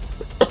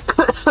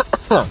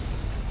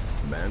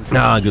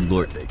 Good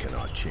lord. They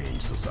cannot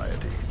change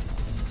society.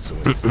 So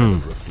instead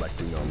of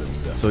reflecting on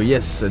themselves. So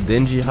yes,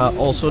 Denjiha,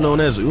 also known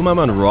as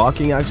Umaaman,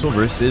 rocking Axel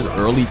versus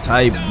early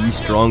type, the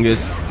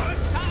strongest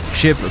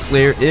Chipp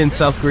player in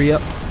South Korea.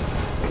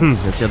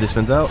 Let's see how this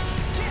pans out.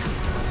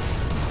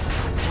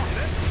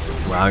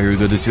 Wow, here we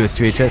go to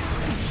 2S2HS.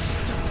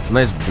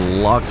 Nice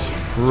blocks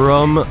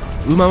from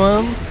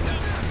Umaaman.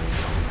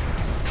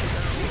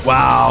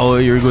 Wow,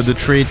 here we go the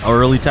trait. Our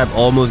early type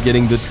almost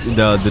getting the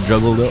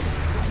juggle though.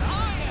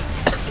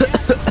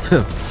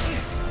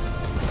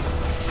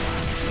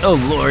 Oh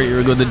lord, here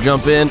we go the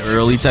jump in.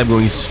 Early type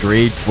going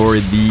straight for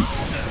the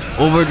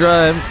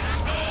overdrive.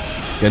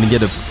 Gonna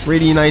get a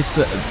pretty nice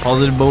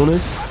positive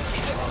bonus.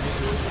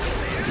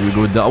 Here we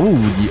go with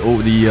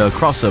the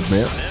cross up,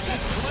 man.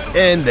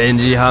 And then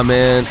Jiha,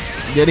 man,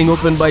 getting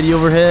opened by the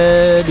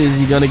overhead. Is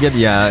he gonna get?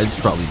 Yeah, it's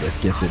probably dead.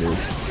 Yes, it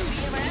is.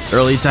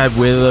 Early type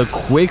with a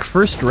quick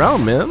first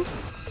round, man.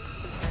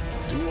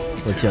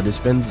 Let's see how this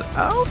spins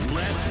out.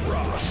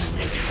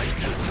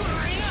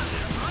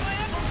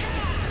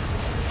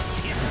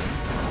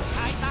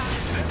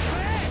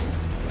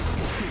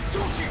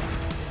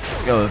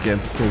 Oh, okay.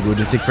 We're going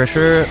to take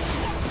pressure.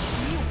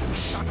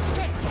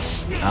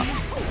 Ow.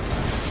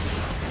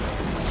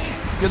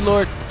 Good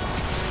lord.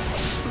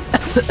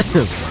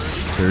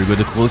 Very good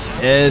to close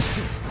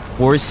S.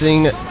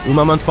 Forcing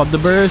Umaaman to pop the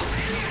burst.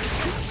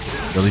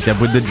 Early tap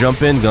with the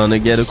jump in. Gonna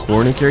get a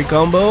corner carry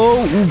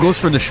combo. Ooh, goes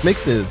for the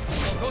schmixes.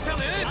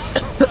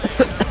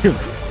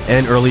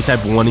 And early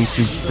type wanting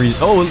to freeze.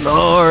 Oh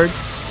lord.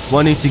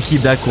 Wanting to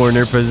keep that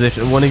corner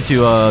position. Wanting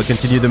to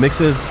continue the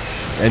mixes.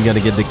 And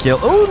gonna get the kill.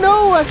 Oh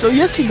no, actually,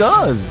 yes he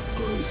does.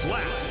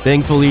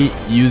 Thankfully,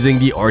 using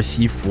the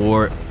RC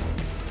for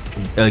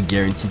a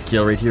guaranteed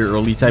kill right here.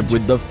 Early type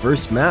with the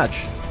first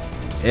match.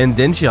 And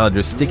Denjiha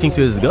just sticking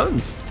to his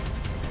guns.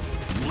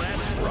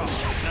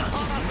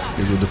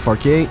 Here with the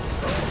Farkate.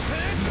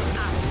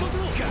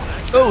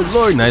 Oh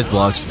lord, nice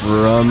blocks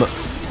from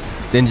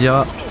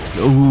Denjiha.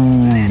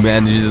 Ooh,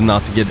 manages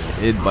not to get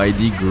hit by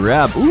the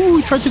grab. Ooh,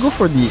 he tried to go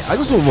for the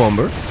Axel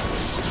bomber.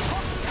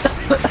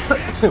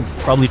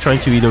 Probably trying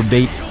to either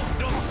bait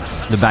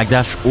the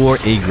backdash or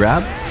a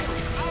grab.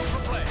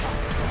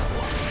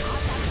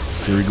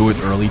 Here we go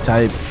with early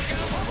type.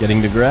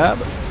 Getting the grab.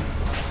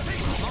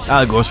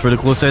 Goes for the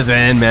closest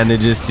and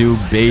manages to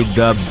bait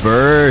the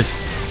burst.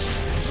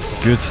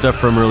 Good stuff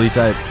from early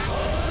type.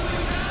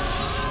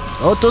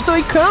 Oh,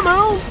 Totoi, come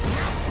out!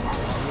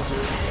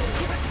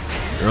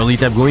 Early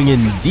type going in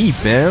deep,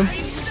 man.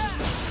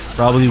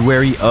 Probably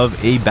wary of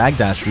a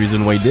backdash.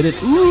 Reason why he did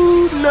it.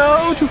 Ooh,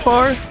 no, too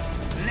far.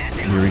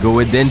 Here we go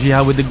with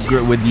Denjiha with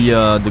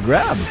the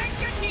grab.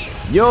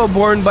 Yo,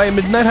 born by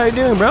midnight, how you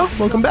doing, bro?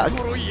 Welcome back.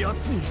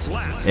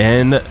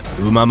 And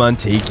Umaaman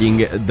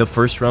taking the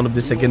first round of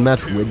the second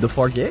match with the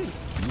Farkate.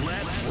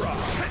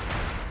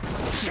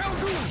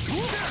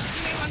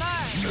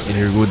 And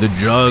here we go with the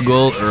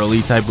juggle.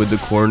 Early type with the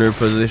corner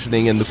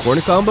positioning and the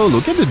corner combo.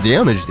 Look at the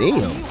damage,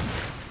 damn.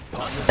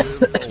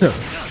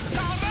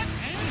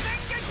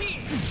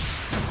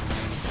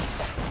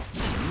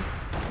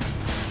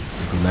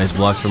 Nice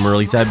blocks from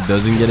early type.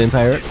 Doesn't get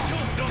entire.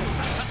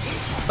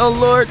 Oh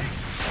lord.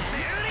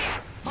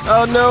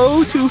 Oh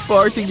no, too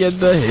far to get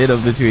the hit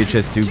of the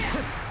 2HS2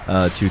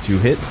 2-2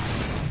 hit.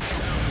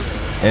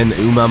 And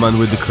Umaaman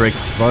with the correct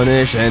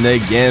punish. And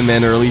again,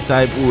 man, early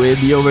type with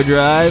the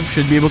overdrive.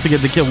 Should be able to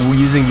get the kill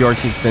using the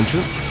RC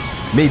extension.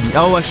 Maybe.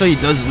 Oh, actually,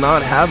 he does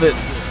not have it.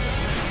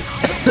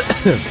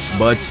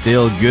 But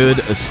still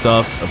good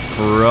stuff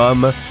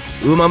from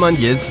Umaaman.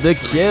 Gets the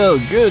kill.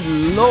 Good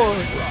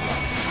lord.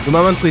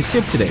 Umaaman plays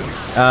Chipp today.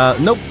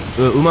 Nope.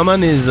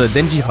 Umaaman is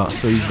Denjiha,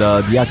 so he's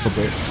the Axel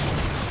player.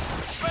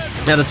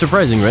 Yeah, that's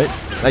surprising, right?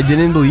 I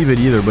didn't believe it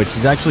either, but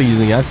he's actually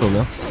using Axel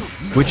now.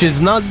 Which is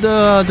not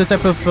the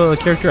type of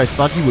character I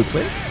thought he would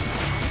play.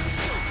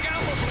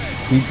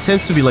 He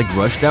tends to be like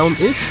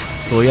rushdown-ish.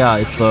 So yeah,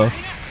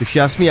 if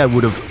you ask me, I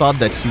would have thought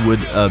that he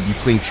would be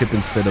playing Chipp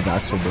instead of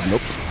Axel, but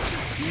nope.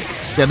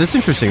 Yeah, that's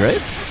interesting,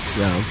 right?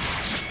 Yeah.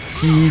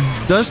 He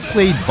does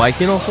play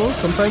Baiken also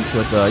sometimes,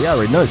 but yeah,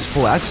 right now it's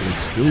full Axel.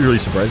 It's really, really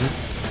surprising.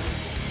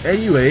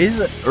 Anyways,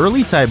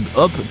 early type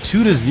up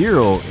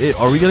 2-0.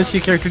 Are we gonna see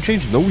a character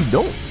change? No, we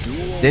don't.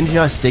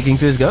 Denjiha is sticking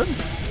to his guns.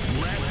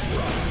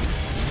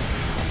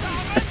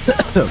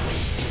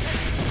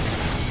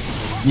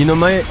 You know,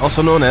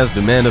 also known as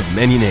the man of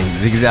many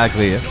names.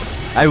 Exactly.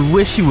 I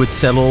wish he would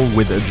settle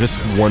with just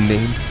one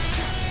name.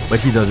 but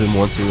he doesn't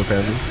want to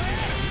apparently.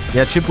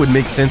 Yeah, Chipp would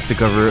make sense to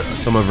cover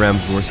some of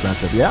Ram's worst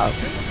matchup. Yeah,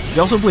 he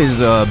also plays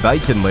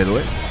Baiken, by the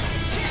way.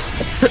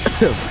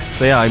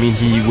 So yeah, I mean,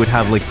 he would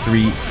have like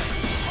three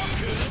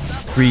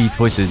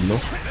choices, you know?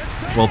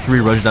 Well, 3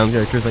 rushdown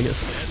characters, I guess.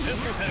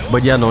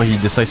 But yeah, no, he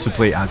decides to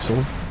play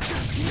Axel.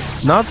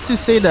 Not to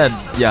say that,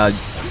 yeah, he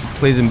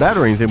plays him bad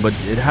or anything, but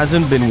it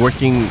hasn't been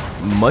working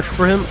much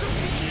for him.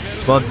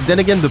 But then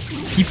again, the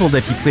people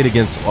that he played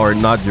against are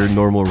not your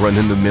normal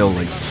run-in-the-mill,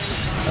 like,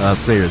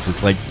 players.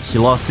 It's like he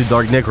lost to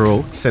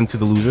DarkNecro, sent to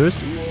the losers,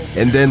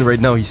 and then right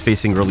now he's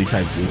facing early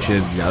types, which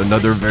is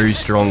another very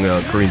strong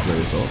Korean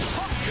player. So,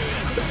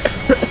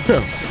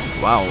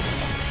 wow.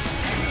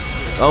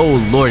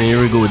 Oh lord, and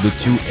here we go with the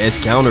 2S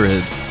counter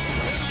hit.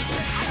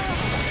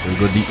 Here we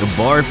go, the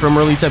bar from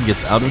early type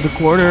gets out of the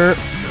corner.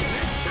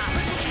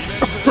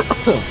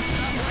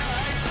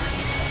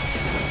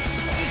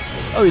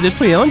 Oh, he did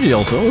play Anji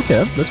also.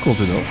 Okay, that's cool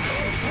to know.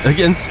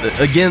 Again,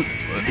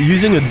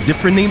 using a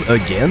different name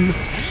again.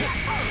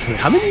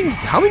 How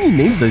many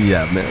names does he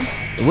have, man?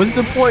 What's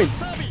the point?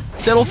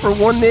 Settle for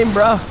one name,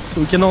 bruh,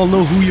 so we can all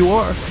know who you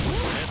are.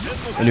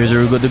 And here's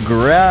where we go to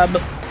grab.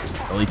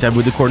 Early type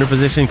with the corner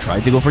position,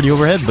 tried to go for the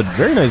overhead, but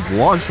very nice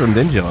launch from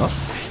Denja.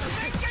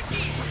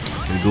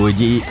 We go with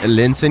the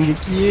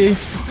Lanselot.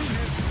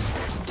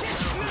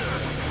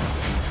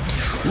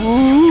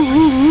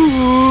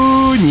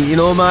 Ooh,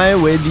 Ninomai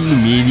with the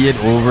immediate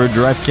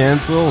overdrive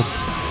cancel.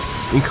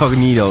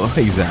 Incognito,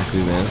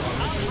 exactly, man.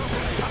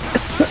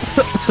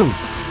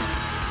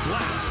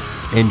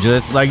 And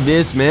just like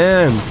this,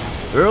 man,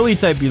 early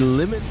type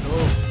eliminate.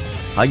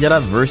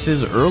 Hagyaara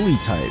versus early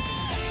type.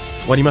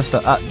 終わりました。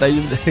あ、大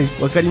丈夫で、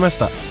わかりまし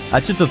た。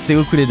あ、ちょっと手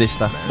遅れでし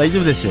た。大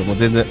丈夫ですよ、もう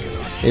全然。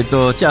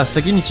じゃあ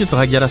先にちょっと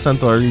萩原さん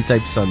とアーリータ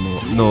イプさ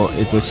んの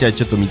試合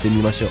ちょっと見て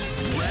みましょう。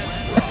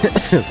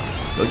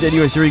Okay,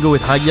 anyways, here we go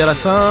with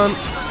Hagyaara-san.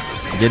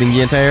 Getting the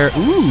entire,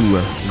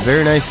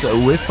 very nice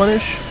whiff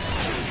punish.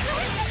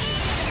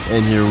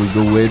 And here we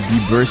go with the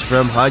burst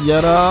from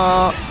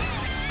Hagyaara.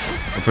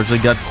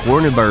 Unfortunately got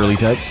cornered by early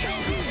type.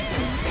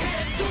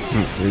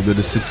 Here we go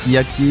to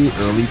Sukiyaki,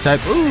 early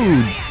type.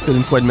 Ooh,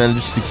 couldn't quite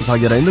manage to keep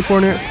Hagyaara in the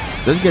corner.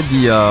 Does get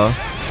the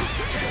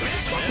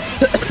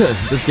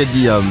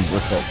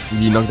what's it called?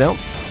 The knockdown.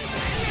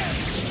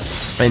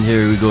 And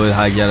here we go with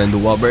Hagyaara in the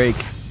wall break.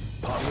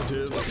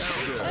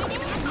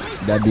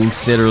 That being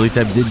said, early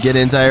type did get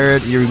entire.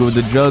 Here we go with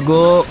the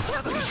juggle.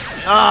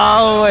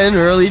 Oh, and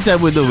early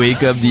type with the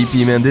wake up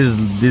DP, man. This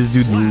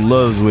dude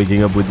loves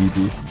waking up with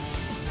DP.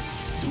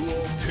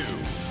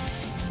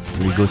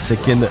 Here we go,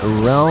 second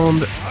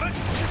round.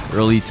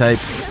 Early type.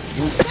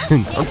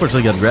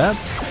 Unfortunately got grabbed.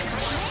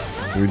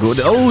 Here we go.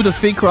 Oh, the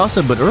fake cross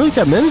up, but early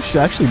type managed to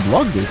actually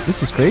block this.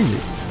 This is crazy.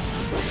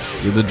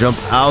 With the jump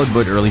out,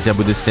 but early type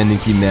with the standing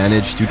key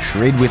managed to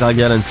trade with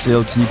Hagyaara and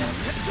still keep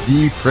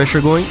the pressure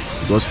going.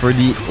 Goes for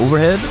the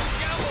overhead.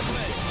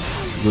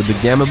 With the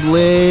Gamma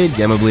Blade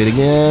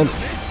again.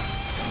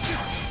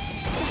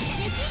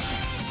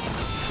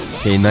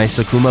 Okay, nice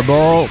Akuma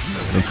ball.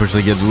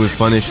 Unfortunately gets whiff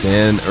punished,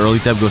 and early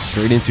type goes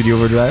straight into the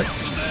overdrive.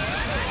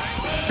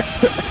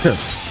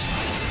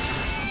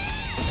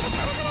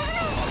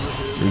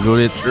 We go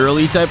to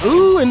early type.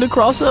 Ooh, and the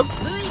cross up.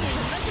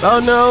 Oh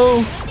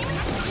no.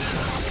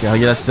 Yeah,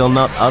 Hagyaara still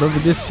not out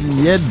of this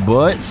yet,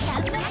 but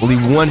only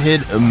one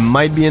hit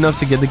might be enough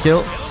to get the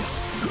kill.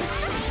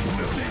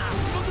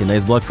 Okay,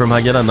 nice block from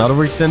Hagyaara, not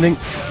overextending.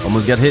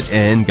 Almost got hit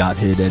and got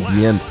hit at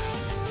the end.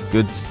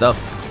 Good stuff.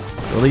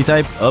 Early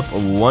type up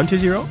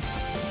 1-0.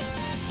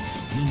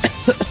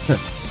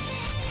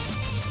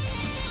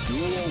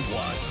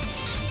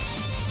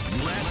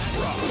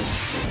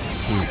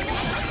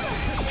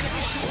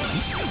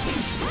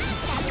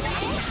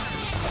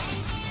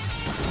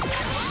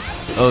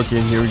 Okay,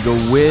 and here we go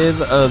with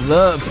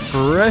the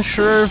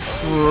pressure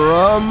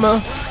from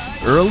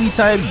early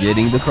type,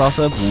 getting the cross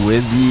up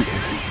with the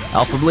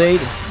Alpha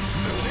Blade.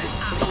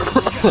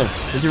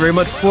 Thank you very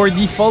much for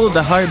the follow,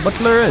 the Hired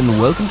Butler, and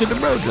welcome to the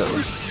Brojo.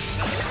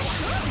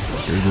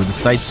 Here we go, the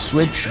side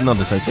switch, not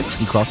the side switch,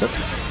 the cross up.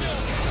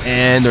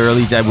 And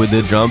early type with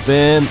the jump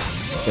in.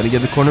 Gotta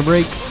get the corner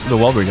break. The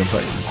wall break, I'm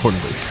sorry, the corner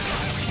break.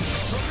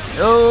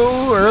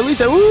 Oh, early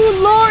type,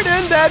 ooh, lord,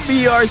 and that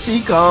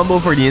BRC combo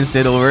for the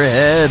instant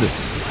overhead.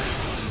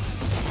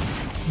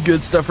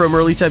 Good stuff from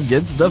early type,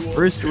 gets the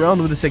first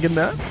round with the second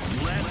map.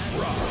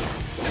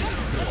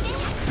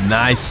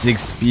 Nice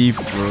 6P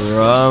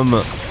from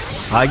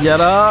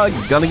Hagyaara,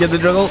 gonna get the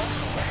juggle.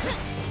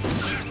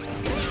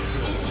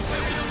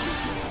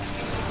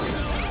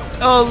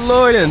 Oh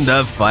lord, and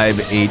the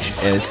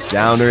 5HS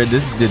counter.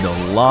 This did a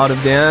lot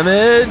of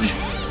damage.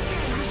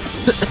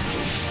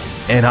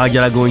 And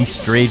Hagyaara going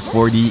straight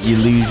for the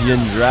illusion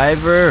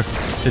driver.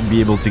 Should be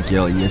able to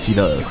kill. Yes, he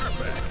does.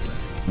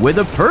 With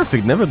a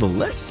perfect,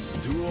 nevertheless.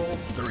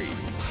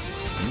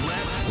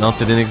 On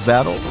to the next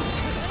battle.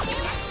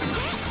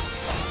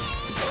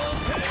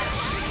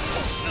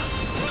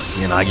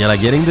 And Hagyaara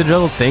getting the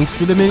juggle thanks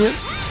to the minion.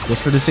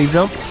 Goes for the safe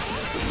jump.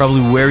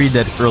 Probably worried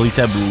that early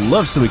tab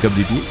loves to wake up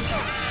DP.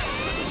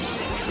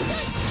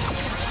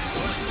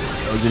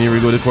 And here we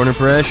go to corner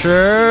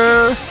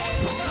pressure.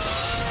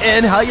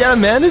 And Hagyaara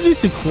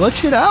manages to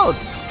clutch it out.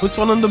 Puts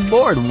one on the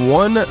board.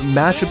 One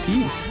match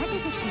apiece.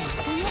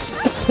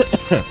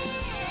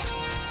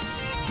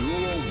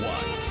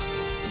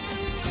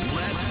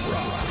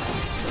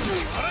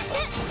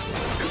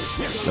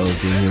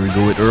 Okay, here we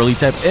go with early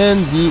type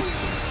and the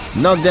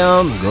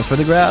knockdown. Goes for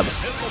the grab.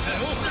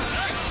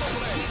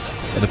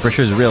 Yeah, the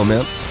pressure is real,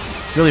 man.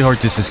 Really hard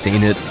to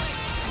sustain it.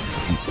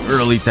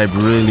 Early type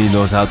really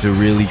knows how to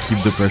really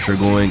keep the pressure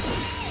going.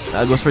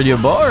 Goes for the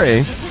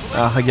Abare.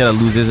 Hagyaara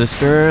loses his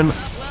turn.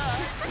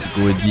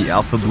 Go with the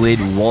Alpha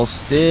Blade wall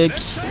stick.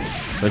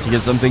 Try to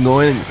get something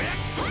going.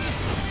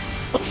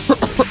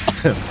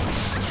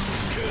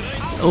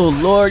 Oh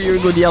lord, here we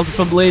go the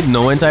Alpha Blade.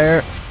 No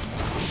entire.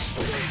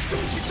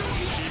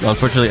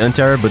 Unfortunately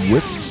entire, but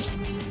whiffed.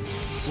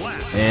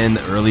 And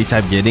early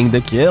type getting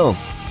the kill.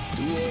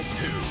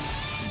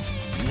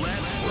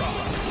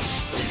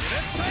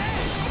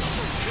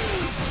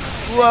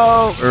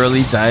 Whoa!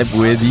 Early type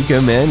with the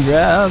command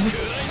grab.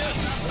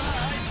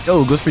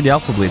 Oh, goes for the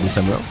Alpha Blade this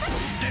time around.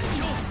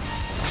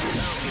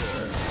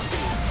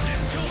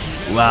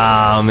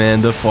 Wow,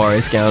 man, the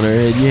forest counter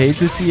hit. You hate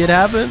to see it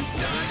happen.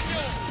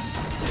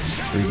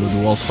 Here we go, the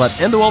wall splat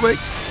and the wall break.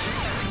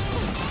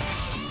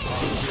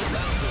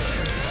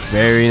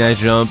 Very nice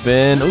jump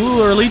in.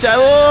 Ooh, early time.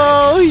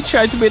 Oh, he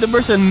tried to bait the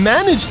burst and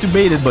managed to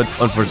bait it, but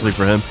unfortunately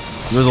for him,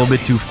 it was a little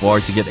bit too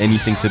far to get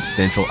anything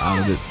substantial out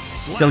of it.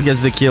 Still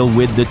gets the kill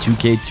with the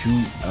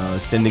 2K2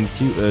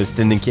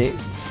 standing K.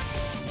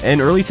 And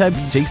early type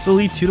takes the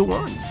lead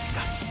 2-1.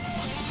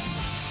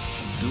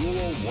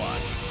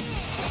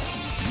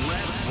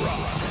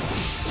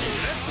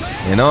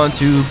 And on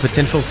to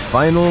potential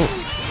final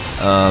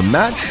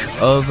match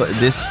of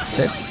this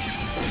set.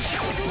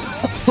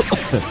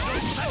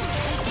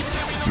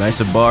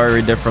 Nice bar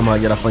right there from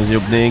Hagyaara finds the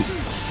opening.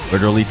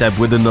 But early type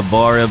within the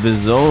bar of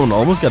his own.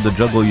 Almost got the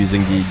juggle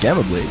using the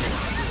Gamma Blade.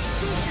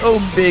 Oh,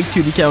 big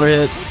 2D counter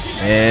hit.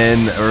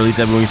 And early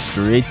type going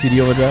straight to the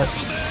overdrive.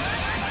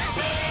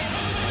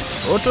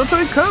 Oh,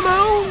 come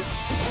on!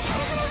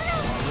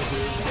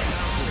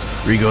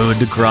 We go with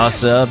the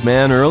cross up,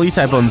 man. Early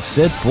type on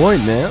set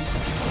point, man.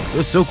 It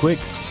was so quick.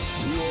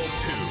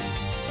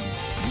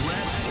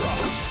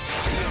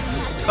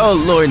 Oh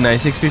lord,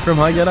 nice XP from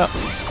Hagyaara.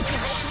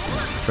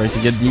 Trying to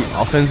get the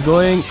offense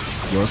going.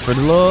 Goes for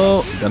the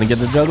low. Gonna get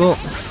the juggle.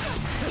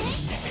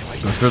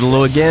 Goes for the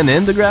low again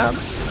and the grab.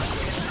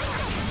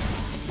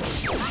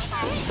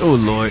 Oh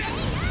lord.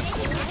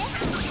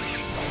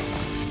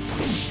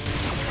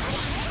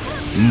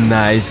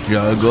 Nice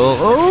juggle.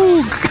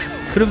 Oh,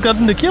 could have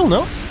gotten the kill,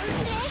 no?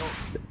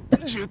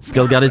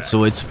 Still got it,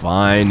 so it's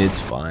fine. It's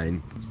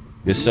fine.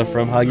 Good stuff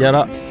from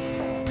Hagyaara.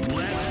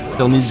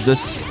 Still needs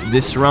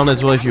this round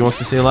as well if he wants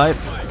to stay alive.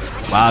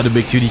 Wow, the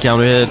big 2D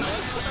counter hit.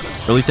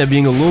 Early type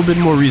being a little bit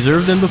more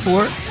reserved than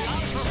before.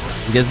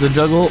 Gets the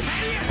juggle.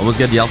 Almost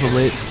get the Alpha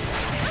Blade.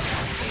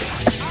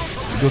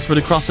 Goes for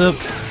the cross up.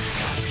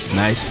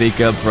 Nice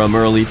pick up from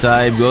early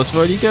type. Goes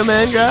for the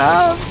command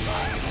grab.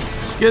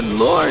 Good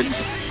lord.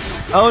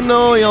 Oh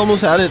no, he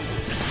almost had it.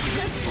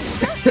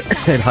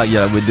 And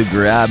Hagyaara with the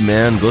grab,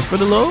 man. Goes for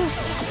the low.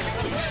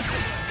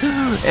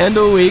 And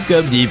a wake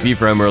up DP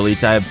from early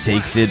type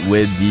takes it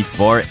with the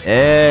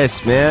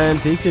 4S, man.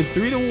 Takes it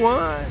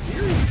 3-1.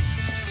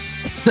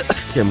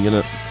 Okay, I'm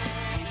gonna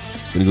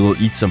go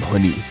eat some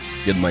honey.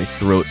 Get my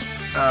throat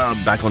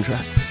back on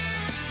track.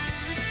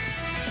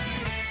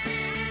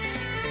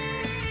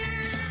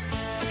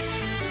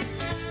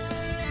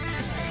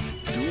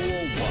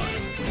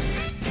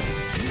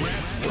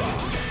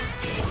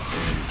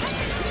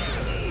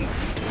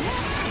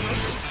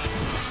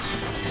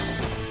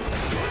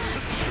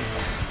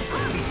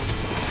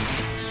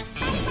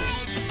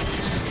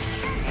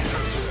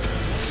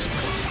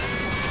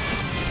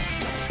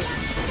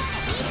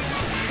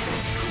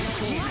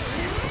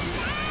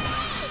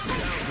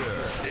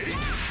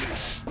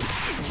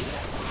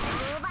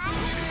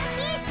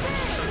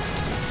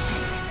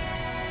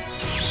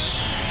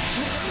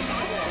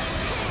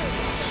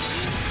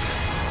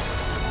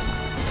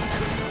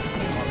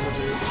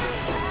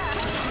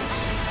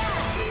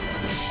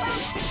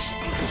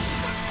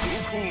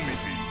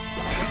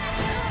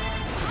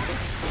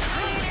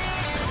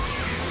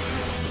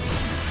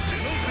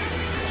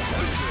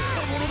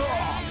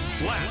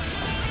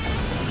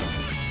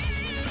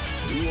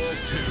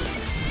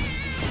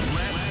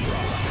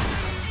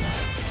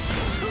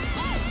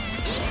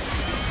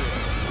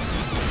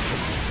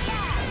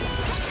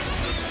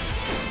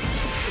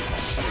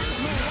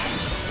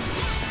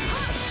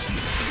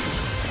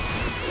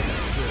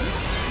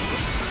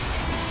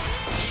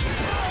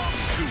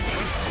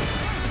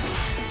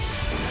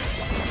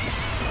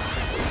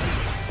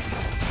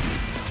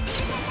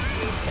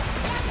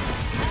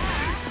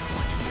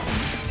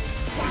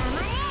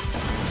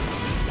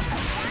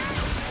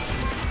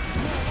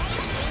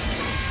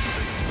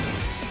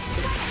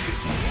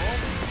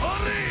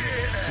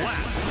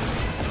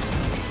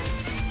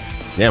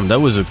 Damn,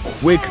 that was a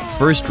quick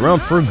first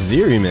round for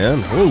Xiri,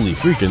 man. Holy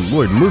freaking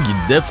lord.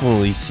 Mugi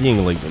definitely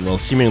seeing like, well,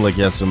 seeming like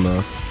he has some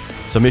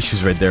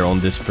issues right there on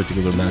this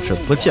particular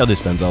matchup. Let's see how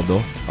this pans out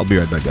though. I'll be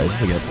right back, guys.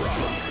 Again.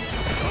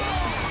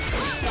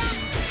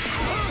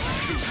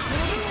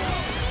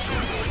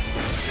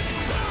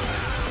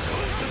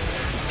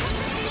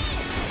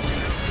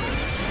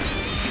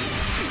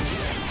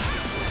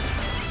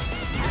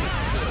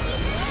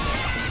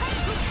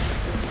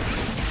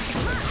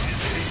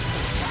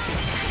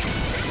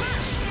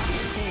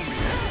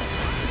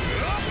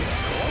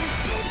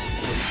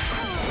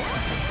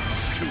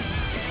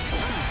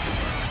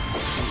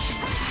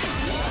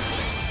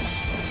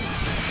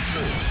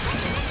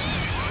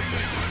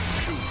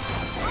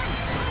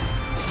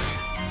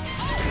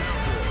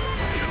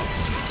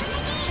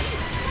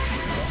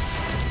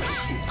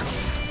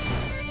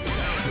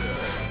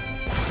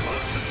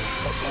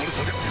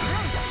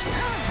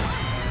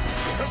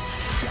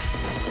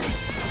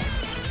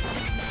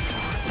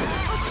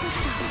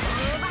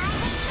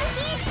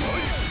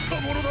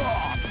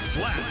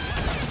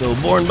 So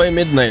Born by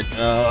Midnight.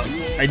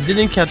 I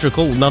didn't catch a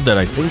cold. Not that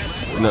I think.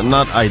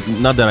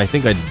 Not that I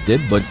think I did,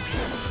 but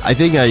I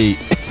think I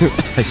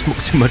I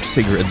smoked too much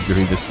cigarettes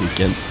during this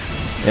weekend,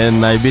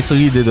 and I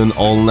basically did an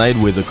all night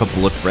with a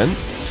couple of friends,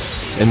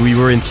 and we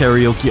were in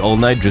karaoke all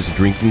night, just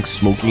drinking,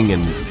 smoking,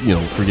 and you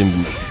know, freaking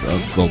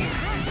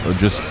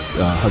just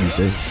how do you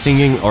say,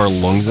 singing our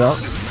lungs out.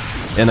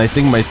 And I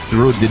think my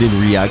throat didn't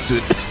react to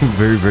it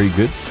very, very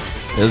good.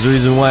 That's the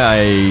reason why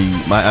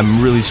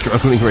I'm really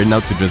struggling right now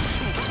to just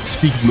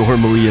speak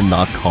normally and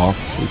not cough.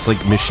 It's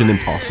like mission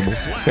impossible.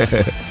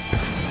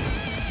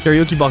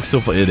 Karaoke box so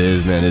fun. It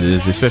is, man. It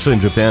is, especially in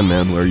Japan,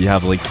 man, where you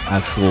have like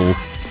actual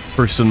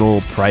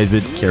personal,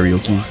 private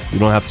karaoke's. You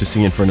don't have to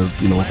sing in front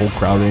of, you know, a whole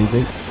crowd or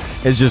anything.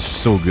 It's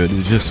just so good.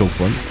 It's just so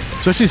fun,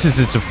 especially since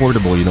it's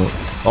affordable. You know,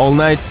 all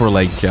night for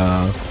like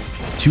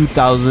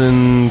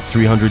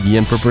 2,300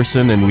 yen per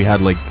person, and we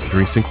had like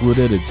drinks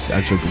included. It's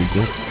actually pretty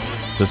cool.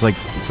 So it's like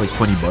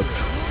 $20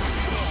 bucks.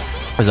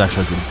 It's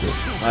actually pretty cool.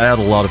 I had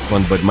a lot of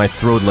fun, but my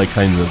throat like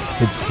kind of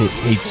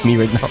hates me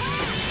right now.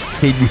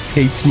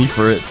 Hates me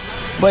for it.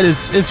 But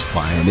it's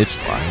fine. It's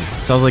fine.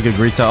 Sounds like a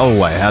great time.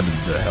 Oh, I had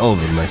the hell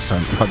of a nice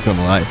time. Not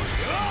gonna lie.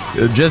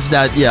 Just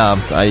that, yeah.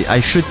 I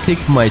should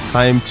take my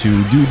time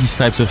to do these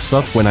types of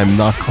stuff when I'm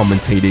not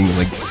commentating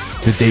like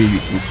the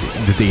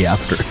day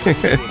after.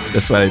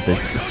 That's what I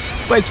think.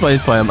 But it's fine.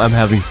 It's fine. I'm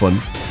having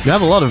fun. We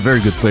have a lot of very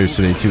good players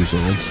today too, so.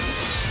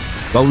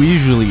 But we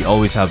usually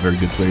always have very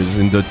good players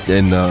in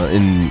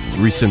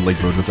recent like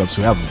Brojo Cups.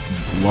 We have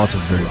lots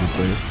of very good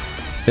players.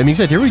 That being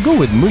said, here we go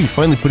with Mugi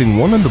finally putting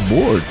one on the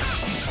board.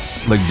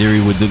 Like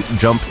Xiri with the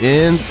jump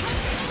in.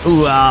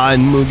 Ooh,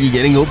 and Mugi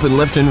getting open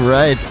left and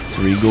right.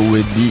 Here we go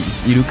with the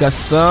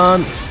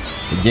Iruka-san.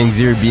 Again,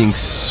 Xiri being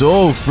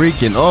so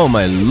freaking, oh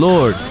my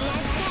lord.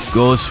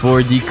 Goes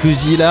for the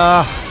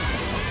Kujira.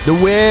 The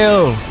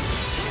whale.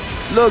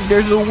 Look,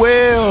 there's a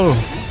whale.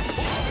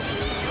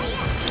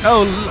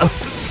 Oh, look.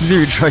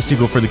 Xiri tried to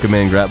go for the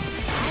command grab.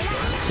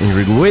 And here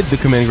we go with the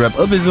command grab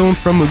of his own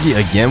from Mugi.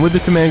 Again with the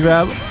command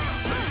grab.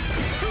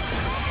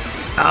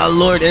 Ah,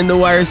 lord, and the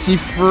YRC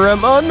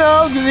from... Oh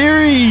no,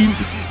 Xiri!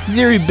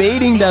 Xiri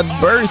baiting that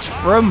burst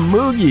from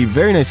Mugi.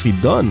 Very nicely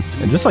done.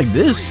 And just like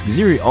this,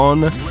 Xiri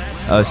on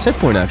set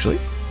point, actually.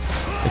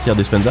 Let's see how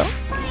this pans out.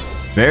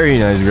 Very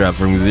nice grab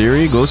from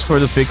Xiri. Goes for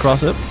the fake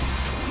cross-up.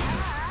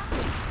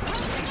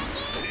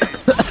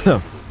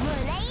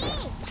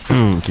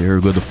 Okay, here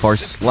we go. The far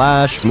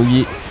slash.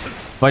 Mugi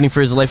fighting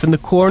for his life in the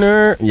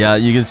corner. Yeah,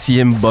 you can see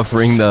him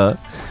buffering the...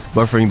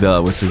 What's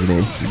his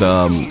name?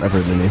 I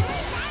forgot the name.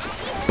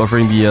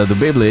 Buffering the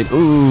Beyblade.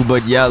 Ooh,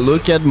 but yeah,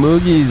 look at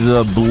Mugi's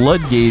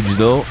blood gauge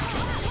though.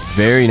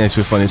 Very nice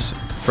whiff punish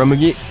from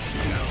Mugi.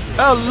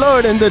 Oh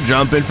lord, and the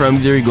jump in from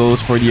Xiri goes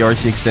for the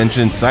RC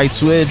extension side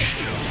switch.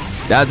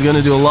 That's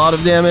gonna do a lot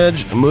of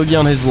damage. Mugi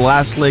on his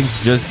last legs,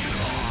 just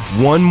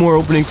one more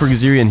opening for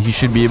Xiri and he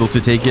should be able to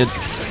take it.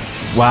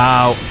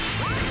 Wow.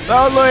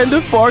 Oh lord, and the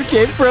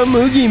 4K from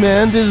Mugi,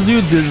 man. This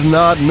dude does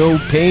not know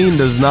pain,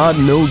 does not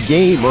know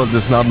game. Well,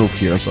 does not know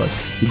fear, I'm sorry.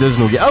 He does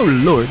know game. Oh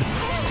lord.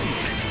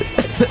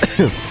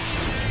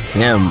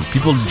 Damn,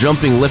 people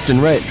jumping left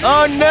and right.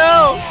 Oh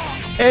no!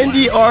 And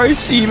the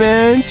RC,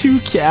 man.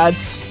 Two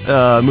cats.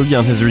 Mugi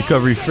on his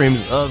recovery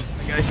frames of...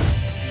 Guys.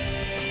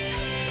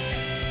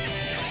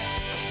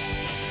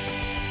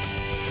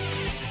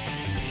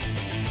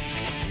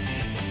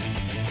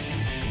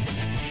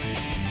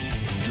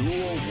 Duel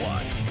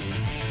 1.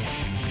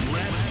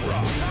 Let's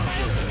rock.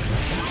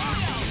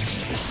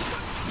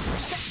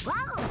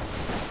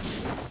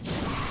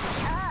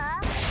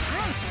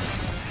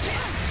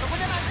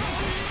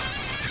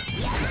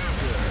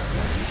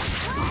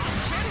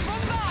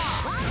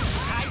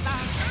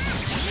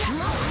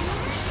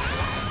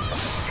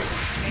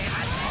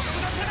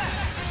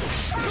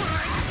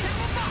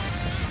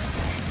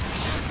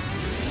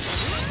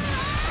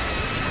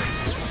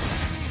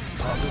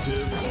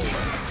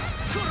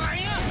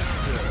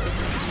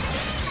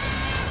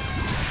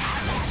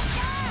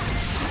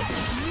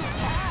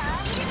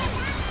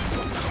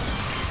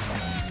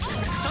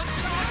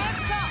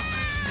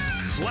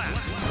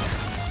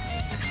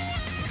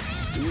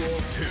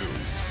 Duel 2.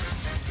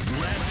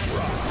 Let's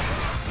rock.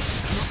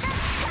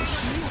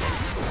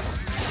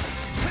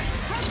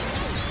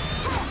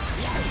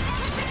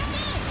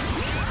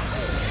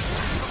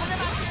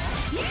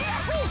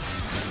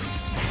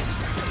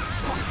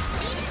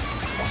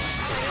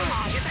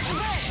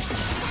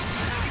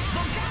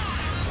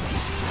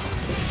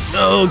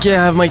 Okay,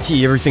 I have my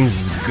tea.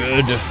 Everything's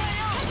good.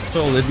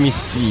 So let me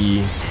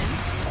see.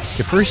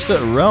 The first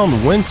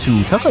round went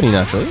to Takarin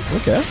actually.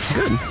 Okay,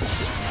 good.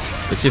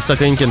 Let's see if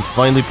Takarin can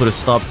finally put a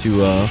stop to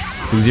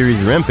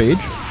Xiri's rampage.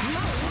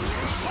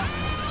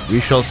 We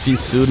shall see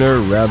sooner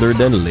rather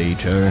than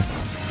later.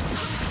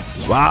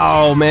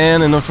 Wow,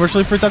 man, and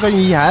unfortunately for Takarin,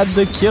 he had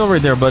the kill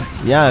right there, but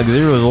yeah,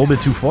 Xiri was a little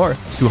bit too far,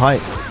 too high.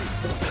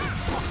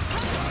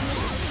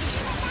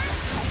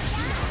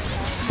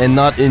 And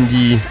not in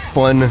the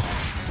fun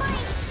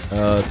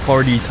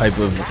party type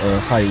of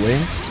highway.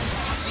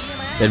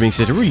 That being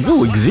said, here we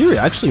go. Xiri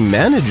actually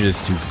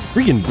manages to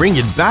freaking bring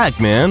it back,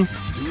 man.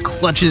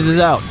 Clutches it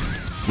out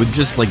with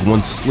just like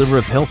one sliver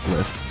of health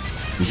left.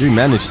 Xiri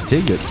managed to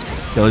take it.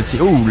 Now let's see.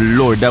 Oh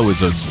lord, that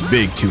was a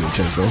big 2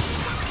 chest though.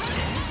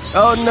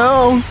 Oh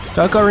no!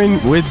 Takarin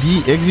with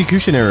the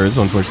execution errors,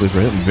 unfortunately for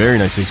him. Very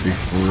nice XP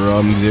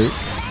from Xiri.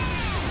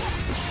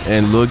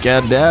 And look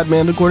at that,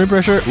 man, the corner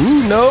pressure.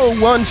 Ooh, no,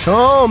 one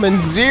charm,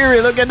 and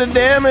Xiri, look at the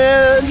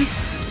damage!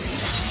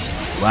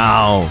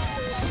 Wow.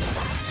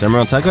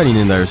 Samurai Takarin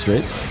in dire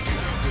straits.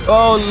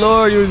 Oh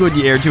lord, here we go,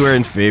 the air to air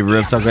in favor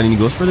of Takarin. He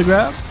goes for the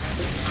grab.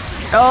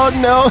 Oh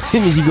no,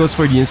 and he goes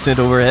for the instant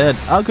overhead.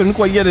 I couldn't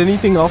quite get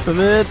anything off of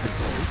it.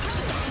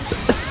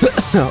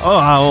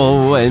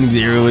 Oh, and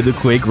Xiri with the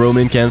quick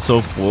Roman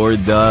cancel for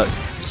the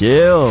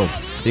kill.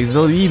 Takes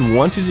the lead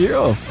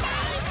 1-0.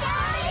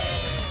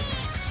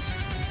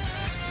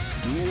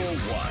 Duel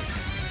 1.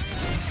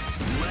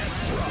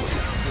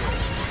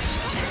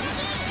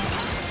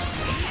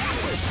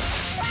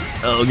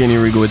 Oh, again,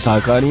 here we go with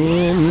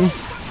Takarin.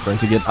 Trying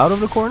to get out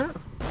of the corner.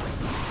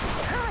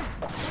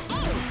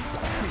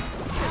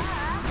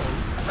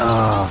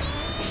 Ah,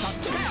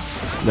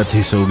 that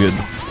tastes so good.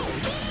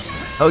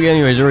 Okay,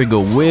 anyways, here we go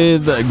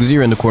with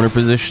Xiri in the corner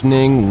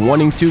positioning,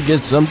 wanting to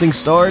get something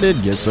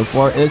started. Gets so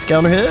far as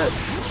counter hit.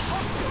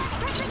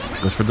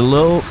 Goes for the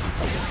low.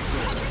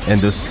 And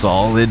the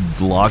solid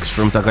blocks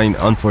from Takarin,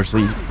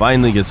 unfortunately,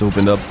 finally gets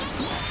opened up.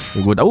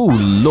 Oh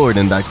lord,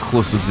 and that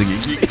close up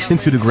Ziggy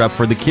into the grab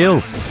for the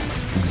kill.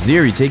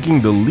 Xiri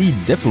taking the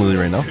lead definitely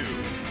right now.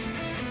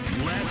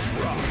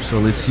 So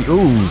let's see.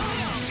 Oh,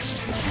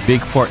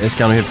 big far S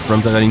counter hit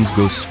from Takarin.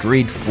 Goes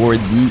straight for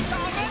the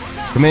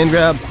command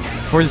grab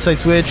for the side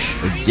switch.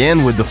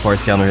 Again with the far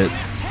S counter hit.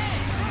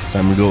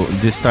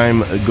 This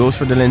time goes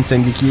for the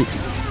Lanselot.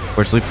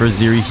 Fortunately for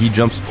Xiri, he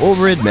jumps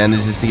over it,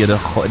 manages to get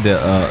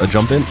a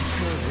jump in.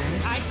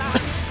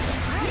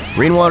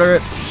 Rainwater.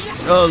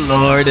 Oh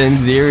lord, and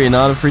Xiri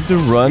not afraid to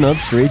run up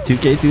straight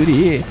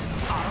 2K2D.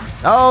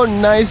 Oh,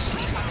 nice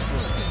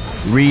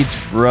reads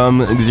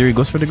from Xiri.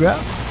 Goes for the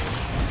grab.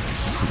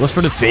 Goes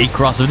for the fake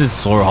cross. It is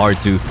so hard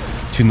to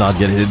not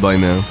get hit by,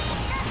 man.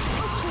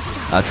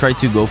 I tried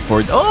to go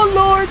for it. Oh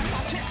lord.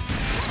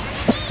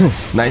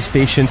 Nice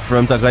patience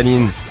from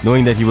Takarin,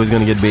 knowing that he was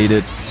gonna get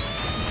baited.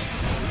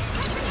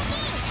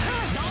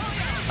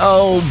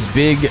 Oh,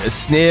 big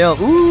snail.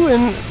 Ooh,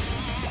 and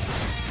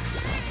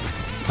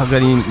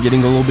Takarin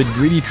getting a little bit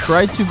greedy.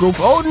 Tried to go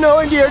for... Oh no,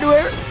 in the air to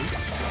air.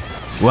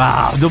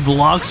 Wow, the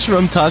blocks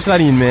from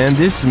Takarin, man.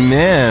 This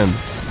man.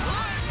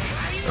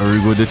 There we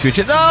go, the Twitch.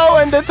 Oh,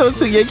 and the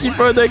Totsugeki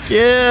for the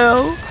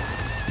kill.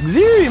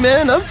 Xiri,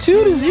 man, up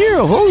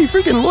 2-0. Holy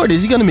freaking lord.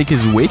 Is he going to make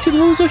his way to the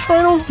loser's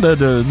final?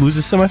 The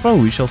loser's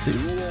semifinal? We shall see.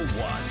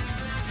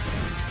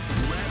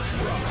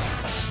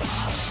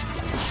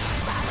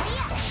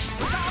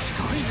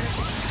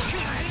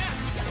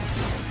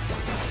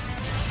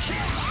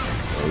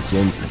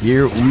 And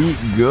here we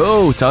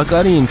go.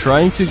 Takarin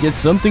trying to get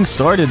something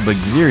started, but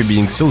Xiri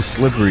being so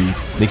slippery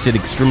makes it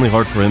extremely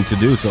hard for him to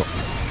do so.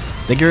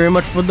 Thank you very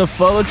much for the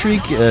follow,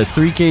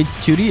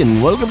 3K2D,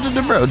 and welcome to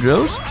the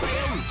Brojos.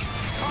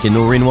 Okay,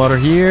 no rainwater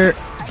here.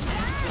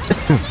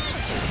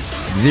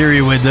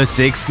 Xiri with the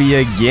 6P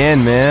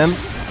again, man.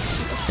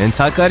 And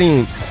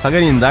Takarin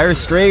in dire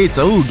straits.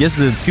 Oh, gets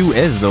the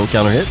 2S though,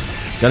 counter hit.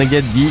 Gonna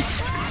get the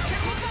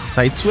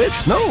side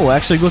switch? No,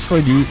 actually goes for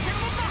the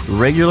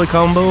regular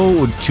combo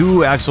with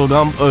 2 axle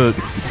gumbo.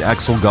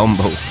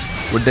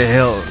 What the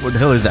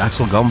hell is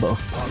axle gumbo?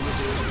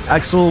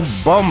 Axle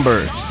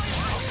bomber.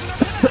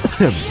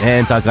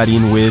 And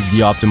Takarin with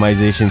the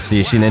optimization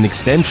station and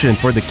extension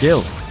for the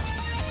kill.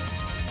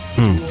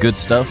 Good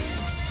stuff.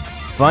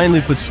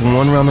 Finally puts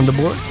 1 round on the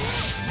board.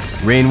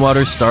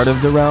 Rainwater start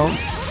of the round.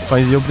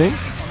 Finds the opening.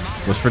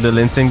 Goes for the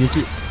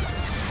Lanselot.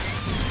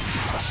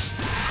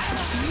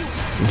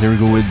 And here we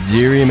go with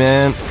Xiri,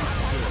 man.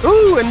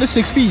 Ooh, and the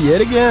 6P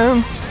yet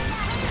again.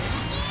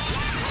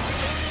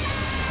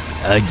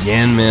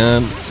 Again,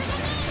 man.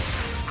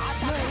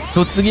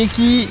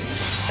 Totsugeki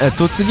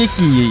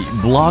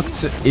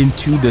blocked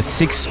into the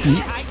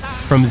 6P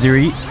from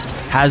Xiri.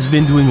 has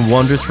been doing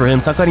wonders for him.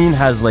 Takarin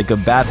has like a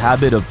bad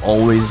habit of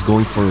always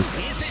going for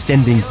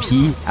standing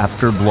P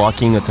after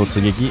blocking a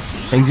Totsugeki.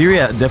 And Xiri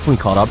definitely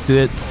caught up to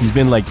it. He's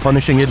been like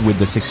punishing it with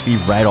the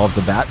 6P right off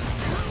the bat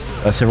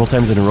several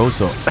times in a row,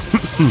 so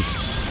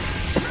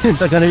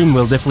Takarin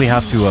will definitely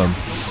have to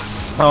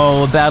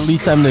oh, badly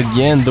timed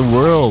again, the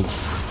world.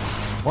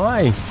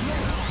 Why?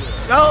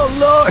 Oh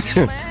lord!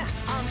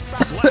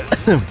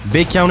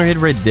 Big counter hit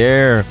right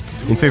there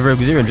in favor of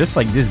Xiri, and just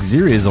like this,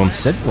 Xiri is on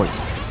set point.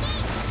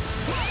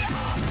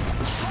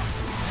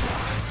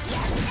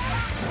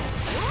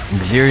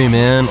 Xiri,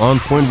 man, on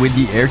point with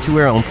the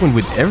air-to-air, on point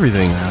with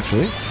everything,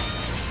 actually.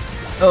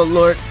 Oh,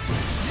 lord.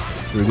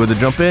 Here we go to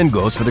jump in,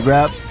 goes for the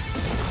grab.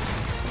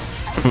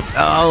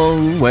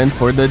 Oh, went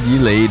for the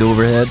delayed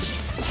overhead.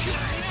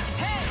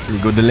 Here we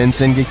go to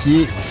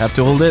Lensengeki, have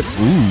to hold it.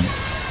 Ooh.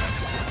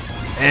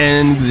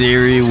 And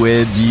Xiri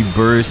with the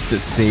burst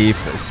safe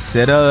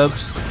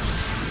setups.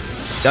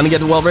 Gonna get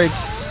the wall break.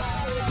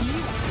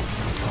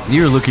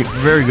 Xiri looking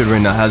very good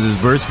right now, has his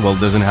burst, well,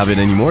 doesn't have it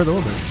anymore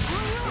though, but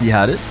he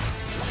had it.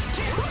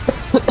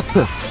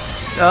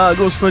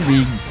 Goes for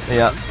the,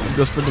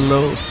 goes for the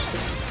low.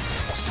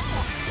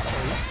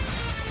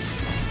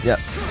 Yeah,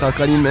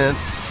 Takarin, man.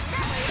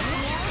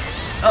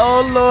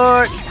 Oh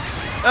lord!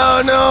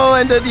 Oh no!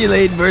 And the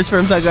delayed burst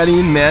from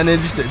Takarin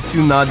managed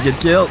to not get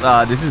killed.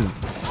 This is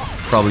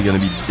probably gonna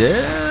be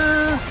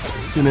dead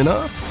soon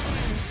enough.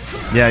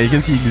 Yeah, you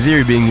can see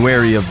Xiri being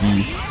wary of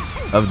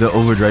the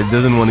overdrive.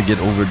 Doesn't want to get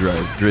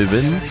overdrive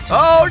driven.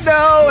 Oh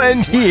no!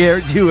 And the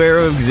air-to-air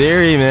of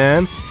Xiri,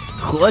 man,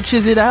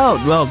 clutches it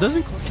out. Well,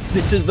 doesn't.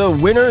 This is the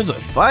winners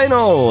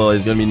final.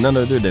 It's gonna be none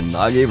other than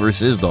Nage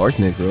versus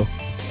DarkNecro.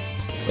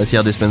 Let's see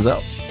how this spins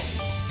out.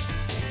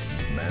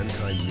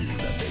 Mankind knew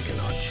that they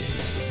cannot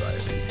change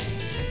society,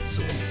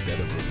 so instead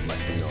of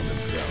reflecting on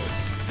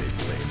themselves, they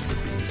blamed the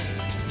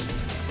beasts.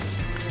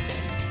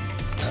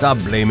 Stop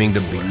blaming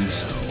the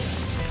beast.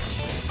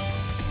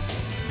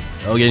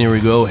 Okay, here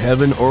we go.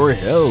 Heaven or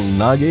hell.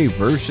 Nage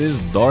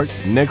versus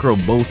DarkNecro.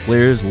 Both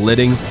players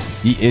letting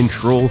the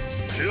intro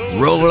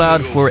roll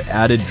out for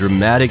added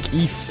dramatic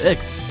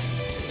effects.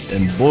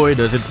 And boy,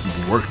 does it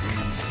work.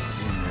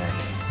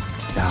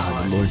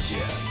 Ah, the Lord.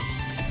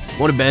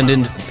 What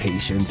abandoned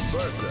patience.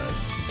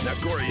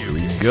 Here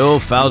we go.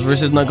 Faust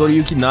versus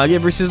Nagoriyuki. Nage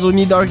versus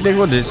only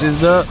DarkNecro. This is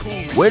the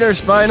winner's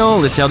final.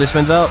 Let's see how this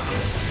spins out.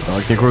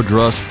 DarkNecro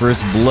draws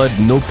first blood,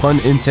 no pun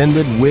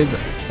intended, with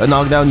a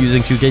knockdown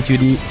using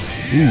 2K2D.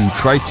 Ooh,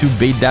 tried to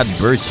bait that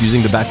burst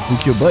using the back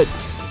Fukyo, but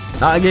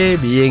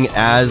Nage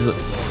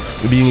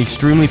being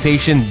extremely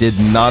patient, did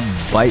not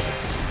bite.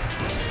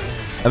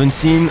 Haven't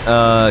seen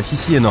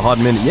Hisi in a hot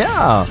minute.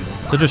 Yeah,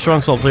 such a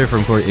strong salt player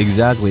from Korea.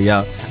 Exactly,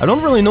 yeah. I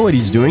don't really know what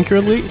he's doing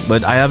currently,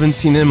 but I haven't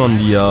seen him on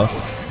the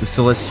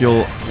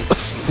Celestial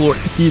floor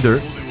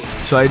either.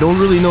 So I don't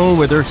really know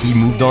whether he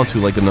moved on to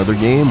like another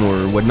game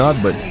or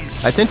whatnot, but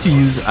I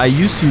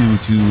used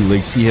to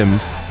like see him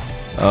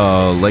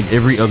like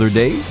every other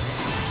day.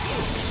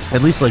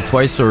 At least like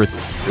twice or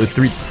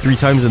three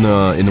times in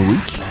a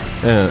week.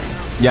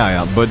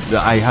 Yeah, but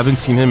I haven't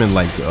seen him in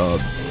like a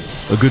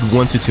good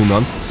 1 to 2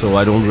 months, so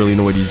I don't really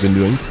know what he's been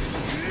doing.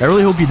 I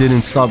really hope he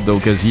didn't stop though,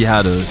 because he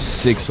had a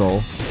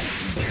 6-all.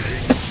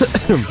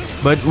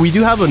 But we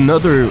do have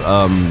another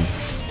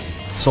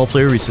Sol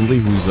player recently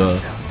who's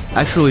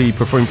actually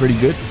performing pretty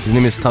good. His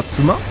name is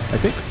Tatsuma, I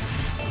think.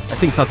 I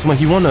think Tatsuma,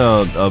 he won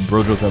a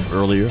Brojo Cup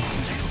earlier.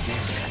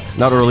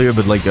 Not earlier,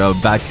 but like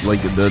back,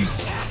 like the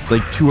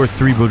 2 or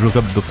 3 Brojo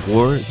Cup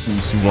before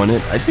he won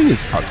it. I think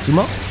it's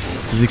Tatsuma.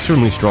 He's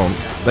extremely strong.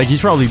 Like,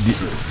 he's probably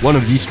one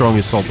of the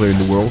strongest Sol players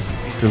in the world.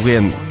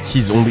 And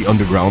he's only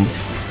underground.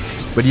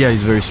 But yeah,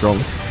 he's very strong.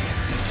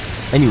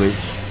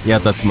 Anyways, yeah,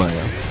 that's my...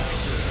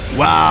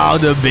 Wow,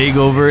 the big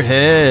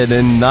overhead.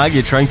 And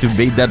Nage trying to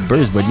bait that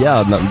burst. But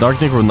yeah,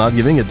 DarkNecro not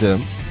giving it to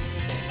him.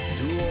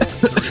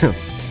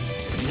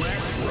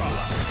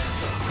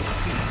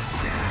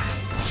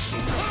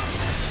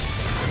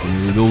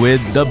 Here we go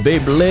with the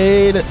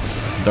Beyblade.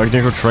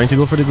 DarkNecro trying to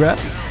go for the grab.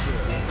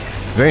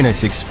 Very nice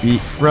 6 feet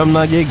from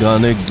Nage.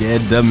 Gonna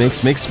get the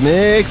mix.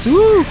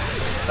 Woo!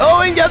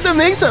 Oh, and got the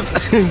mix up.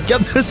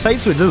 Got the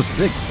side switch. That was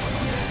sick.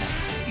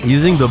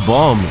 Using the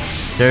bomb.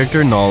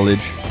 Character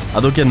knowledge.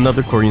 Adoken,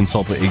 another Korean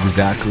Sol player.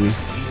 Exactly.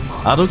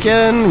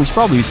 Adoken, he's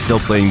probably still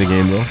playing the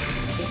game though.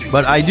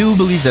 But I do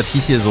believe that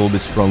Hisi is a little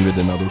bit stronger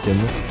than Adoken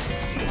though.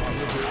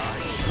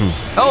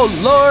 Oh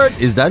lord!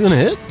 Is that gonna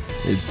hit?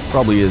 It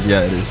probably is.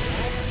 Yeah, it is.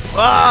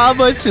 Ah,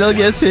 but still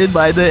gets hit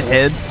by the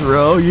head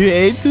throw. You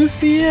hate to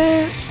see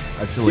it.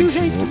 I feel like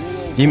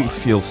game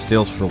feels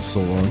still for so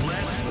long.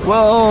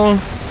 Well,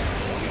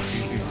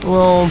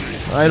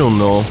 I don't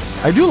know.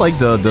 I do like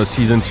the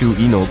season 2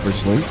 Eno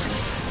personally,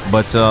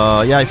 but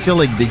yeah, I feel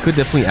like they could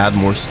definitely add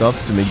more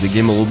stuff to make the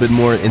game a little bit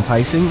more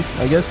enticing.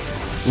 I guess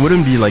it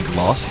wouldn't be like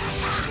Lost,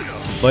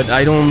 but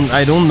I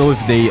don't know if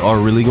they are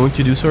really going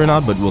to do so or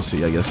not. But we'll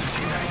see, I guess.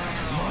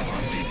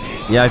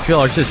 Yeah, I feel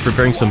Archer is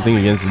preparing something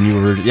against the new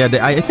version. Yeah,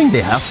 I think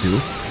they have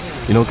to.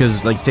 You know,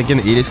 because like Tekken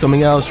 8 is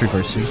coming out, Street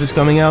Fighter 6 is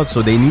coming out,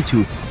 so they need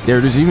to.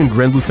 There's even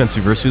Grand Blue Fantasy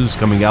Versus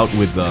coming out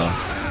with,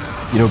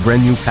 you know,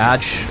 brand new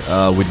patch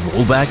with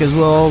rollback as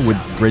well, with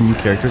brand new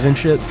characters and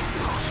shit.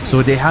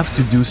 So they have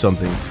to do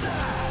something.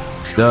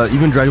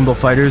 Even Dragon Ball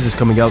FighterZ is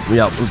coming out,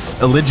 yeah,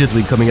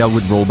 allegedly coming out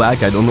with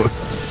rollback. I don't know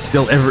if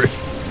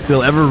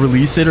they'll ever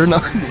release it or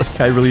not.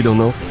 Like, I really don't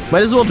know.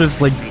 Might as well just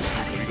like,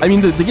 I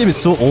mean, the game is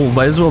so old.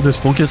 Might as well just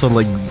focus on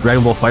like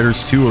Dragon Ball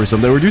FighterZ 2 or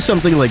something, or do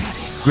something like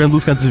Grand Blue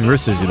Fantasy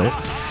Versus, you know,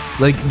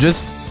 like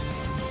just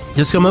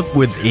come up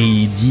with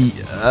a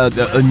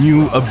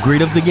new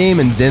upgrade of the game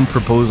and then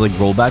propose like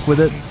rollback with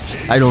it.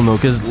 I don't know,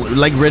 because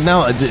like right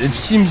now it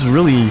seems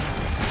really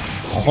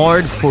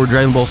hard for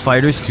Dragon Ball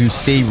FighterZ to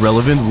stay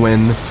relevant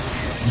when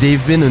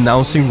they've been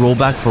announcing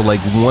rollback for like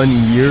 1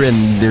 year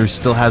and there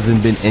still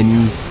hasn't been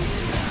any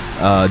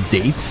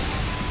dates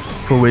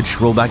for which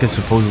rollback is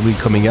supposedly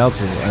coming out.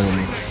 So I don't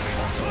know.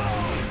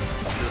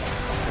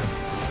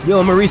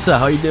 Yo, Marisa,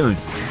 how you doing?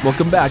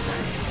 Welcome back.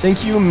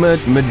 Thank you,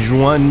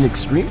 Majuan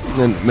Extreme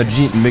and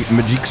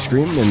Magic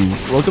Extreme, and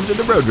welcome to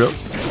the Brojo.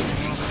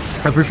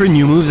 I prefer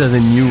new moves as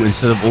in new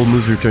instead of old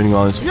moves returning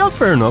on. So yeah,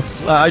 fair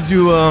enough. I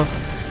do.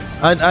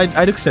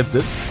 I'd accept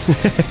it.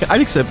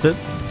 I'd accept it.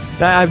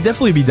 I'd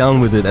definitely be down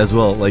with it as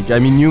well. Like, I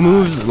mean, new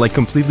moves like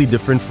completely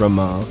different from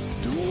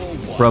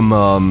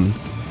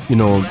you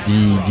know,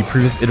 the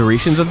previous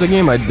iterations of the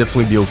game. I'd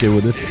definitely be okay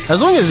with it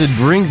as long as it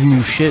brings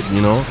new shit.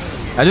 You know,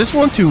 I just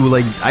want to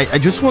like I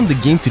just want the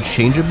game to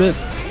change a bit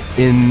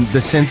in the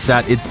sense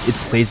that it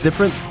plays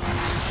different.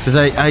 Because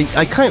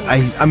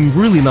I'm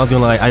really not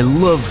gonna lie. I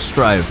love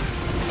Strive.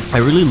 I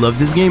really love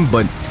this game,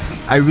 but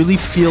I really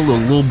feel a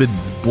little bit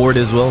bored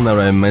as well now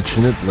that I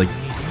mention it. Like,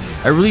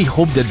 I really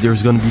hope that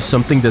there's going to be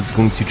something that's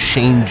going to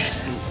change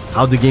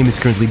how the game is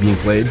currently being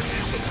played.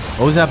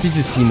 Always happy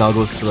to see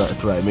Nagos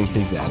thriving.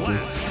 Exactly.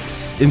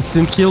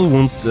 Instant kill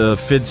won't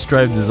fit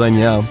Strive design,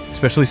 yeah.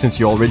 Especially since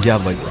you already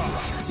have like,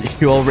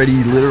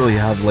 literally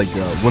have like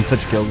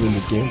one-touch kills in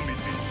this game.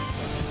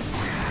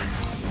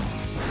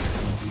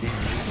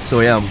 So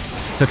yeah,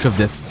 touch of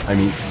death. I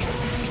mean,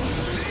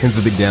 hence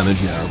the big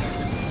damage. Yeah.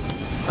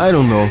 I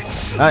don't know.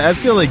 I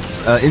feel like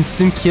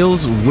instant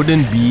kills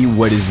wouldn't be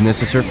what is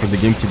necessary for the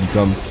game to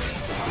become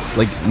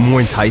like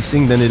more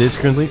enticing than it is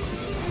currently.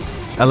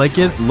 I like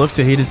it, love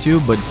to hate it too,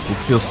 but it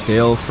feels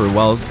stale for a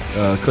while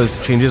because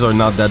changes are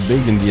not that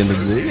big in the end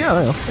of the day.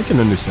 Yeah, I can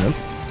understand.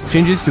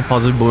 Changes to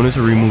positive bonus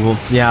or removal.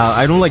 Yeah,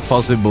 I don't like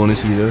positive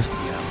bonus either.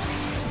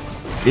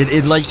 It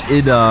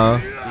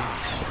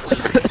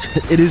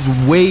is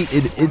way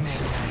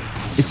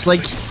it's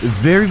like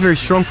very, very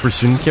strong for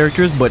certain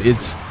characters, but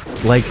it's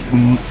like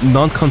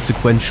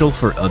non-consequential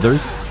for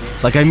others.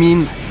 Like, I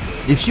mean,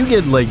 if you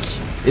get like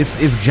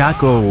if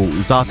Jacko,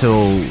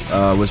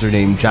 Zato, what's her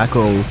name,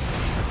 Jacko,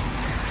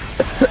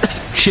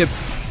 Chipp,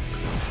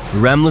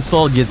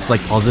 Ramlethal gets like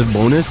positive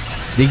bonus,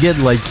 they get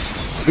like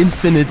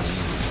infinite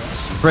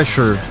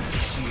pressure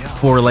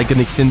for like an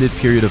extended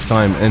period of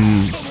time, and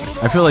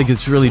I feel like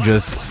it's really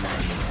just,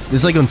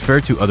 it's like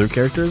unfair to other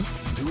characters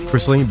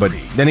personally, but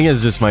then again,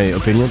 it's just my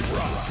opinion.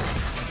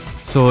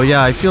 So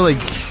yeah, I feel like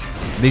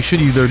they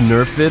should either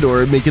nerf it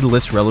or make it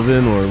less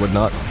relevant or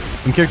whatnot.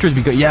 And characters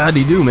become, yeah,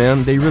 they do,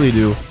 man, they really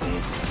do.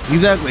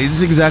 Exactly,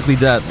 it's exactly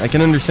that. I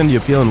can understand the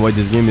appeal and why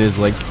this game is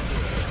like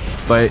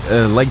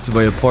liked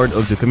by a part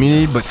of the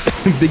community, but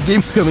big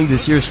game coming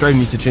this year, Strive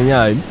needs to change.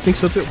 Yeah, I think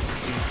so too.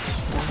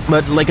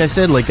 But like I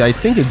said, like I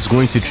think it's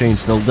going to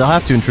change. They'll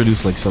have to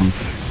introduce like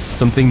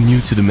something new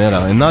to the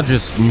meta, and not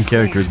just new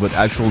characters, but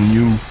actual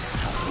new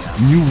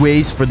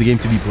ways for the game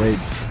to be played.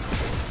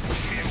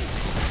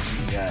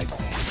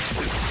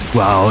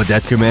 Wow,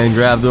 that command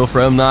grab though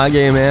from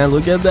Nage, man,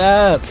 look at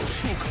that.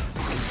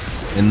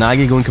 And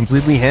Nage going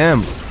completely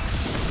ham.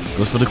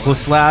 Goes for the close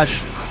slash.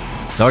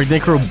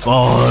 DarkNecro,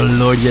 oh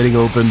lord, getting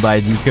opened by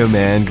the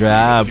command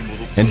grab.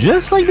 And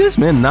just like this,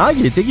 man,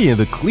 Nage taking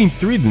the clean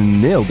 3 to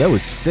nail. That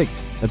was sick.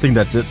 I think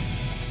that's it.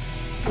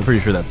 I'm pretty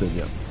sure that's it,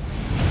 yeah.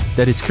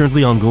 That is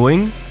currently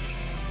ongoing.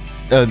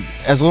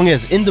 As long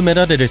as in the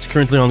meta that it's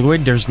currently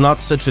ongoing, there's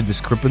not such a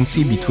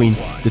discrepancy between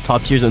the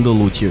top tiers and the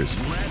low tiers.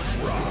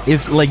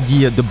 If like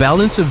the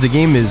balance of the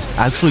game is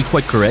actually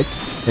quite correct,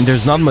 and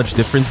there's not much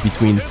difference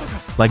between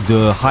like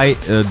the high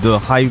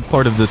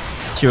part of the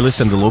tier list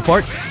and the low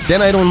part,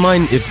 then I don't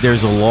mind if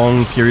there's a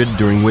long period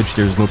during which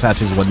there's no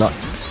patches and whatnot.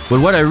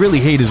 But what I really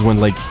hate is when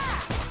like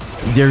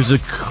there's a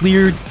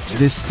clear,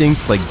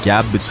 distinct like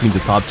gap between the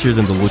top tiers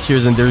and the low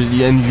tiers, and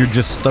you're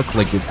just stuck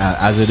like it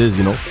as it is,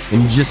 you know,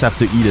 and you just have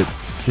to eat it.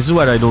 This is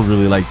what I don't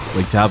really like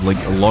to have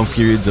like long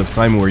periods of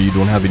time where you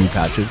don't have any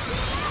patches.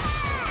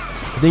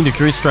 I think the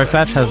Curious Strike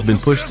patch has been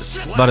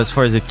pushed about as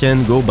far as it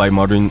can go by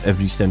modern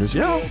FG standards.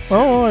 Yeah,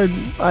 oh,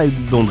 I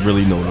don't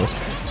really know though.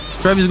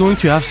 Strive is going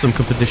to have some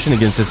competition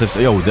against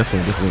SFC. Oh,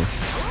 definitely.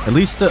 At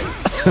least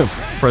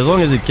for as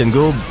long as it can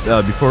go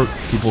before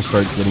people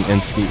start getting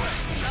NC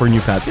for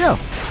new patch. Yeah,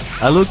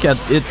 I look at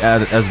it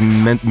as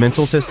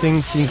mental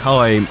testing, seeing how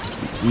I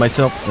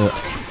myself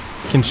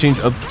can change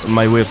up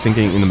my way of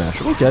thinking in the match.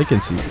 Okay, I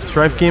can see.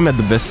 Strive came at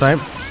the best time.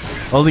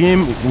 All the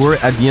game were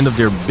at the end of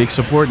their big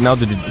support. Now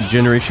the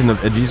generation of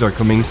edgies are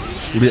coming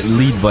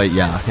lead by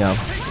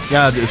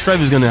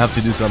Strive is gonna have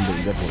to do something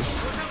definitely.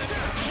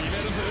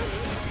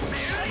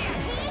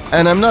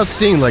 And I'm not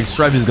saying like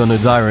Strive is gonna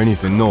die or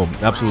anything. No,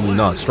 absolutely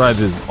not. Strive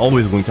is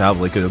always going to have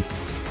like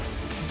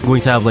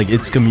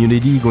its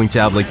community, going to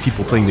have like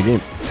people playing the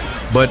game.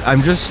 But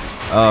I'm just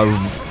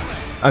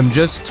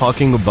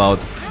talking about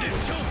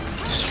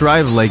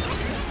Strive like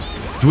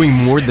doing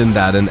more than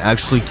that and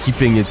actually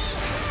keeping its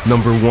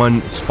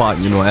 #1 spot,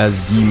 you know,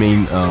 as the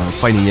main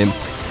fighting game.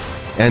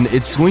 And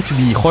it's going to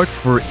be hard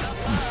for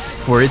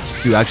it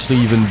to actually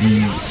even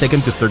be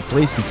second to third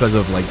place because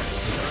of like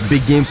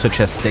big games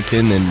such as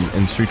Tekken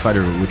and Street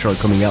Fighter, which are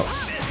coming out.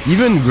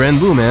 Even Grand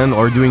Blue, man,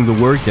 are doing the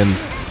work, and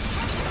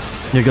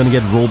you're gonna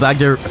get rollback.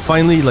 They're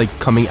finally like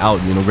coming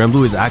out, you know. Grand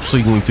Blue is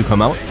actually going to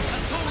come out.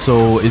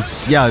 So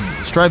it's, yeah,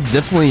 Strive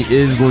definitely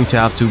is going to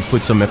have to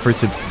put some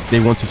efforts if they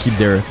want to keep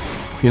their,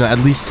 you know, at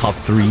least top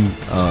 3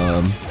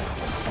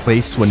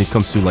 place when it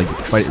comes to like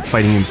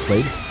fighting games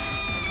played.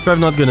 Strive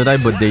not gonna die,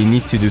 but they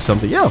need to do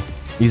something. Yeah,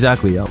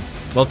 exactly, yeah.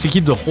 Well, to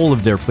keep the whole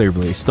of their player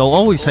base. They'll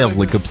always have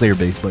like a player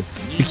base, but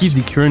to keep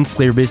the current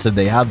player base that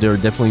they have, they're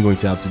definitely going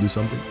to have to do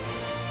something.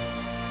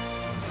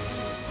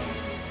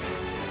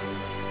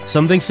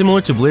 Something similar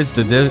to Blitz,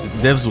 the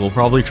devs will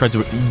probably try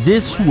to...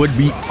 This would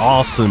be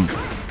awesome,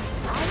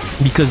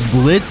 because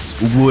Blitz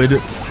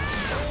would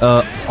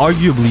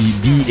arguably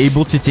be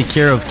able to take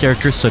care of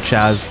characters such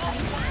as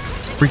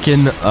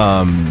freaking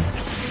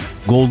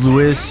Gold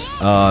Lewis,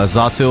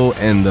 Zato,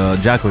 and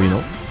Jacko, you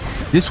know.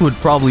 This would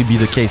probably be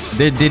the case.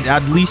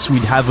 At least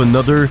we'd have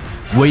another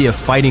way of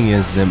fighting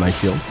against them, I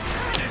feel.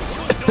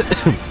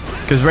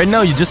 Because right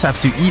now you just have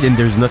to eat and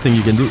there's nothing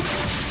you can do.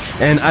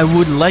 And I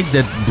would like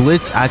that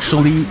Blitz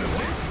actually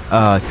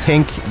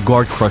tank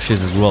guard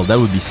crushes as well. That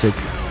would be sick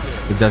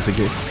if that's the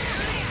case.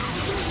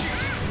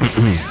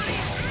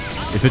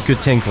 If it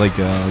could tank like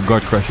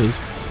guard crushes.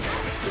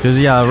 Because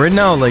yeah, right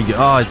now like,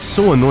 it's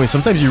so annoying.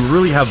 Sometimes you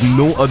really have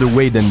no other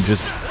way than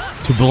just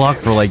to block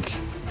for like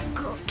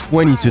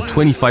 20 to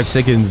 25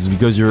 seconds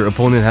because your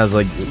opponent has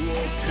like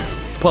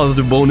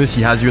positive bonus,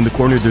 he has you in the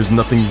corner, there's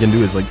nothing you can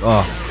do. It's like,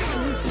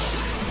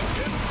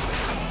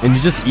 and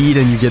you just eat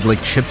and you get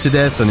like chipped to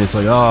death, and it's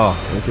like,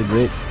 okay,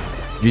 great,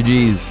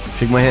 GG's,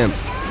 shake my hand.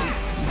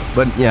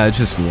 But yeah, it's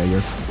just me, I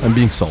guess. I'm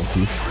being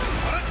salty.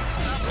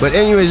 But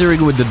anyways, here we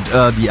go with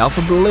the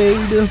Alpha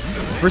Blade.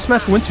 First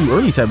match went too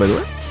early type, by the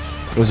way.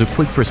 It was a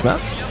quick first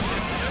match.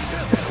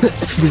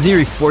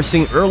 Xiri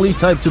forcing early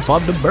type to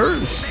pop the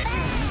burst.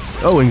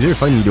 Oh, and Xiri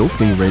finding the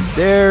opening right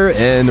there,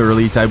 and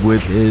early type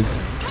with his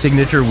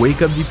signature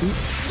wake up DP.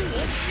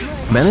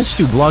 Managed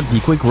to block the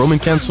quick Roman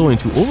cancel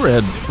into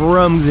overhead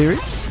from Xiri.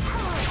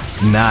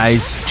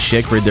 Nice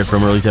check right there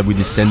from early type with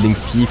the standing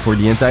P for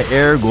the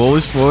anti-air.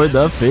 Goes for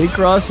the fake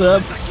cross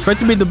up. Tried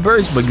to make the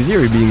burst, but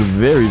Xiri, being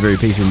very, very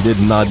patient, did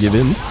not give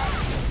in.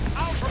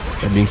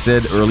 That being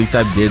said, early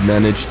type did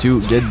manage to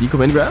get the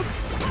command grab.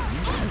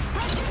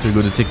 So we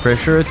go to take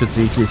pressure.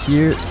 Totsugeki is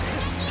here.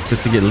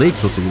 To get late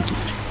Totsugeki.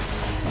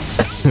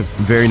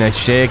 Very nice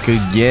check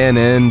again,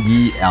 and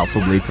the Alpha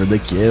Blade for the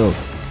kill.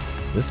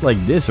 Just like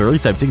this, early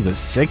type takes the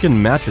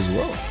second match as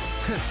well.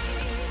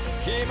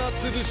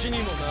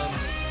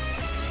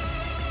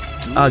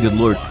 Good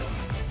lord.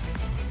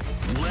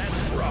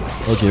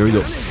 Okay, here we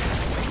go.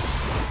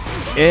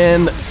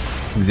 And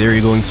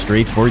Xiri going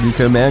straight for the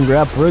command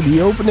grab for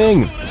the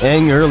opening.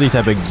 And early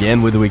type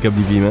again with the wake up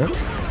DP, man.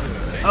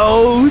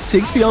 Oh,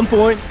 6P on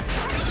point.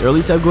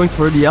 Early type going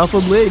for the Alpha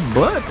Blade,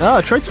 but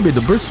tried to make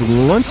the burst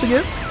once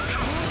again.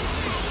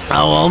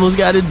 Almost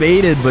got it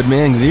baited, but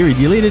man, Xiri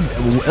delayed it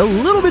a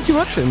little bit too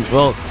much, and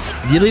well,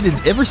 delayed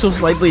it ever so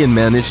slightly and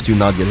managed to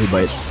not get hit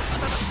by it.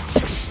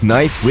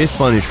 Knife with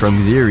punish from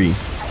Xiri.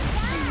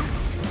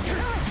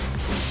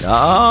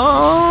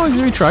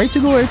 Xiri tried to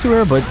go right to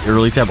her, but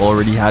early tap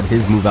already had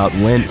his move out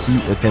when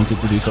he attempted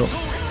to do so.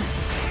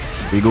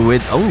 We go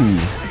with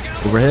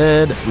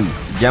overhead,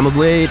 Gamma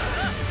Blade.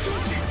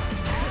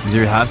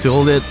 Xiri have to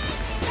hold it.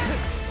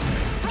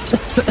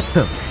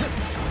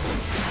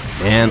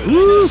 And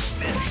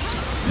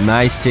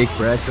nice take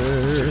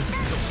pressure.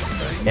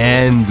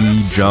 And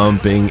the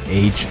jumping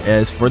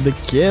HS for the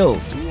kill.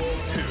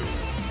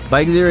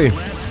 By Xiri.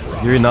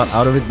 Xiri not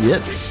out of it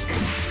yet.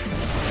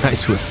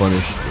 Nice whip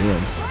punish.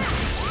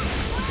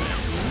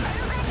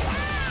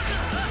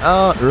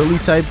 Early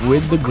type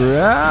with the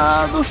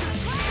grab.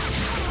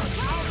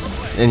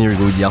 And here we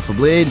go with the Alpha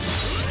Blade.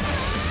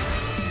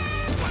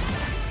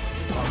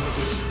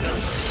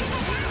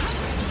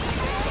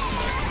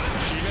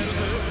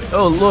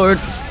 Oh lord.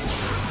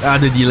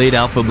 The delayed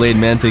Alpha Blade,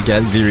 man, to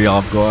get Xiri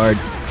off guard.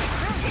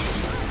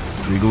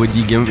 Here we go with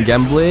the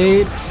Gam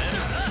Blade.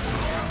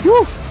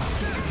 Woo!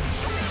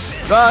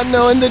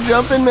 No, and the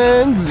jumping,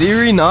 man.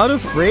 Xiri not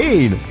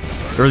afraid.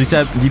 Early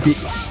tap DP.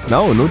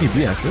 No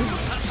DP actually.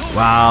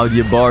 Wow,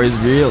 the bar is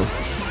real.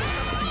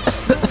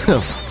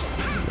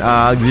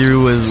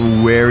 Xiri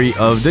was wary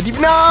of the DP.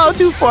 No,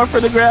 too far for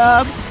the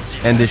grab.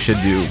 And this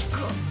should do.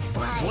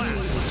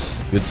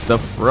 Good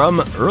stuff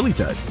from early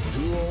tap.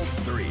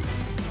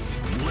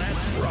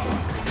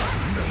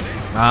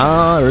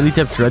 Ah, early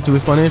tap tried to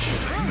whiff punish.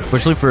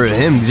 Fortunately for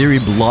him, Xiri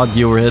blocked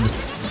the overhead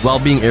while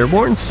being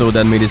airborne, so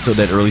that made it so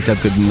that early tap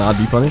could not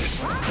be punished.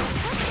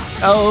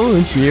 Oh,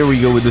 and here we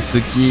go with the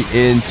Suki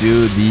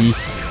into the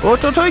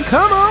Ototoi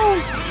Kamo!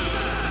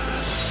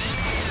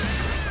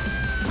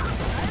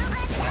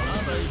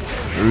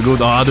 Here we go,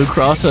 the auto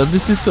cross up.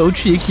 This is so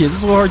cheeky, it's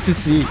so hard to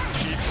see.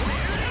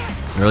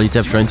 Early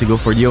tap trying to go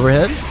for the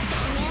overhead.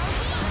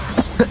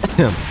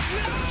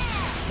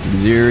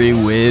 Xiri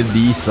with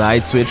the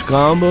side switch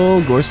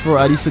combo. Goes for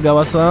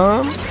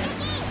Arisugawa-san.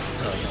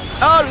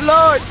 Oh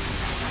lord!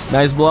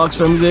 Nice blocks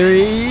from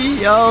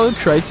Xiri. Oh,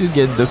 tried to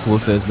get the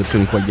closest but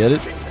couldn't quite get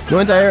it. No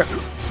entire.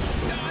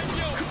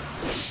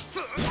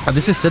 Oh,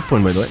 this is set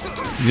point by the way.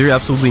 Xiri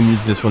absolutely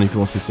needs this one if he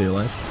wants to stay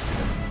alive.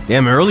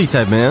 Damn, early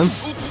type, man.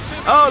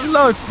 Oh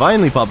lord,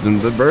 finally popped in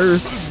the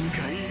burst.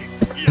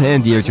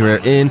 And the air to air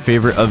in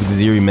favor of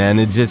Xiri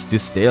manages to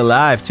stay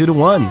alive.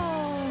 2-1.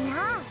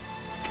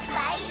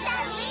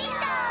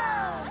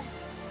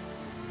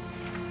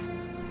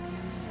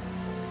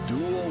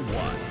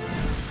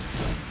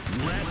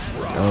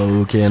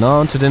 Okay, and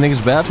on to the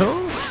next battle.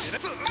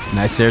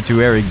 Nice air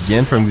to air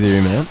again from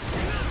Xiri, man.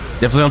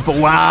 Definitely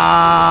on.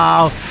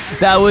 Wow!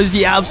 That was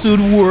the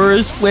absolute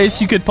worst place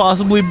you could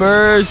possibly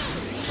burst.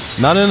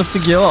 Not enough to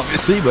kill,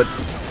 obviously, but.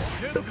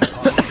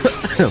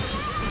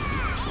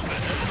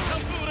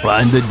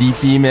 Find the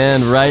DP,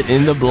 man, right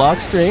in the block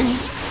string.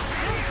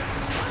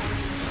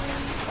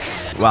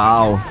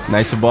 Wow.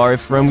 Nice bar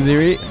from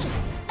Xiri.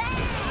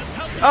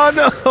 Oh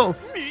no!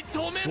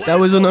 That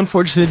was an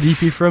unfortunate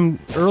DP from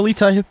early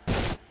type.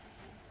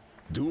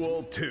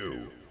 Duel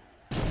 2.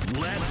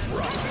 Let's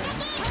rock.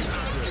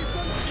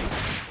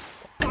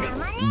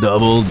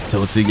 Double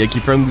Totogeki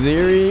from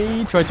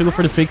Xiri. Tried to go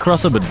for the fake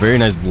cross-up, but very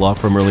nice block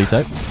from early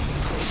type.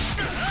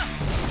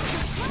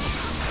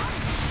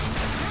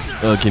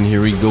 Okay, and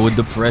here we go with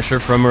the pressure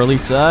from early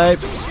type.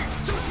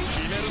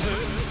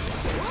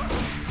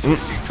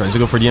 Tries to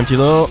go for the empty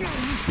low.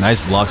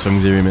 Nice blocks from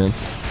Xiri, man.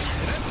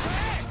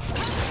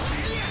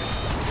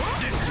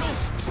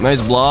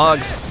 Nice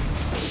blocks.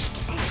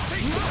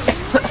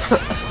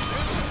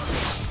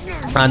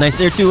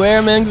 Nice air to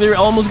air, man. Xiri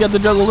almost got the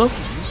juggle though.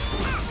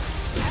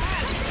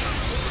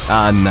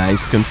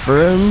 Nice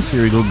confirms.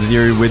 Here we go,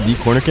 Xiri with the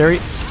corner carry.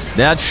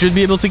 That should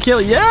be able to kill.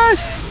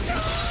 Yes!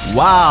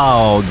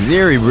 Wow,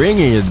 Xiri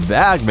bringing it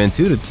back, man.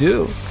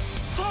 2-2.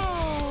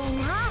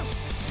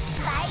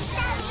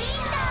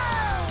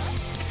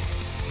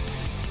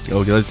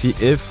 Okay, let's see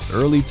if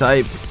early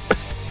type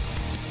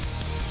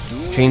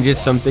changes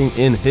something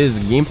in his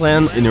game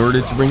plan in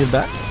order to bring it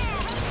back.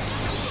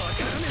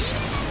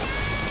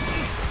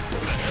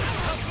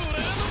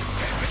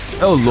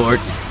 Oh lord.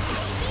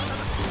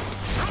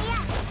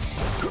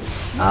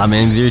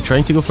 Man, Xiri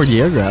trying to go for the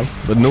air grab,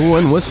 but no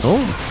one was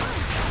home.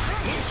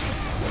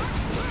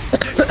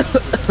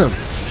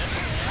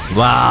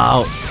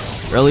 Wow.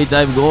 Early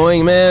type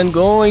going, man,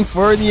 going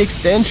for the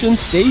extension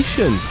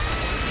station.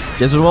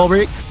 Guess what, wall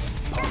break?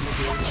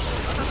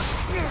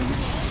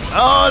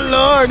 Oh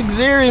lord,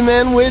 Xiri,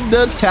 man, with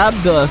the tap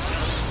dust.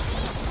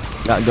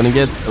 Not gonna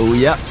get, oh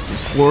yeah,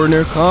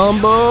 corner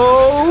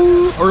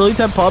combo. Early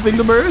tap popping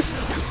the burst.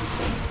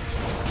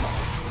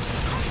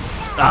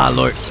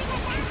 Lord.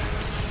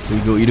 Here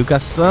we go,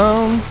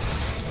 Iruka-san.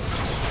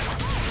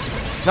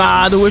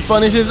 The whiff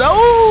punishes.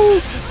 Oh!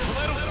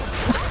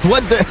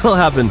 What the hell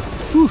happened?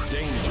 Whew.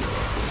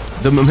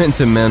 The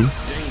momentum, man.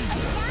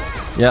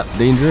 Yeah,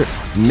 danger.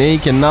 May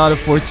cannot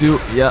afford to.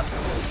 Yeah.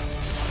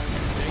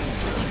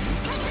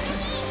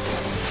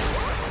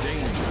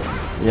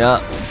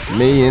 Yeah,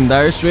 May in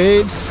dire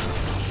straits.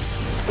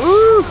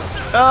 Ooh!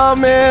 Oh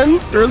man,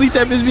 early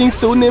type is being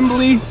so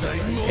nimbly.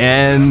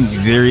 And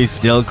Xiri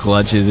still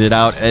clutches it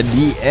out at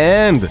the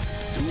end.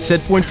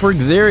 Set point for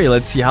Xiri.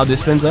 Let's see how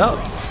this pans out.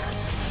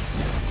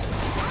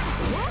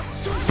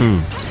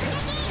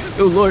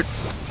 Oh lord.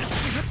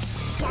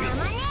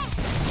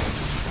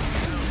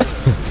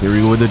 Here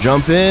we go with the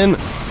jump in.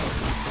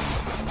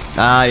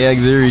 Yeah,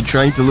 Xiri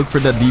trying to look for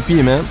that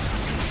DP, man.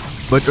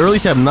 But early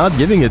tap not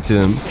giving it to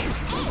him.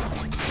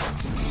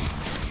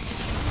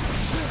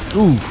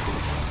 Ooh.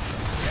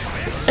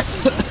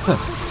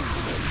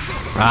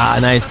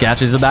 Nice,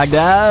 catches the back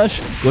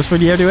dash. Goes for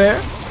the air to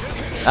air.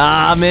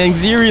 Man,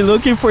 Xiri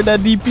looking for that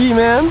DP,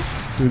 man.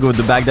 Here we go with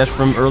the back dash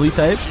from early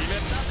type.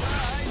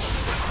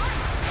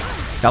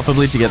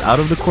 Palpably to get out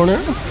of the corner.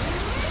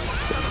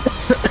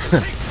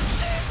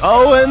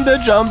 Oh, and the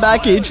jump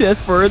back HS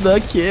for the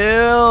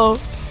kill.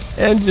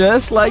 And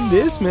just like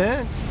this,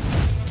 man.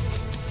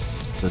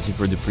 So let's see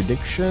for the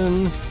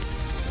prediction.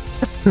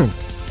 1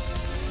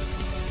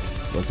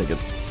 second.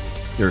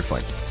 You're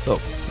fine. So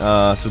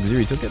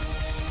Xiri took it.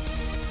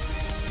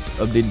 Let's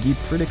update the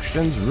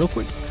predictions real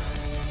quick.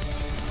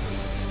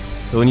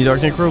 So we need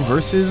DarkNecro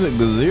versus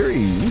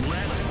Xiri.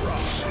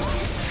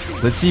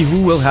 Let's see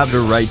who will have the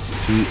right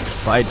to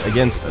fight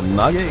against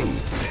Nage.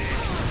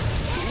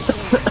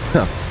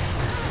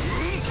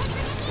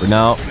 For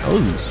now,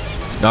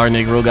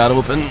 DarkNecro got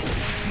open.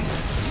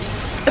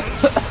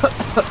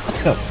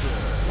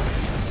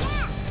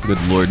 Good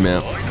lord,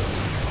 man.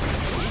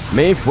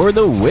 May for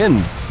the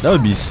win. That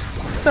would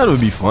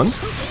be fun.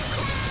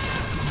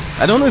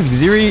 I don't know if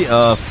Xiri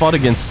fought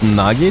against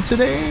Nage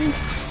today.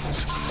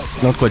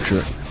 Not quite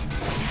sure.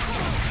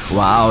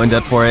 Wow, in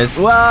that forest.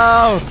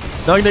 Wow!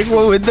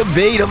 DarkNecro with the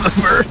bait of the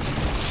burst.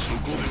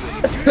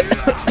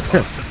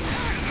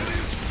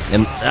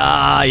 And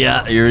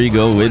yeah, here you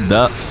go with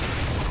the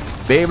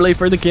Beyblade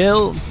for the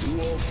kill.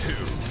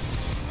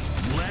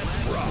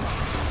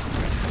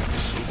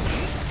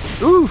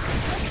 Ooh!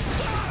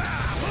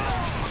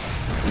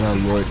 Oh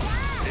lord.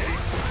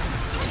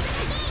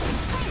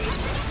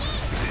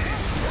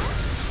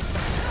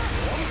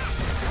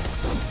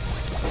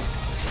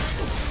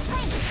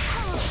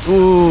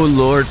 Oh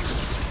lord.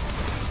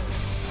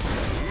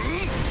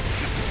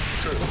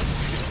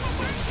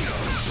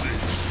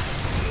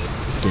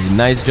 Okay,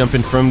 nice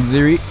jumping from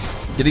Xiri.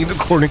 Getting the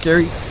corner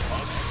carry.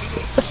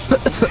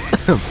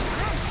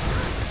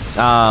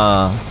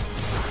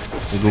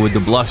 We'll go with the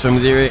blocks from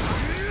Xiri.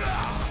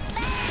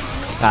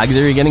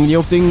 Xiri getting the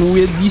opening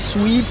with the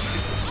sweep.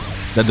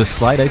 That's the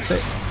slide, I'd say.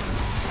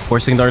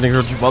 Forcing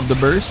DarkNecro to pop the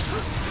burst.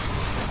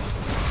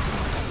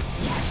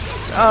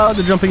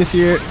 The jumping is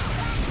here.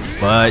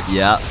 But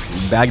yeah,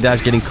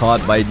 backdash getting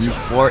caught by the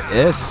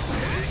 4S.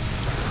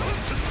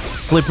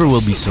 Flipper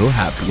will be so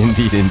happy,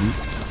 indeed.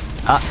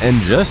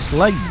 And just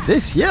like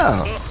this,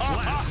 yeah.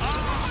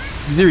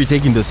 Xiri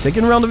taking the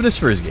second round of this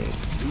first game.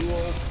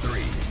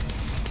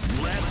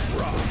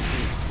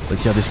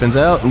 Let's see how this spins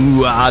out.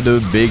 Ooh,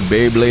 the big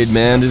Beyblade,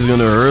 man. This is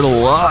gonna hurt a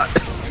lot.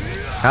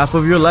 Half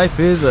of your life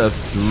is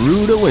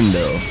through the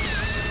window.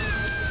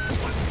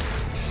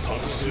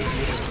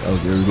 Oh,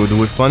 here we go, the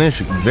whiff punish.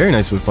 Very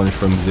nice whiff punish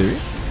from Xiri.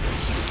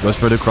 Goes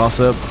for the cross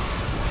up.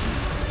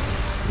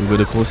 We go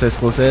to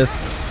closest.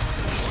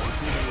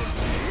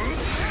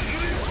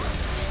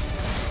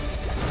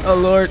 Oh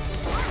lord.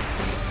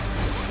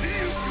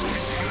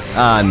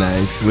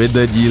 Nice. With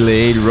the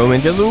delayed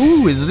Roman.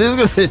 Ooh, is this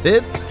gonna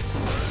hit?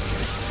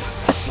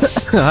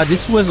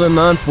 This was an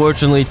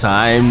unfortunately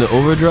timed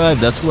overdrive.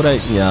 That's what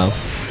yeah.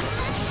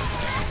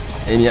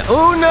 And yeah.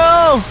 Oh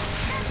no!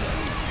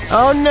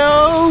 Oh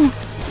no!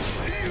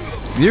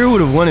 Xiri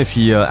would have won if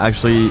he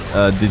actually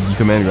did the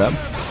command grab.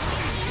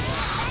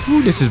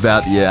 Ooh, this is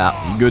bad. Yeah,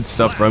 good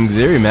stuff from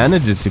Xiri.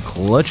 Manages to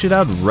clutch it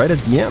out right at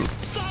the end.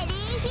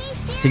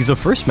 Takes the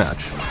first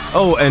match.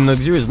 Oh, and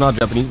Xiri is not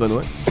Japanese, by the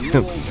way.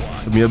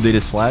 Let me update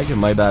his flag.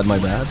 My bad. Here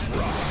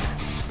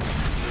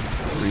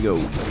we go.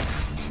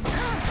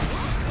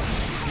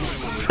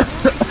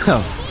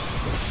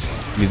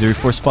 Xiri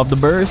force pop the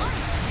burst.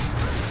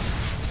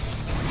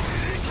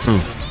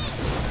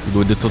 We go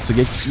with the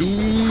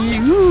Totsugeki.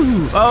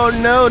 Ooh. Oh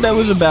no, that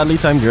was a badly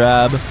timed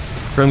grab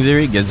from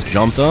Xiri. Gets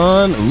jumped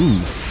on.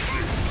 Ooh.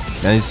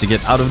 Manages to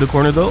get out of the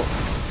corner though.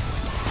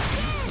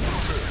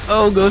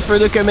 Oh, goes for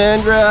the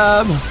command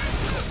grab.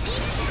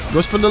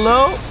 Goes for the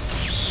low.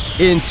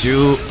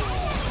 Into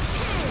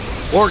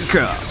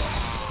Orca.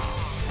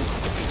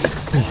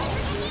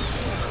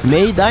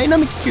 May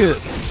dynamic.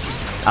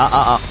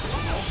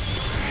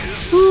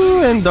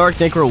 Ooh, and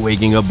DarkNecro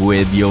waking up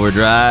with the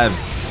overdrive.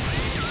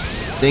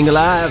 Staying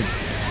alive.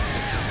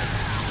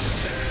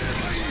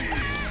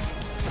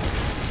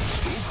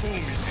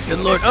 Good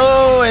lord.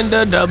 Oh, and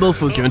the double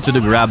Fuku into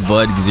the grab,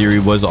 but Xiri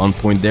was on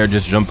point there.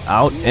 Just jump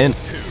out and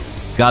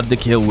got the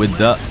kill with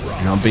the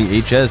jumping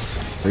HS.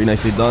 Very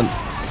nicely done.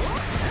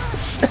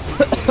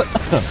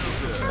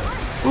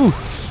 Ooh.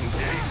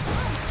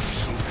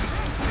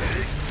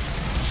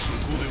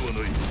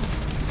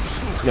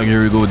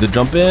 Here we go with the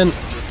jump in.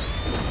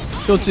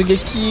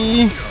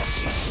 Totsugeki.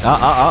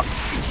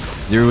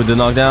 Xiri with the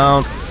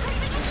knockdown.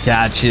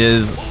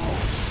 Catches.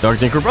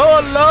 DarkNecro.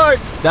 Oh lord!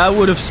 That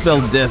would have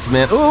spelled death,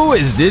 man. Oh,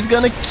 is this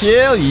gonna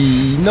kill?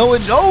 No,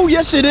 it's. Oh,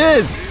 yes, it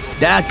is.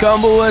 That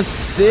combo was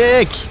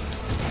sick.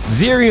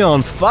 Xiri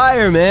on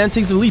fire, man.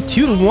 Takes the lead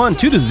 2-1,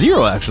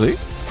 2-0 actually.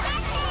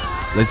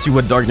 Let's see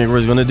what DarkNecro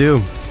is gonna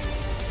do.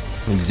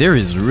 And Xiri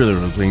is really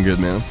playing good,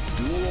 man.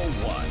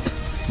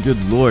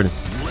 Good lord.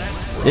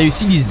 Yeah, you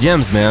see these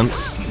gems, man.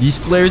 These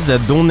players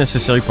that don't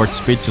necessarily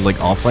participate to like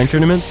offline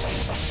tournaments,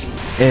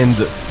 and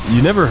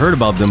you never heard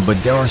about them,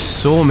 but there are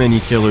so many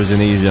killers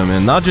in Asia,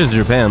 man. Not just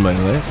Japan, by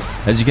the way.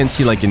 As you can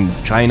see, like in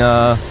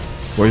China,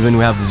 or even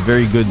we have this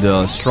very good,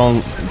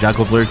 strong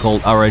Jacko player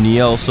called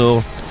Arania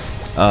also.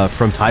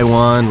 From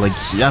Taiwan. Like,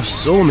 you have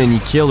so many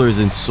killers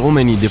in so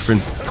many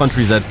different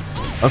countries that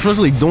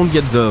unfortunately don't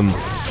get the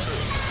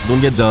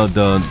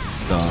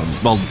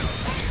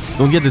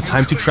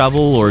time to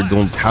travel, or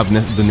don't have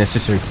the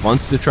necessary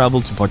funds to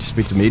travel to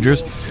participate to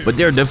majors, but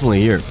they're definitely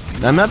here.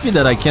 And I'm happy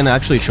that I can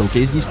actually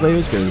showcase these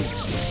players, because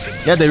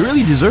yeah, they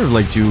really deserve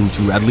like to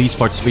at least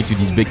participate to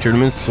these big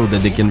tournaments so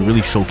that they can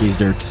really showcase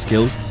their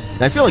skills.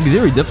 And I feel like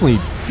Xiri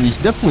he's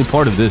definitely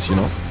part of this, you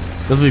know,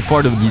 definitely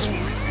part of these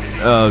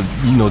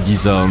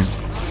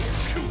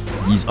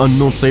these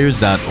unknown players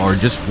that are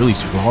just really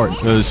super hard,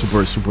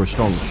 super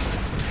strong.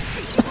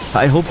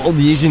 I hope all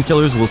the Asian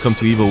killers will come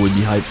to EVO. Would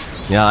be hype.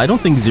 Yeah, I don't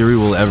think Xiri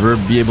will ever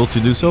be able to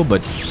do so,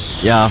 but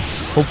yeah,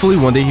 hopefully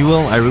one day he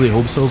will. I really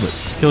hope so, but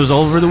Killers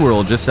all over the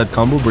world just had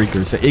combo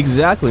breakers.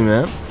 Exactly,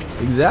 man.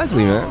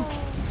 Exactly, man.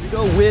 We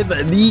go with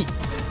the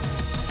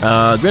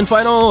grand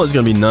final. It's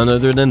gonna be none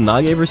other than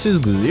Nage versus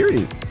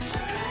Xiri.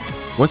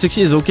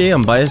 160 is okay.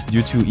 I'm biased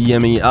due to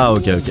EME. Ah,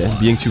 okay.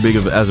 Being too big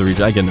of as a reach,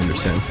 I can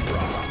understand.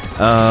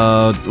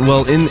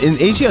 Well, in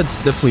Asia,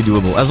 it's definitely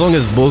doable as long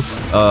as both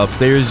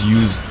players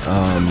use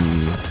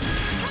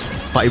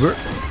fiber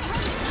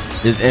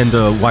and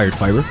wired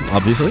fiber.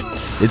 Obviously,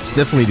 it's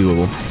definitely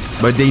doable.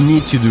 But they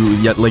need to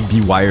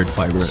be wired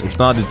fiber. If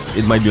not,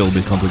 it might be a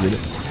little bit complicated.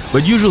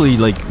 But usually,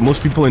 like,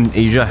 most people in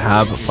Asia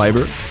have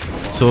fiber,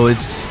 so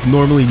it's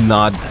normally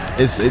not.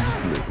 It's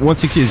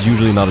 160 is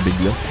usually not a big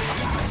deal.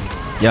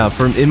 Yeah,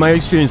 in my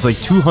experience, like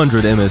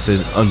 200 MS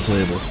is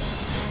unplayable.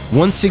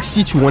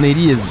 160 to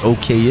 180 is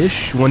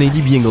okay-ish.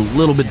 180 being a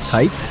little bit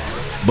tight,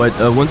 but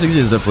 160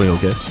 is definitely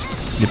okay,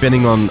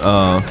 depending on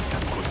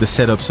the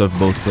setups of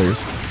both players.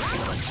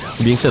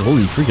 Being said,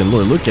 holy freaking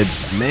lord, look at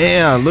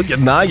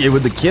Nage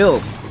with the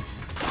kill.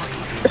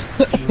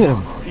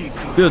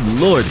 Good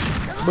lord.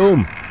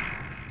 Boom.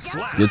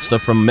 Good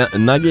stuff from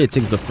Nage. It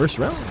takes the first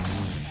round.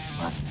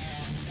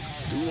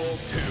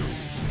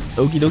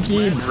 Okie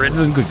dokie, bread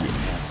and cookie.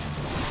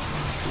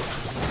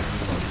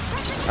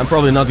 I'm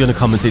probably not going to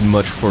commentate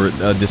much for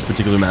this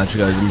particular match,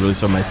 guys. I'm really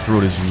sorry, my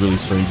throat is really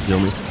starting to kill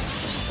me.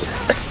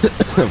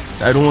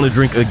 I don't want to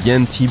drink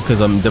again tea because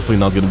I'm definitely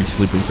not going to be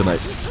sleeping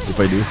tonight if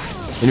I do.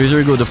 Anyways, here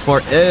we go, the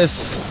far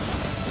S.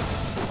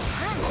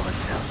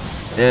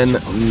 And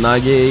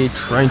Nage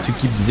trying to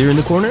keep Xiri in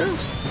the corner.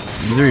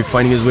 Xiri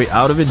finding his way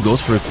out of it,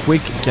 goes for a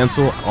quick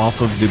cancel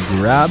off of the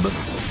grab.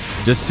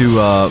 Just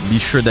to be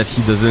sure that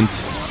he doesn't...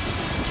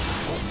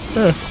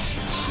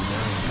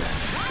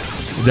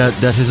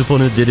 that his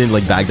opponent didn't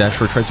like backdash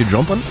or try to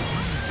jump on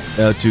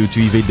to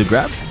evade the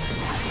grab.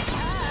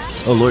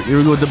 Oh lord, here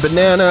we go with the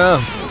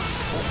banana.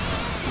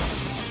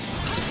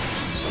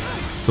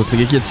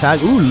 Totsugeki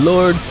attack. Ooh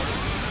lord.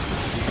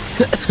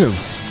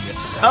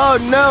 Oh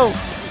no!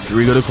 Here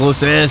we go to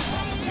closest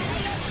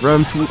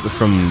from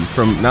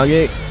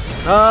Nage.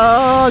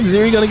 Ah, oh,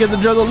 Xiri gonna get the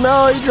juggle.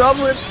 No, he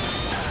drops it.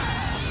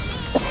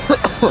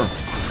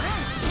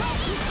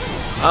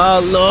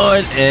 Oh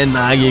lord, and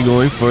Nage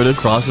going for the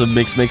cross of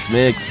mix.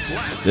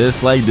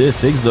 Just like this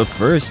takes the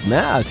first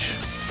match.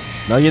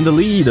 Nage in the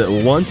lead,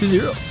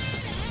 1-0.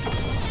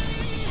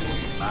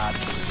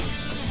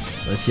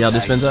 Let's see how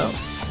this pans out.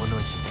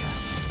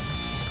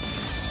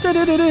 And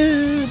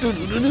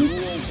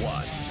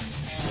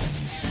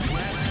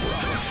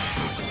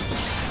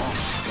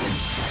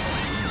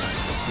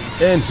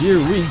here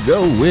we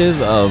go with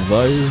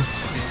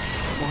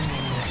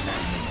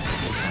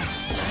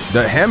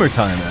the hammer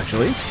time,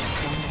 actually.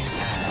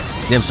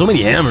 Damn, so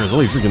many hammers,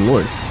 holy freaking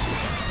lord.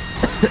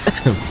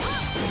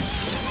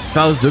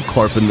 Faust the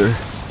carpenter.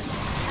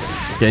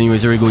 Okay,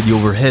 anyways, here we go, the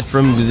overhead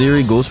from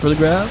Xiri, goes for the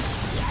grab.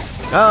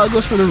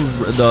 Goes for the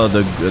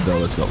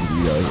let's go,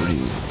 the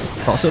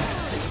cross up.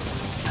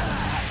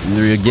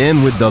 Xiri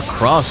again with the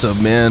cross up,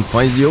 man,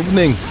 finds the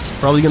opening.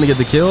 Probably gonna get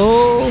the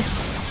kill.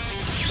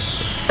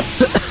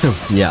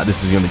 Yeah,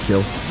 this is gonna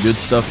kill. Good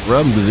stuff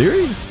from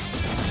Xiri.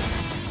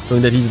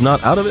 Showing that he's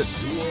not out of it.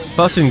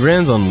 Faust and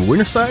Grands on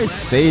winner side?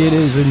 Say it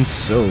isn't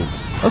so.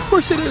 Of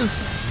course it is.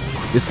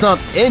 It's not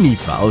any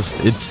Faust,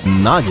 it's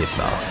Nage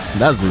Faust.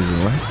 That's the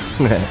reason why.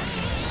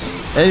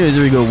 Anyways,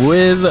 here we go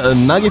with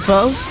Nage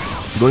Faust.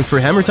 Going for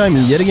hammer time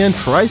yet again.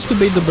 Tries to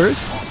bait the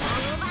burst.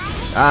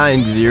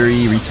 And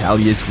Xiri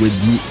retaliates with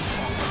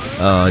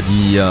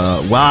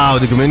wow,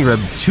 the command grab.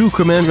 2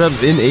 command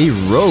grabs in a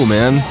row,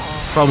 man.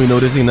 Probably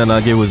noticing that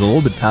Nage was a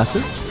little bit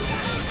passive.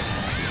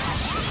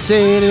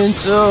 Say it isn't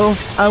so,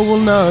 I will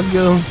not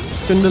go.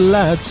 Turn the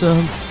lights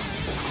on.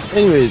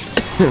 Anyways,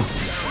 here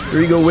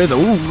we go with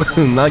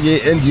Nage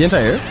and the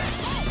entire.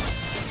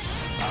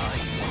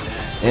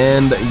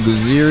 And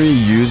Xiri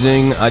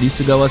using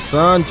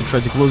Arisugawa-san to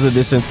try to close the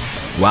distance.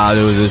 Wow,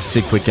 there was a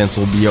sick quick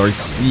cancel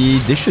BRC.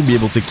 They should be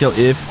able to kill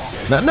if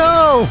not.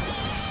 No!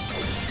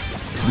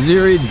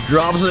 Xiri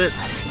drops it.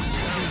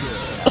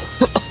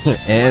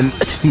 And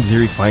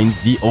Xiri finds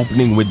the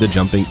opening with the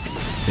jumping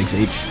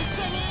 6H.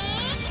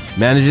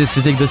 Manages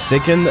to take the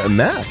second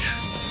match.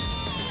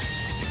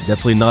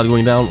 Definitely not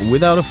going down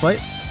without a fight.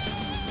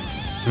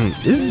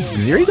 Is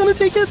Xiri gonna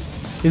take it?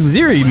 If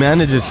Xiri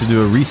manages to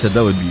do a reset,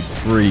 that would be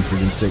pretty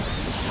freaking sick.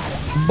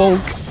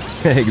 Bonk.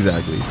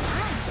 Exactly.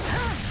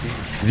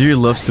 Xiri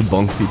loves to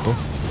bonk people.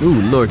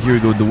 Ooh, lord, here we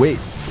go, the weight.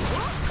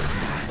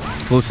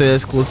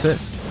 Closest.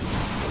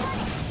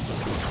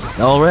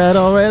 Alright.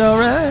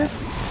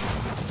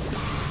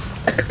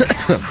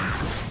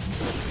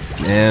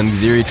 And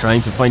Xiri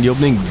trying to find the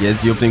opening.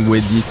 Gets the opening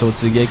with the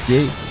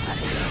Totsugeki.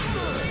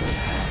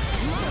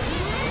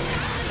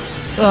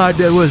 Ah,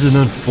 that was an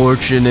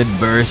unfortunate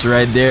burst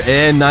right there.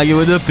 And Nage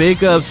with the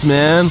pickups,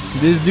 man.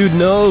 This dude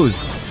knows.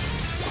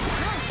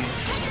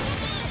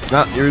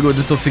 Ah, here we go,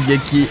 the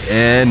Totsugeki.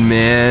 And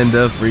man,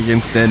 the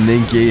freaking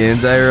standing K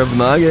entire of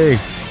Nage.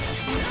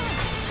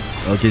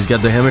 Okay, he's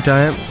got the hammer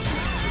time.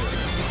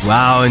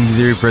 Wow, and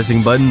Xiri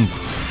pressing buttons.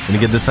 Gonna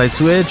get the side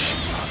switch.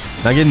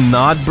 Nage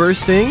not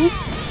bursting.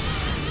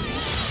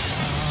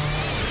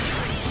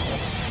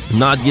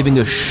 Not giving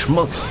a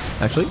schmucks,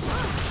 actually.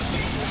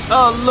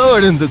 Oh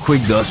lord, and the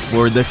quick dust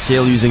for the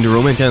kill using the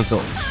Roman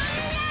cancel.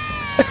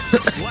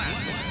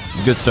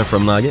 Good stuff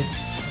from Nage.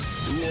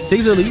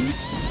 Takes a lead.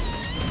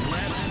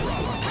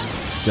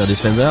 See how this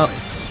pans out.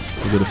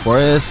 We go to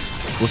Forest.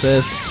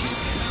 Process.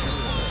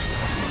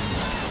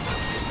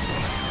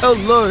 Oh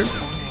lord.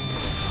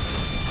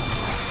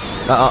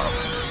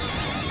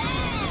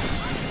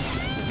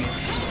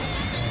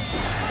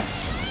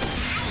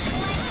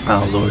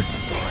 Oh lord.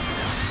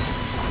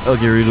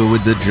 Okay, we go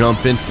with the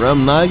jump in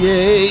from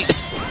Nage.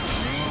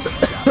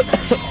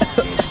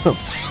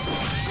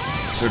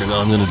 Swear to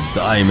God, I'm gonna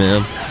die,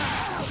 man.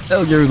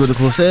 Okay, we go to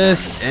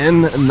process.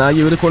 And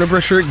Nage with the corner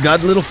pressure.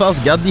 Got the little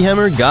Faust, got the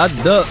hammer, got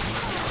the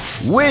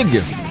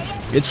wig.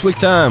 It's wig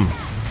time.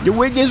 Your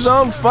wig is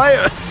on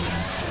fire.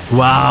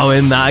 Wow,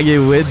 and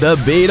Nage with the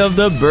bait of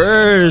the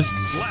burst.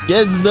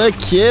 Gets the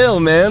kill,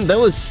 man. That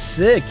was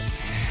sick.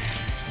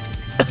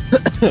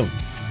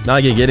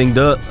 Nage getting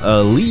the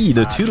lead,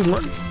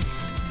 2-1.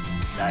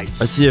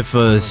 Let's see if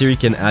Xiri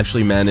can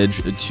actually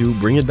manage to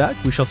bring it back.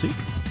 We shall see.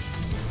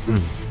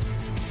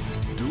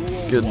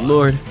 Good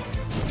lord.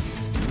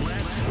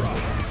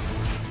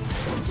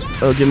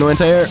 Okay, no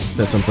anti-air.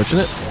 That's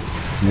unfortunate.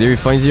 Xiri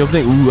finds the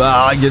opening. Ooh,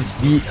 gets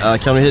the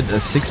counter hit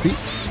 6 feet.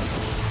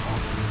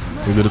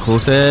 We go to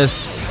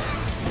closest.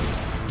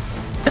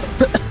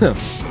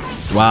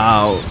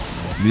 Wow.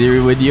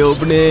 Xiri with the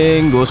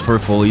opening. Goes for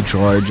fully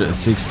charge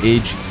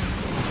 6H.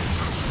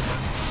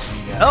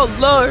 Oh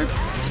lord.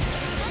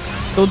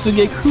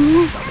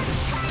 Totsugeku.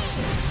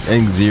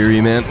 And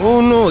Xiri, man.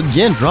 Oh no,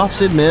 again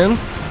drops it, man.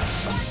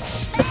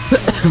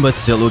 But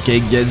still okay,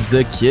 gets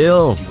the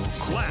kill.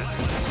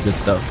 Good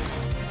stuff.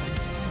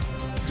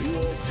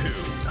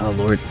 Oh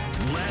lord.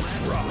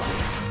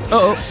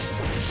 Uh oh.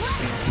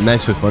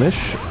 Nice with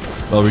punish.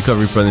 Well,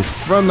 recovery punish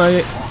from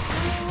Nage.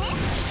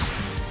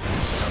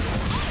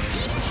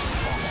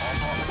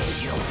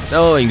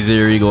 Oh, and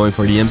Xiri going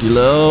for the empty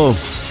low.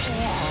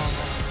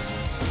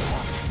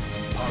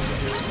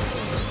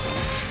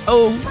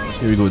 Oh,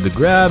 here we go with the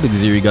grab.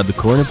 Xiri got the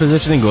corner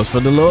positioning, goes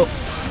for the low.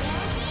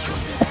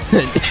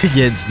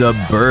 Gets the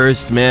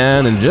burst,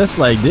 man. And just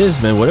like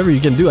this, man, whatever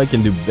you can do, I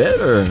can do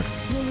better.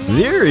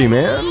 Xiri,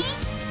 man.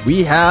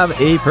 We have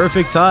a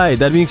perfect tie.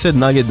 That being said,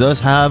 Nage does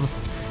have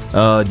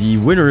the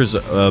winners.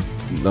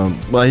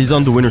 Well, he's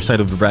on the winner side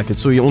of the bracket,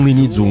 so he only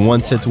needs 1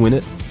 set to win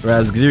it.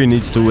 Whereas Xiri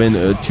needs to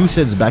win 2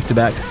 sets back to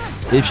back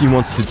if he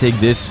wants to take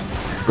this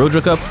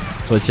Brojo Cup.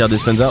 So let's see how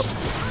this pans out.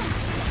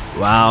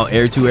 Wow,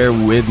 air to air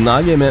with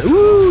Nage, man.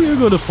 Ooh, you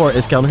go to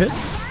 4S counter hit.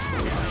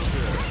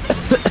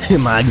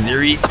 My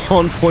Xiri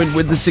on point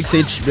with the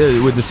 6H,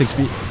 with the 6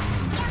 feet.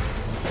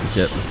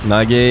 Okay,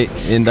 Nage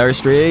in dire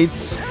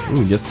straits.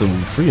 Ooh, gets some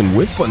freaking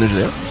whip punish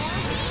there.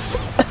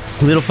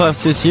 Little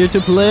Faust is here to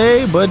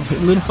play, but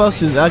Little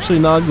Faust is actually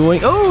not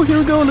going. Oh, here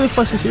we go, Little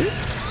Faust is here.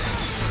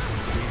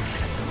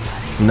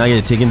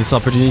 Nage taking this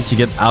opportunity to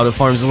get out of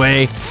harm's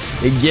way.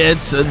 It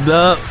gets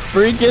the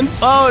freaking.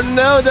 Oh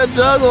no, that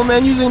juggle,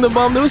 man, using the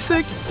bomb. That was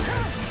sick.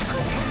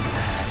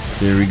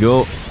 Here we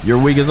go. Your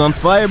wig is on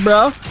fire,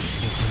 bro.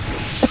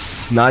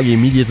 Nage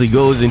immediately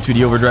goes into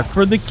the overdraft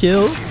for the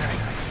kill.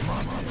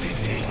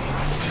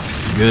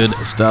 Good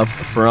stuff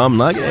from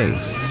Nage.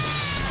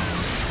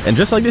 And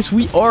just like this,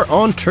 we are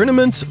on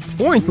tournament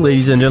point,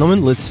 ladies and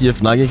gentlemen. Let's see if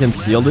Nage can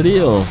seal the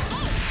deal.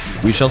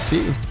 We shall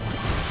see.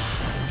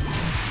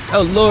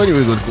 Oh lord, here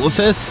we go,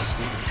 closest.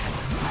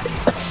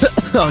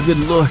 Oh good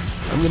lord,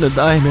 I'm gonna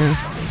die, man.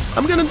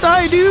 I'm gonna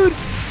die, dude.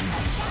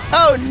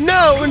 Oh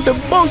no, and the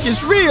bonk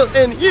is real,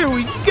 and here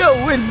we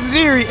go with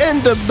Xiri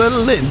and the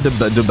balloon, the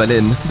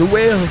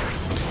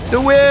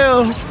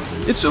whale,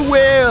 it's a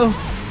whale.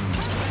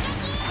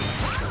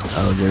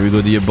 Oh, there we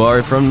go, the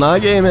bar from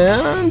Nage,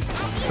 man.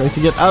 Trying to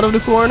get out of the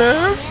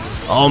corner.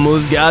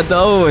 Almost got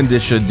though, and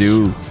this should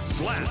do.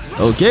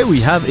 Okay, we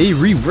have a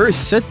reverse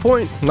set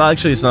point. No,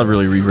 actually, it's not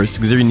really reverse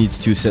because Xiri needs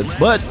 2 sets,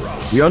 but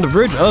we're on the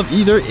verge of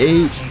either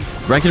a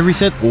bracket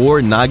reset or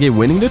Nage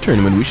winning the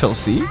tournament. We shall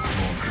see.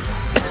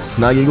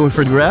 Nage going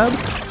for the grab.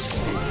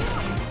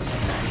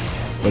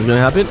 What's gonna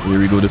happen? Here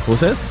we go to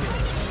process.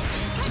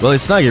 Well,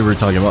 it's Nage we're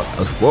talking about,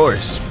 of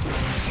course.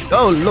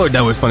 Oh lord,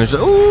 that was punished.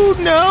 Oh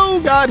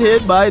no, got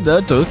hit by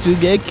the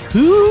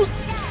Totsugeku.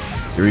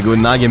 Here we go,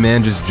 Nage,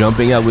 man, just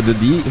jumping out with the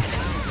D.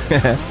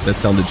 That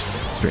sounded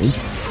strange.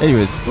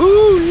 Anyways,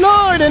 ooh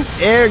lord, and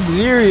air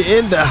Xiri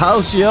in the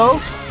house, yo.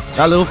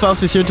 Our Little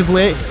Faust is here to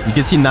play. You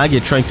can see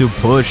Nage trying to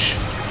push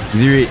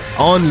Xiri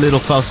on Little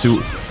Faust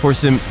to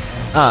force him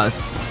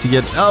to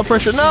get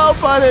pressure. No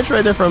punish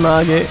right there from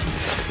Nage.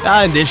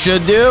 And this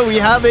should do. We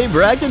have a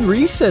bracket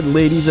reset,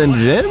 ladies and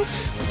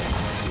gents.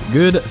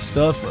 Good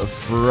stuff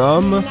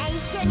from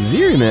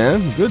Xiri,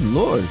 man. Good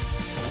lord.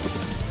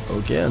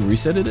 Okay, and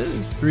reset it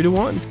is.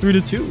 3-1.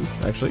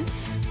 3-2, actually.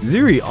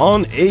 Xiri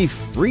on a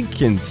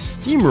freaking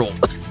steamroll.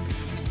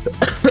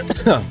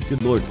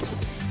 Good lord.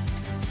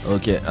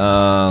 Okay,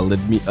 let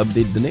me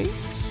update the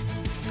names.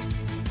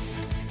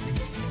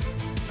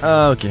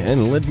 Okay,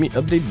 and let me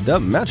update the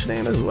match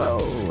name as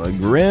well. A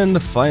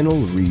grand final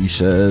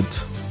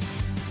reset.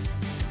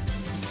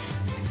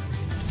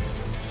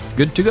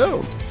 Good to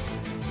go.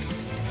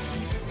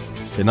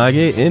 Okay,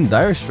 Nage in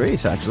dire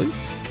straits, actually.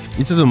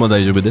 Itsuzu mo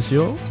daijoubu desu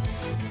yo.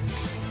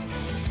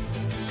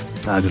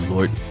 Ah, good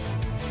lord.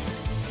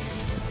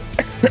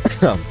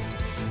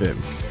 Okay.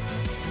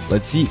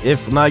 Let's see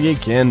if Nage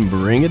can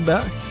bring it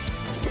back.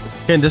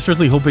 Okay, I'm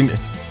desperately hoping.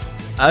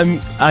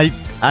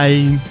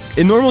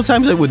 In normal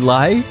times I would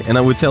lie and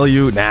I would tell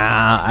you,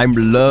 nah, I'm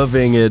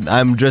loving it.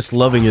 I'm just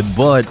loving it.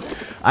 But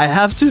I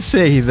have to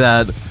say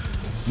that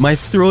my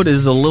throat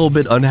is a little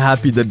bit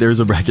unhappy that there's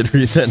a bracket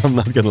reset. I'm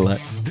not gonna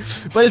lie,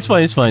 but it's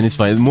fine. It's fine. It's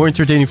fine. More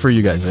entertaining for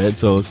you guys, right?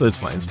 So it's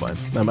fine. It's fine.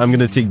 I'm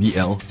gonna take the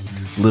L,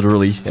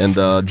 literally, and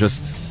I'm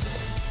just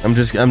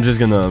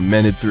gonna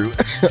man it through.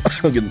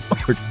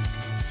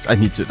 I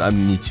need to.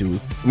 I'm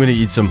gonna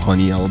eat some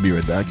honey. I'll be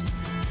right back.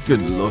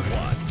 Good lord.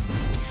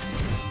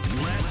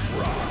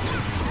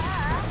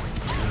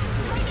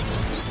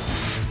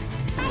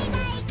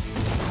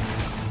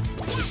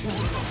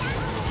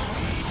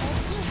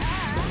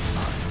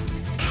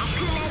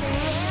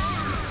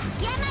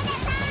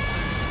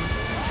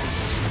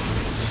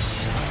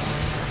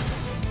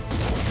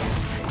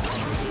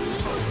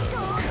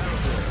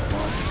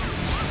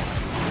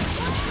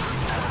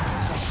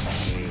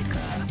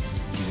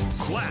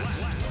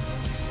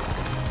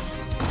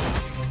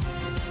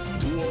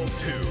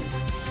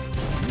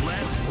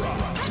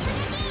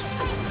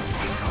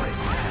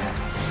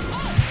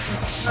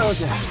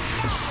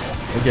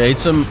 Okay, I ate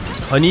some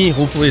honey.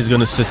 Hopefully it's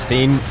gonna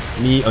sustain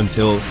me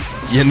until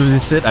the end of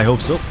this set. I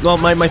hope so. Well,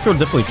 my throat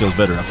definitely feels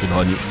better after the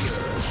honey.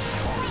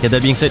 Okay,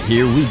 that being said,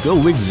 here we go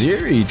with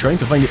Xiri, trying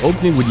to find the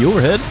opening with the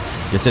overhead.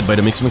 Gets hit by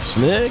the mix.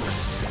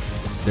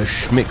 The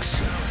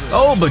schmix.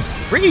 Oh, but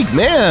freak,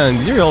 man!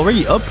 Xiri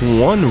already up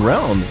 1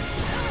 round.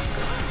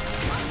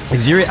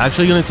 Is Xiri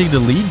actually gonna take the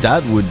lead?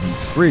 That would be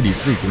pretty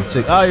freaking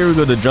sick. Ah, here we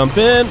go to jump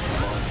in.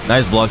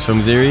 Nice blocks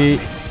from Xiri.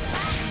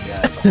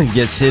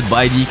 Gets hit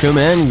by the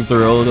command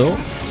throw though.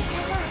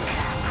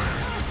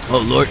 Oh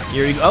lord,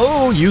 here you go.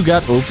 Oh, you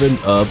got opened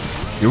up.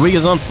 Your wig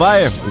is on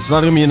fire. It's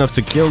not gonna be enough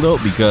to kill though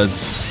because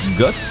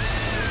guts.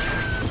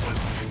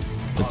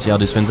 Let's see how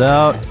this pans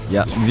out.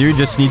 Yeah, Xiri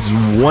just needs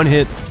 1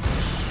 hit.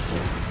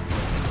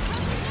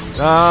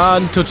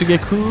 Ah,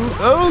 Totsugeku.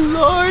 Oh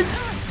lord.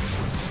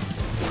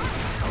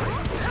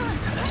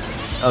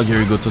 Oh, here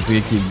we go.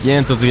 Totsugeiki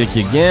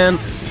again.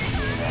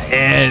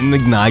 And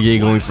Nage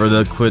going for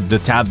the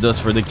tap dust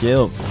for the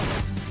kill.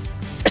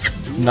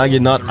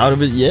 Nage not out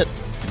of it yet.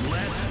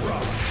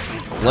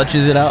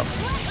 Clutches it out.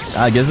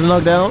 I guess it's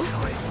knocked down.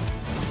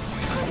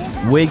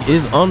 Wig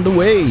is on the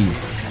way.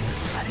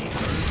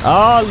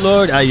 Oh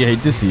lord, I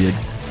hate to see it.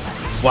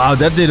 Wow,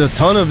 that did a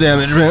ton of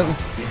damage, man.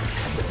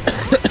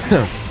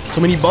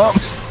 So many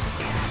bombs.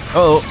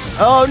 Oh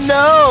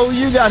no,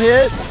 you got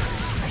hit.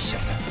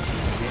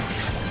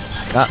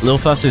 Lil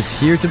Faust is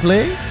here to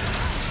play.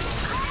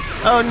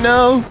 Oh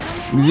no!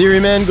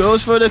 Xiri man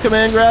goes for the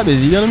command grab.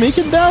 Is he gonna make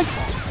it back?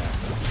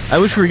 I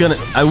wish we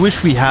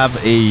have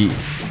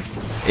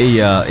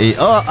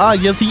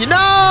guilty.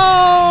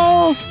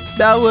 No!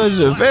 That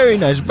was a very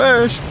nice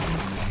burst.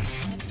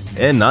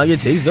 And Nage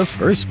takes the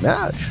first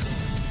match.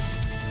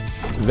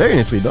 Very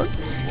nicely done.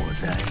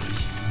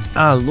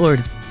 Ah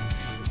lord.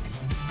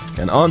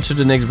 And on to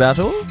the next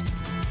battle.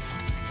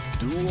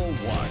 Duel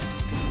 1.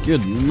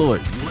 Good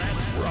lord.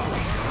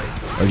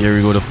 Okay, here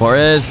we go to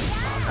Forest.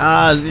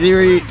 Ah,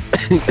 Xiri.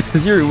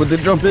 Xiri with the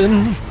jump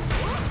in.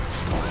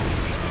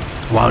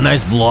 Wow,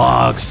 nice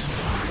blocks.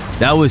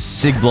 That was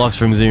sick blocks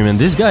from Xiri, man.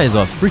 This guy is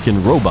a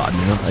freaking robot,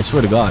 man. I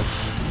swear to God.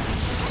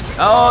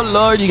 Oh,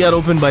 lord, you got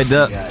opened by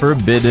the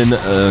forbidden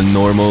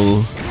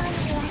normal.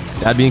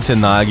 That being said,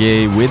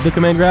 Nage with the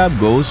command grab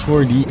goes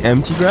for the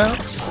empty grab.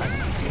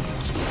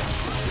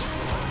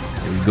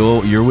 Here we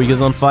go. Your wig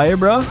is on fire,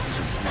 bro.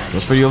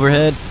 Goes for the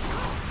overhead.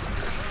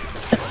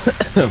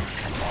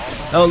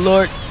 Oh,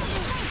 lord.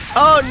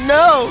 Oh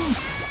no!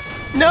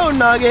 No,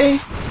 Nage!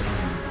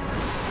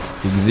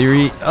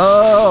 Xiri.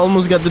 Oh,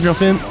 almost got the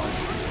jump in.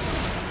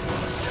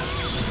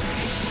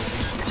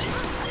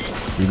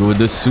 We go with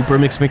the super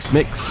mix. The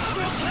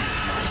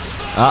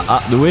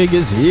wig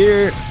is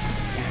here.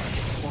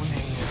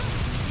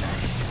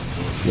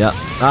 Yeah.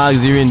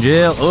 Xiri in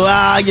jail. Oh,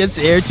 gets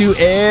air to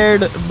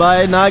aired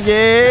by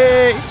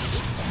Nage.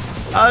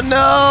 Oh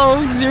no!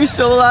 Xiri's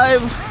still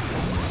alive.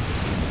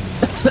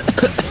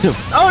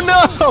 Oh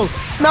no!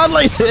 Not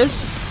like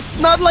this!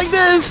 Not like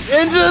this!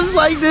 And just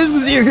like this,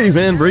 Xiri,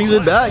 man, brings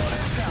it back.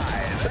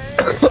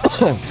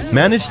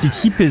 Managed to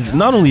keep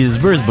not only his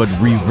burst, but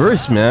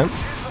reverse, man.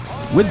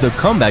 With the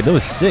comeback. That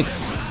was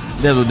 6.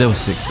 That was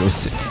 6. That was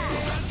sick.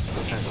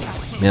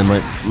 Man,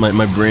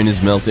 my brain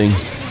is melting.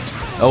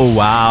 Oh,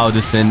 wow.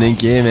 Descending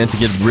game, man, to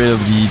get rid of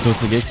the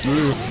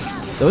Totsugeiki.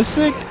 That was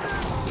sick.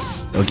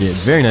 Okay,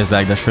 very nice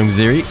backdash from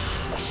Xiri.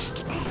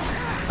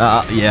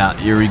 Yeah,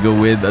 here we go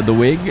with the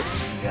wig.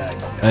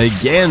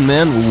 Again,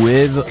 man,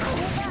 with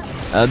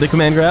the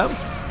command grab.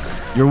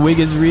 Your wig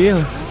is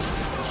real.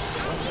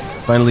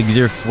 Finally,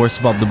 Xiri forced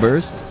to pop the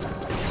burst.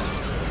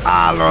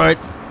 Ah, lord.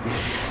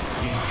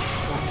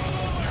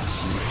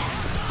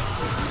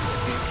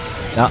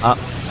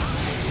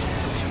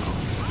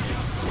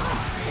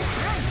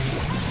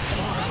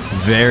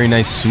 Very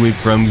nice sweep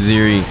from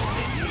Xiri.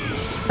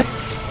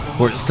 Of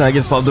course, can I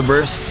get followed the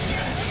burst?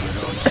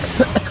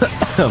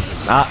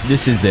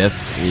 This is death.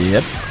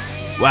 Yep.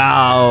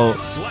 Wow.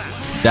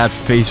 That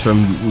face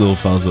from Little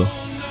Faust though.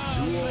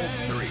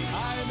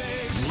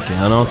 Okay,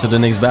 on to the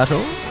next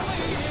battle.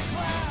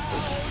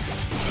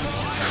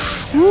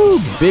 Woo,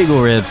 big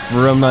overhead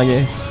from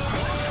Nage.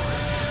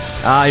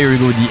 Here we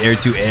go with the air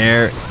to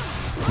air.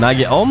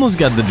 Nage almost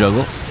got the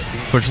juggle.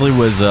 Fortunately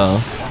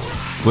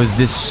was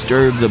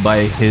disturbed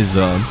by his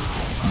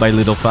by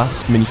Little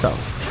Faust, Mini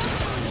Faust.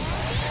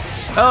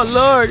 Oh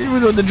lord, here we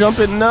go the jump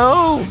in.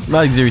 No!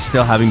 Nage's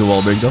still having the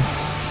wall break though.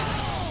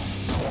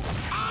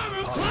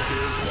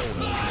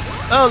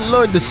 Oh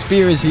lord, the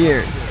spear is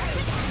here.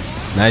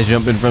 Nice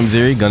jumping from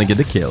Xiri, gonna get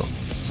the kill.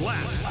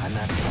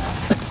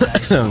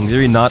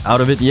 Xiri not out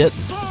of it yet.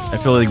 I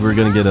feel like we're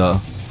gonna get a...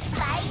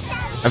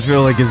 I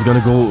feel like it's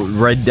gonna go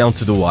right down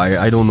to the wire.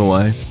 I don't know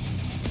why.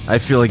 I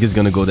feel like it's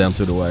gonna go down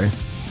to the wire.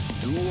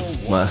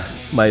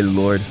 My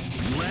lord.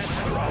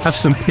 Have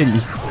some pity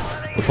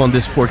upon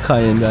this poor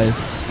Cayenne, guys.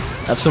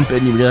 Have some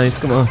pity, guys.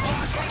 Come on.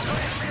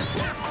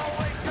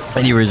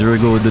 Anyways, here we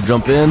go with the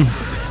jump in.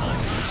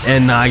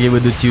 And Nage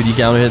with the 2D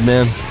counter hit,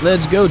 man.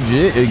 Let's go,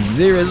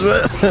 Xiri as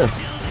well.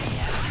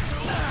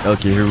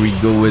 Okay, here we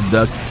go with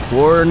the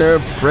corner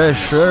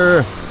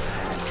pressure.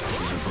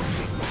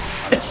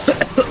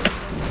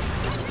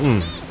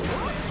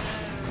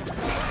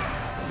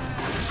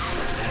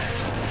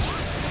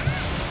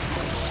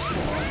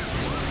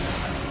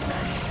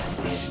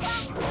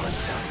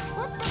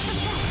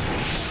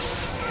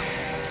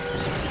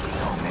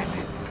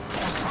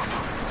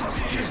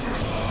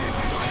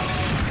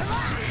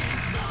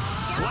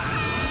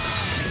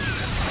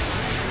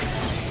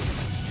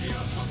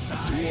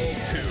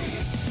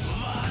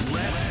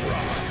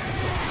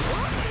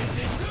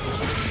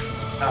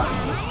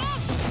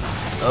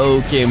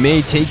 Okay,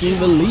 Mei taking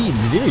the lead.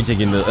 Xiri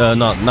taking the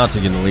not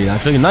taking the lead.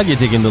 Actually, Nage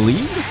taking the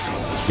lead.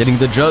 Getting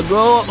the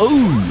juggle.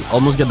 Oh,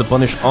 almost got the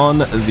punish on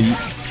the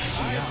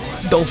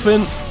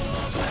dolphin.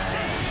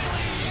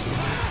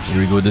 Here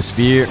we go with the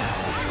spear.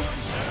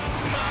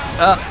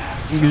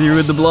 Xiri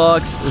with the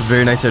blocks.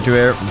 Very nice air to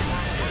air.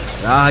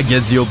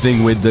 Gets the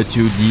opening with the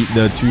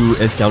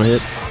 2S counter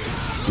hit.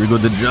 Here we go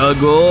with the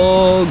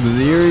juggle.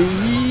 Xiri.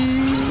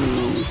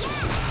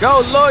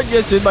 Oh lord,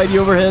 gets hit by the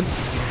overhead.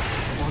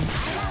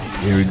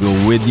 Here we go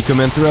with the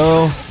command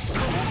throw.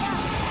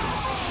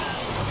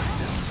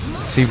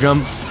 Safe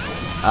jump.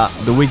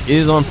 The wig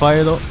is on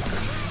fire though.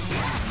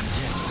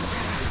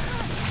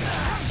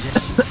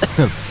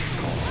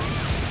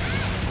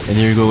 And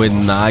here we go with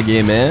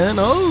Nage, man.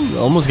 Oh,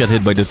 almost got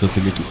hit by the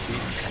Totsubuki.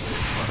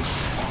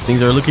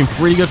 Things are looking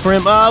pretty good for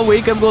him.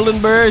 Wake up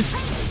golden burst.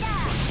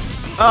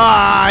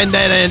 And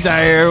that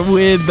entire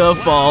with the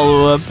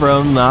follow-up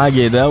from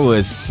Nage. That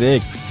was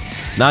sick.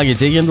 Nage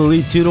taking the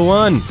lead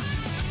 2-1.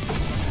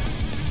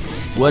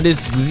 What is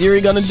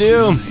Xiri gonna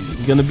do? Is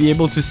he gonna be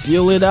able to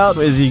seal it out?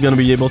 Or is he gonna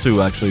be able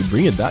to actually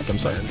bring it back? I'm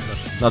sorry.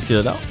 Not seal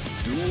it out.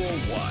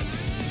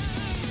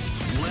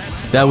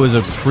 That was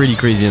a pretty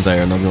crazy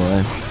anti-air, not gonna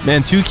lie.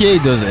 Man, 2K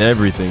does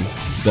everything.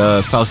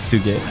 The Faust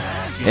 2K.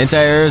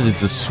 Anti-airs,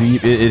 it's a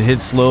sweep. It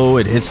hits slow,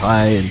 it hits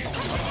high.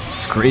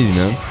 It's crazy,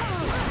 man.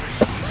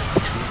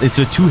 It's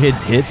a 2-hit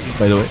hit,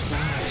 by the way.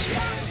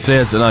 So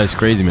yeah, it's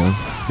crazy, man.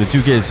 The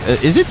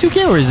 2K is it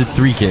 2K or is it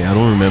 3K? I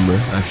don't remember,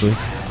 actually.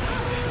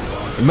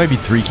 It might be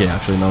 3K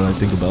actually, now that I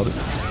think about it.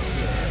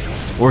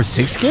 Or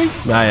 6K?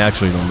 I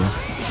actually don't know.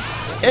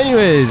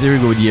 Anyways, here we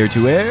go with the air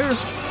to air.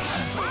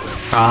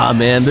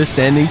 Man, the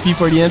standing P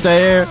for the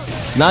anti-air.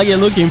 Nage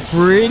looking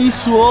pretty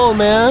swole,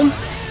 man.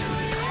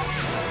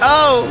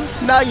 Oh,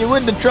 Nage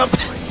with the trump.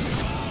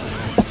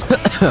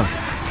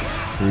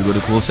 Here we go to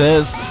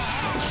closest.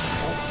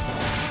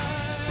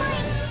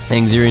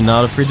 And Xiri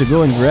not afraid to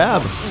go and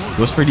grab.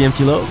 Goes for the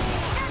empty low.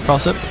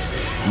 Cross up.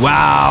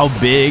 Wow,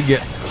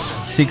 big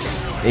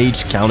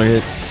 6H counter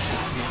hit.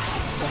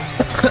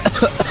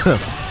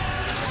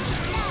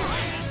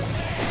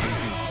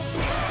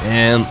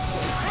 And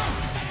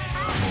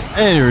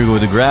here we go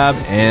with the grab.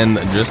 And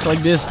just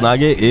like this,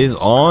 Nage is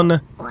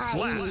on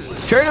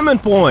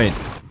tournament point.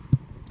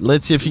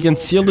 Let's see if he can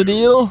seal the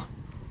deal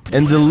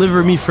and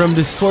deliver me from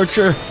this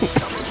torture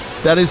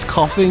that is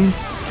coughing.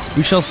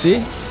 We shall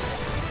see.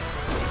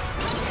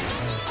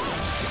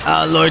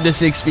 Lord, the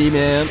 6P,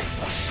 man.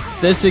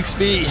 The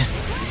 6P.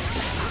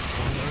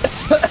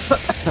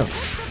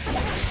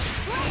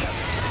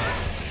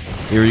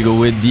 Here we go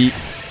with the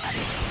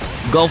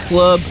golf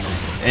club.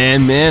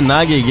 And man,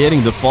 Nage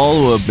getting the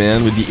follow-up,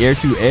 man, with the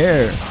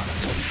air-to-air.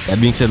 That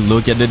being said,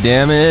 look at the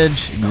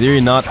damage.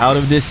 Xiri not out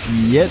of this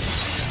yet.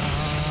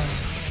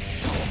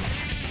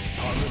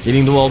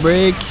 Hitting the wall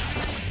break.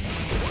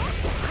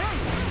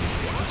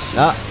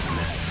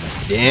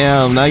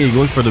 Damn, Nage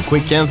going for the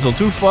quick cancel.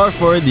 Too far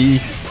for the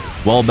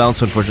wall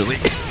bounce, unfortunately.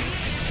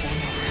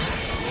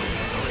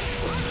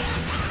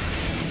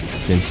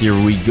 And here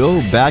we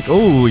go, back.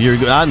 Oh, here we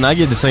go.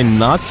 Nage decided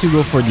not to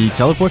go for the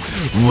teleport.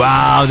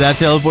 Wow, that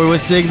teleport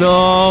was sick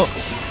though.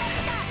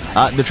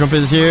 The trumpet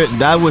is here.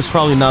 That was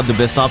probably not the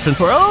best option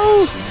for...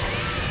 Oh!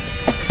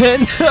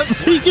 And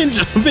freaking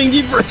jumping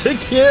deep for the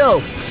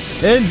kill.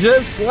 And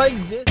just like